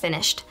breakfast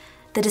finished,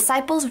 the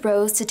disciples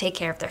rose to take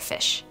care of their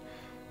fish.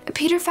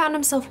 Peter found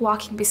himself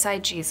walking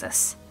beside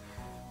Jesus.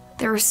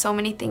 There were so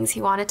many things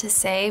he wanted to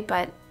say,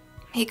 but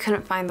he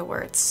couldn't find the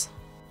words.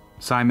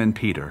 Simon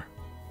Peter,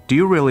 do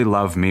you really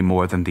love me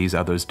more than these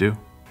others do?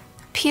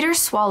 Peter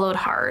swallowed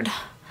hard.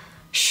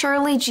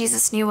 Surely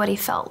Jesus knew what he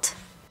felt.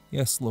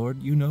 Yes,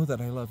 Lord, you know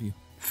that I love you.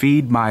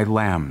 Feed my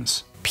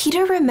lambs.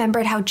 Peter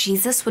remembered how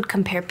Jesus would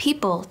compare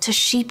people to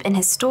sheep in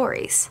his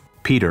stories.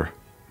 Peter,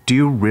 do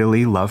you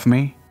really love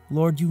me?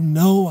 Lord, you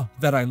know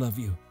that I love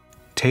you.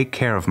 Take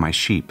care of my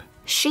sheep.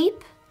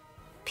 Sheep?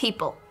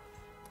 People.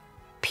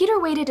 Peter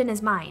waited in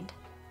his mind.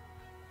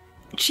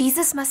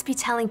 Jesus must be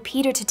telling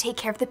Peter to take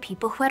care of the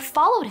people who had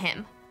followed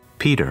him.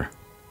 Peter,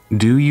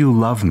 do you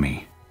love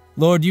me?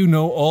 Lord, you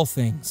know all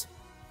things.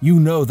 You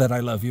know that I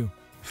love you.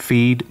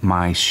 Feed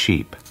my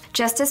sheep.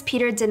 Just as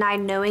Peter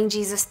denied knowing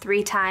Jesus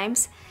 3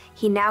 times,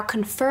 he now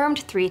confirmed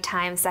 3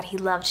 times that he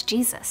loved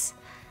Jesus.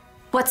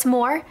 What's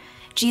more,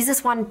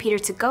 Jesus wanted Peter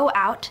to go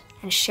out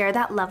and share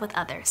that love with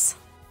others.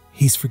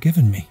 He's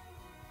forgiven me,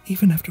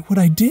 even after what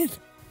I did.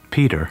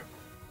 Peter,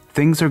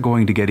 things are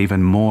going to get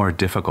even more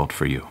difficult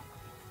for you.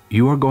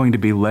 You are going to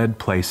be led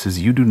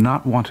places you do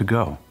not want to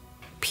go.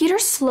 Peter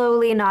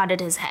slowly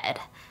nodded his head.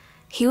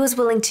 He was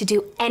willing to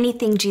do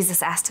anything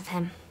Jesus asked of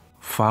him.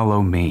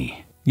 Follow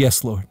me.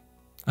 Yes, Lord,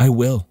 I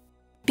will.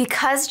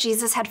 Because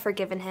Jesus had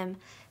forgiven him,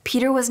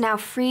 Peter was now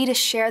free to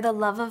share the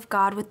love of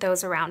God with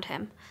those around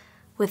him,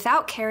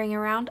 without carrying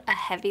around a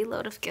heavy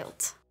load of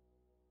guilt.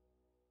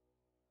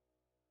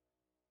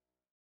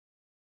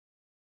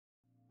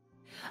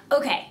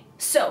 Okay,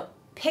 so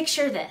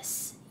picture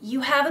this.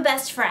 You have a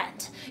best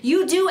friend.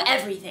 You do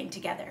everything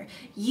together.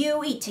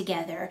 You eat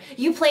together.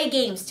 You play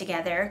games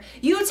together.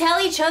 You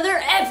tell each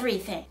other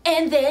everything.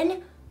 And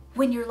then,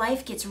 when your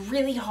life gets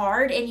really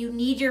hard and you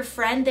need your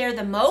friend there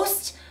the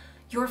most,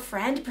 your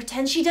friend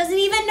pretends she doesn't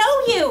even know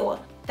you.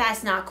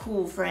 That's not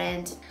cool,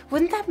 friend.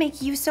 Wouldn't that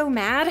make you so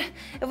mad?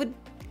 It would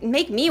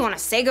make me want to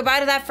say goodbye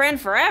to that friend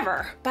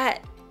forever.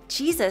 But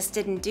Jesus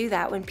didn't do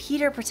that when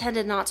Peter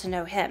pretended not to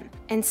know him.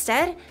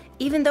 Instead,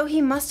 even though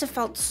he must have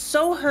felt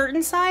so hurt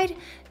inside,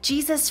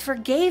 Jesus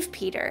forgave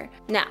Peter.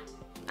 Now,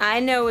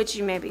 I know what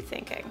you may be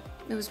thinking.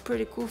 It was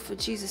pretty cool for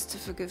Jesus to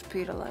forgive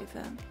Peter like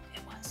that.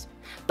 It was.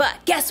 But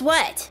guess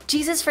what?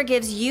 Jesus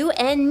forgives you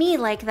and me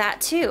like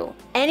that too.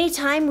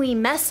 Anytime we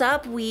mess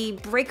up, we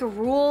break a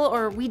rule,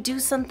 or we do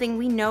something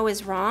we know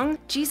is wrong,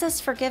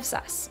 Jesus forgives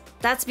us.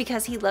 That's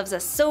because he loves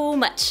us so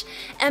much,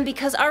 and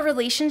because our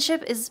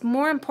relationship is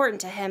more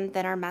important to him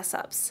than our mess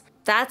ups.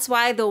 That's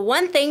why the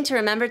one thing to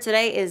remember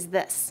today is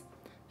this.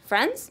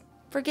 Friends,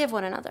 forgive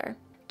one another.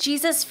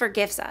 Jesus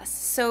forgives us,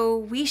 so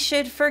we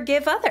should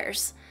forgive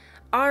others.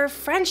 Our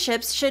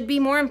friendships should be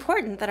more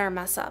important than our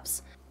mess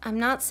ups. I'm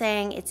not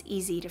saying it's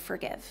easy to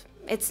forgive.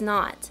 It's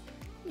not.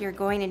 You're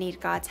going to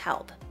need God's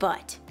help,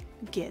 but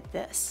get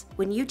this.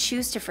 When you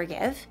choose to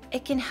forgive,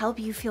 it can help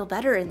you feel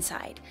better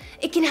inside.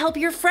 It can help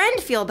your friend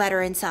feel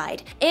better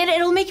inside, and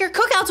it'll make your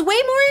cookouts way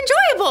more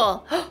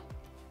enjoyable.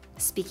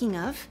 Speaking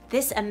of,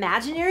 this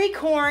imaginary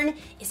corn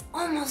is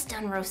almost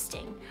done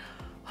roasting.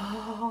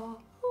 Oh,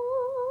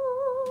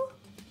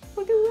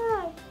 look at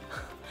that.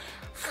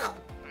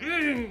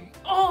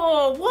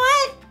 Oh,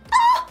 what?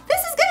 Oh, this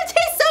is gonna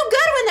taste so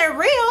good when they're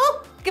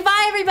real.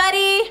 Goodbye,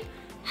 everybody.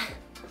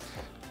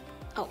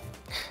 Oh,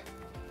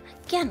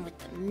 again with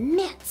the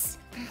mitts.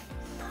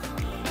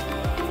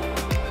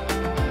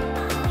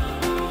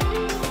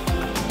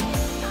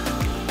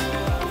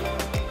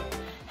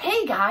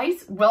 Hey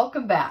guys,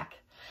 welcome back.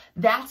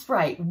 That's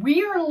right,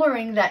 we are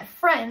learning that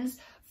friends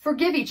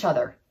forgive each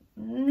other,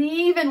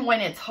 even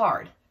when it's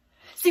hard.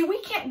 See,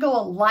 we can't go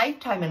a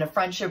lifetime in a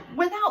friendship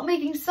without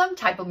making some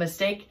type of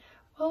mistake,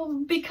 well,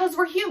 because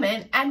we're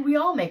human and we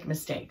all make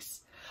mistakes.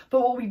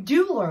 But what we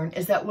do learn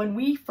is that when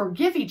we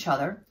forgive each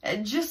other,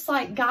 just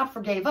like God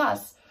forgave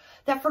us,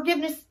 that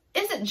forgiveness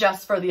isn't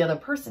just for the other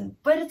person,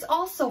 but it's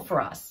also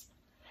for us.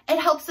 It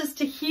helps us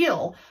to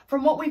heal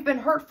from what we've been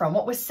hurt from,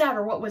 what was said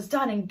or what was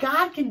done. And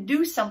God can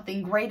do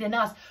something great in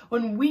us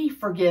when we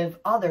forgive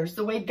others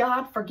the way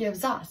God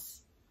forgives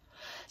us.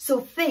 So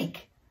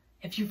think,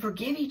 if you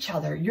forgive each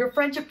other, your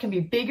friendship can be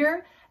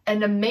bigger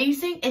and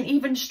amazing and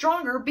even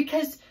stronger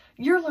because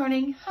you're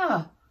learning,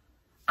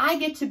 I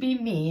get to be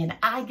me and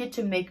I get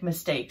to make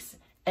mistakes.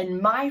 And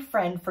my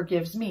friend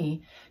forgives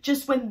me.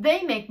 Just when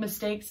they make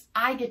mistakes,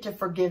 I get to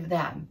forgive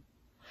them.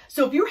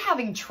 So if you're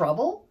having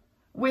trouble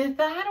with,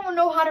 I don't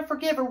know how to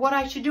forgive or what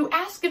I should do,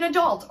 ask an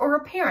adult or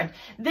a parent.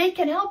 They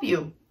can help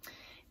you,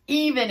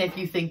 even if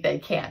you think they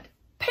can't.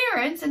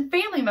 Parents and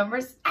family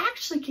members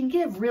actually can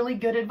give really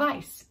good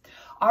advice.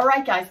 All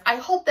right, guys, I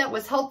hope that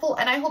was helpful,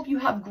 and I hope you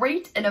have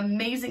great and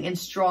amazing and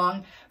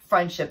strong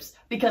friendships,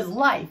 because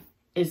life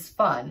is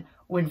fun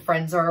when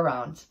friends are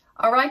around.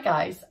 All right,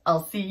 guys,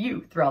 I'll see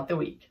you throughout the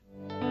week.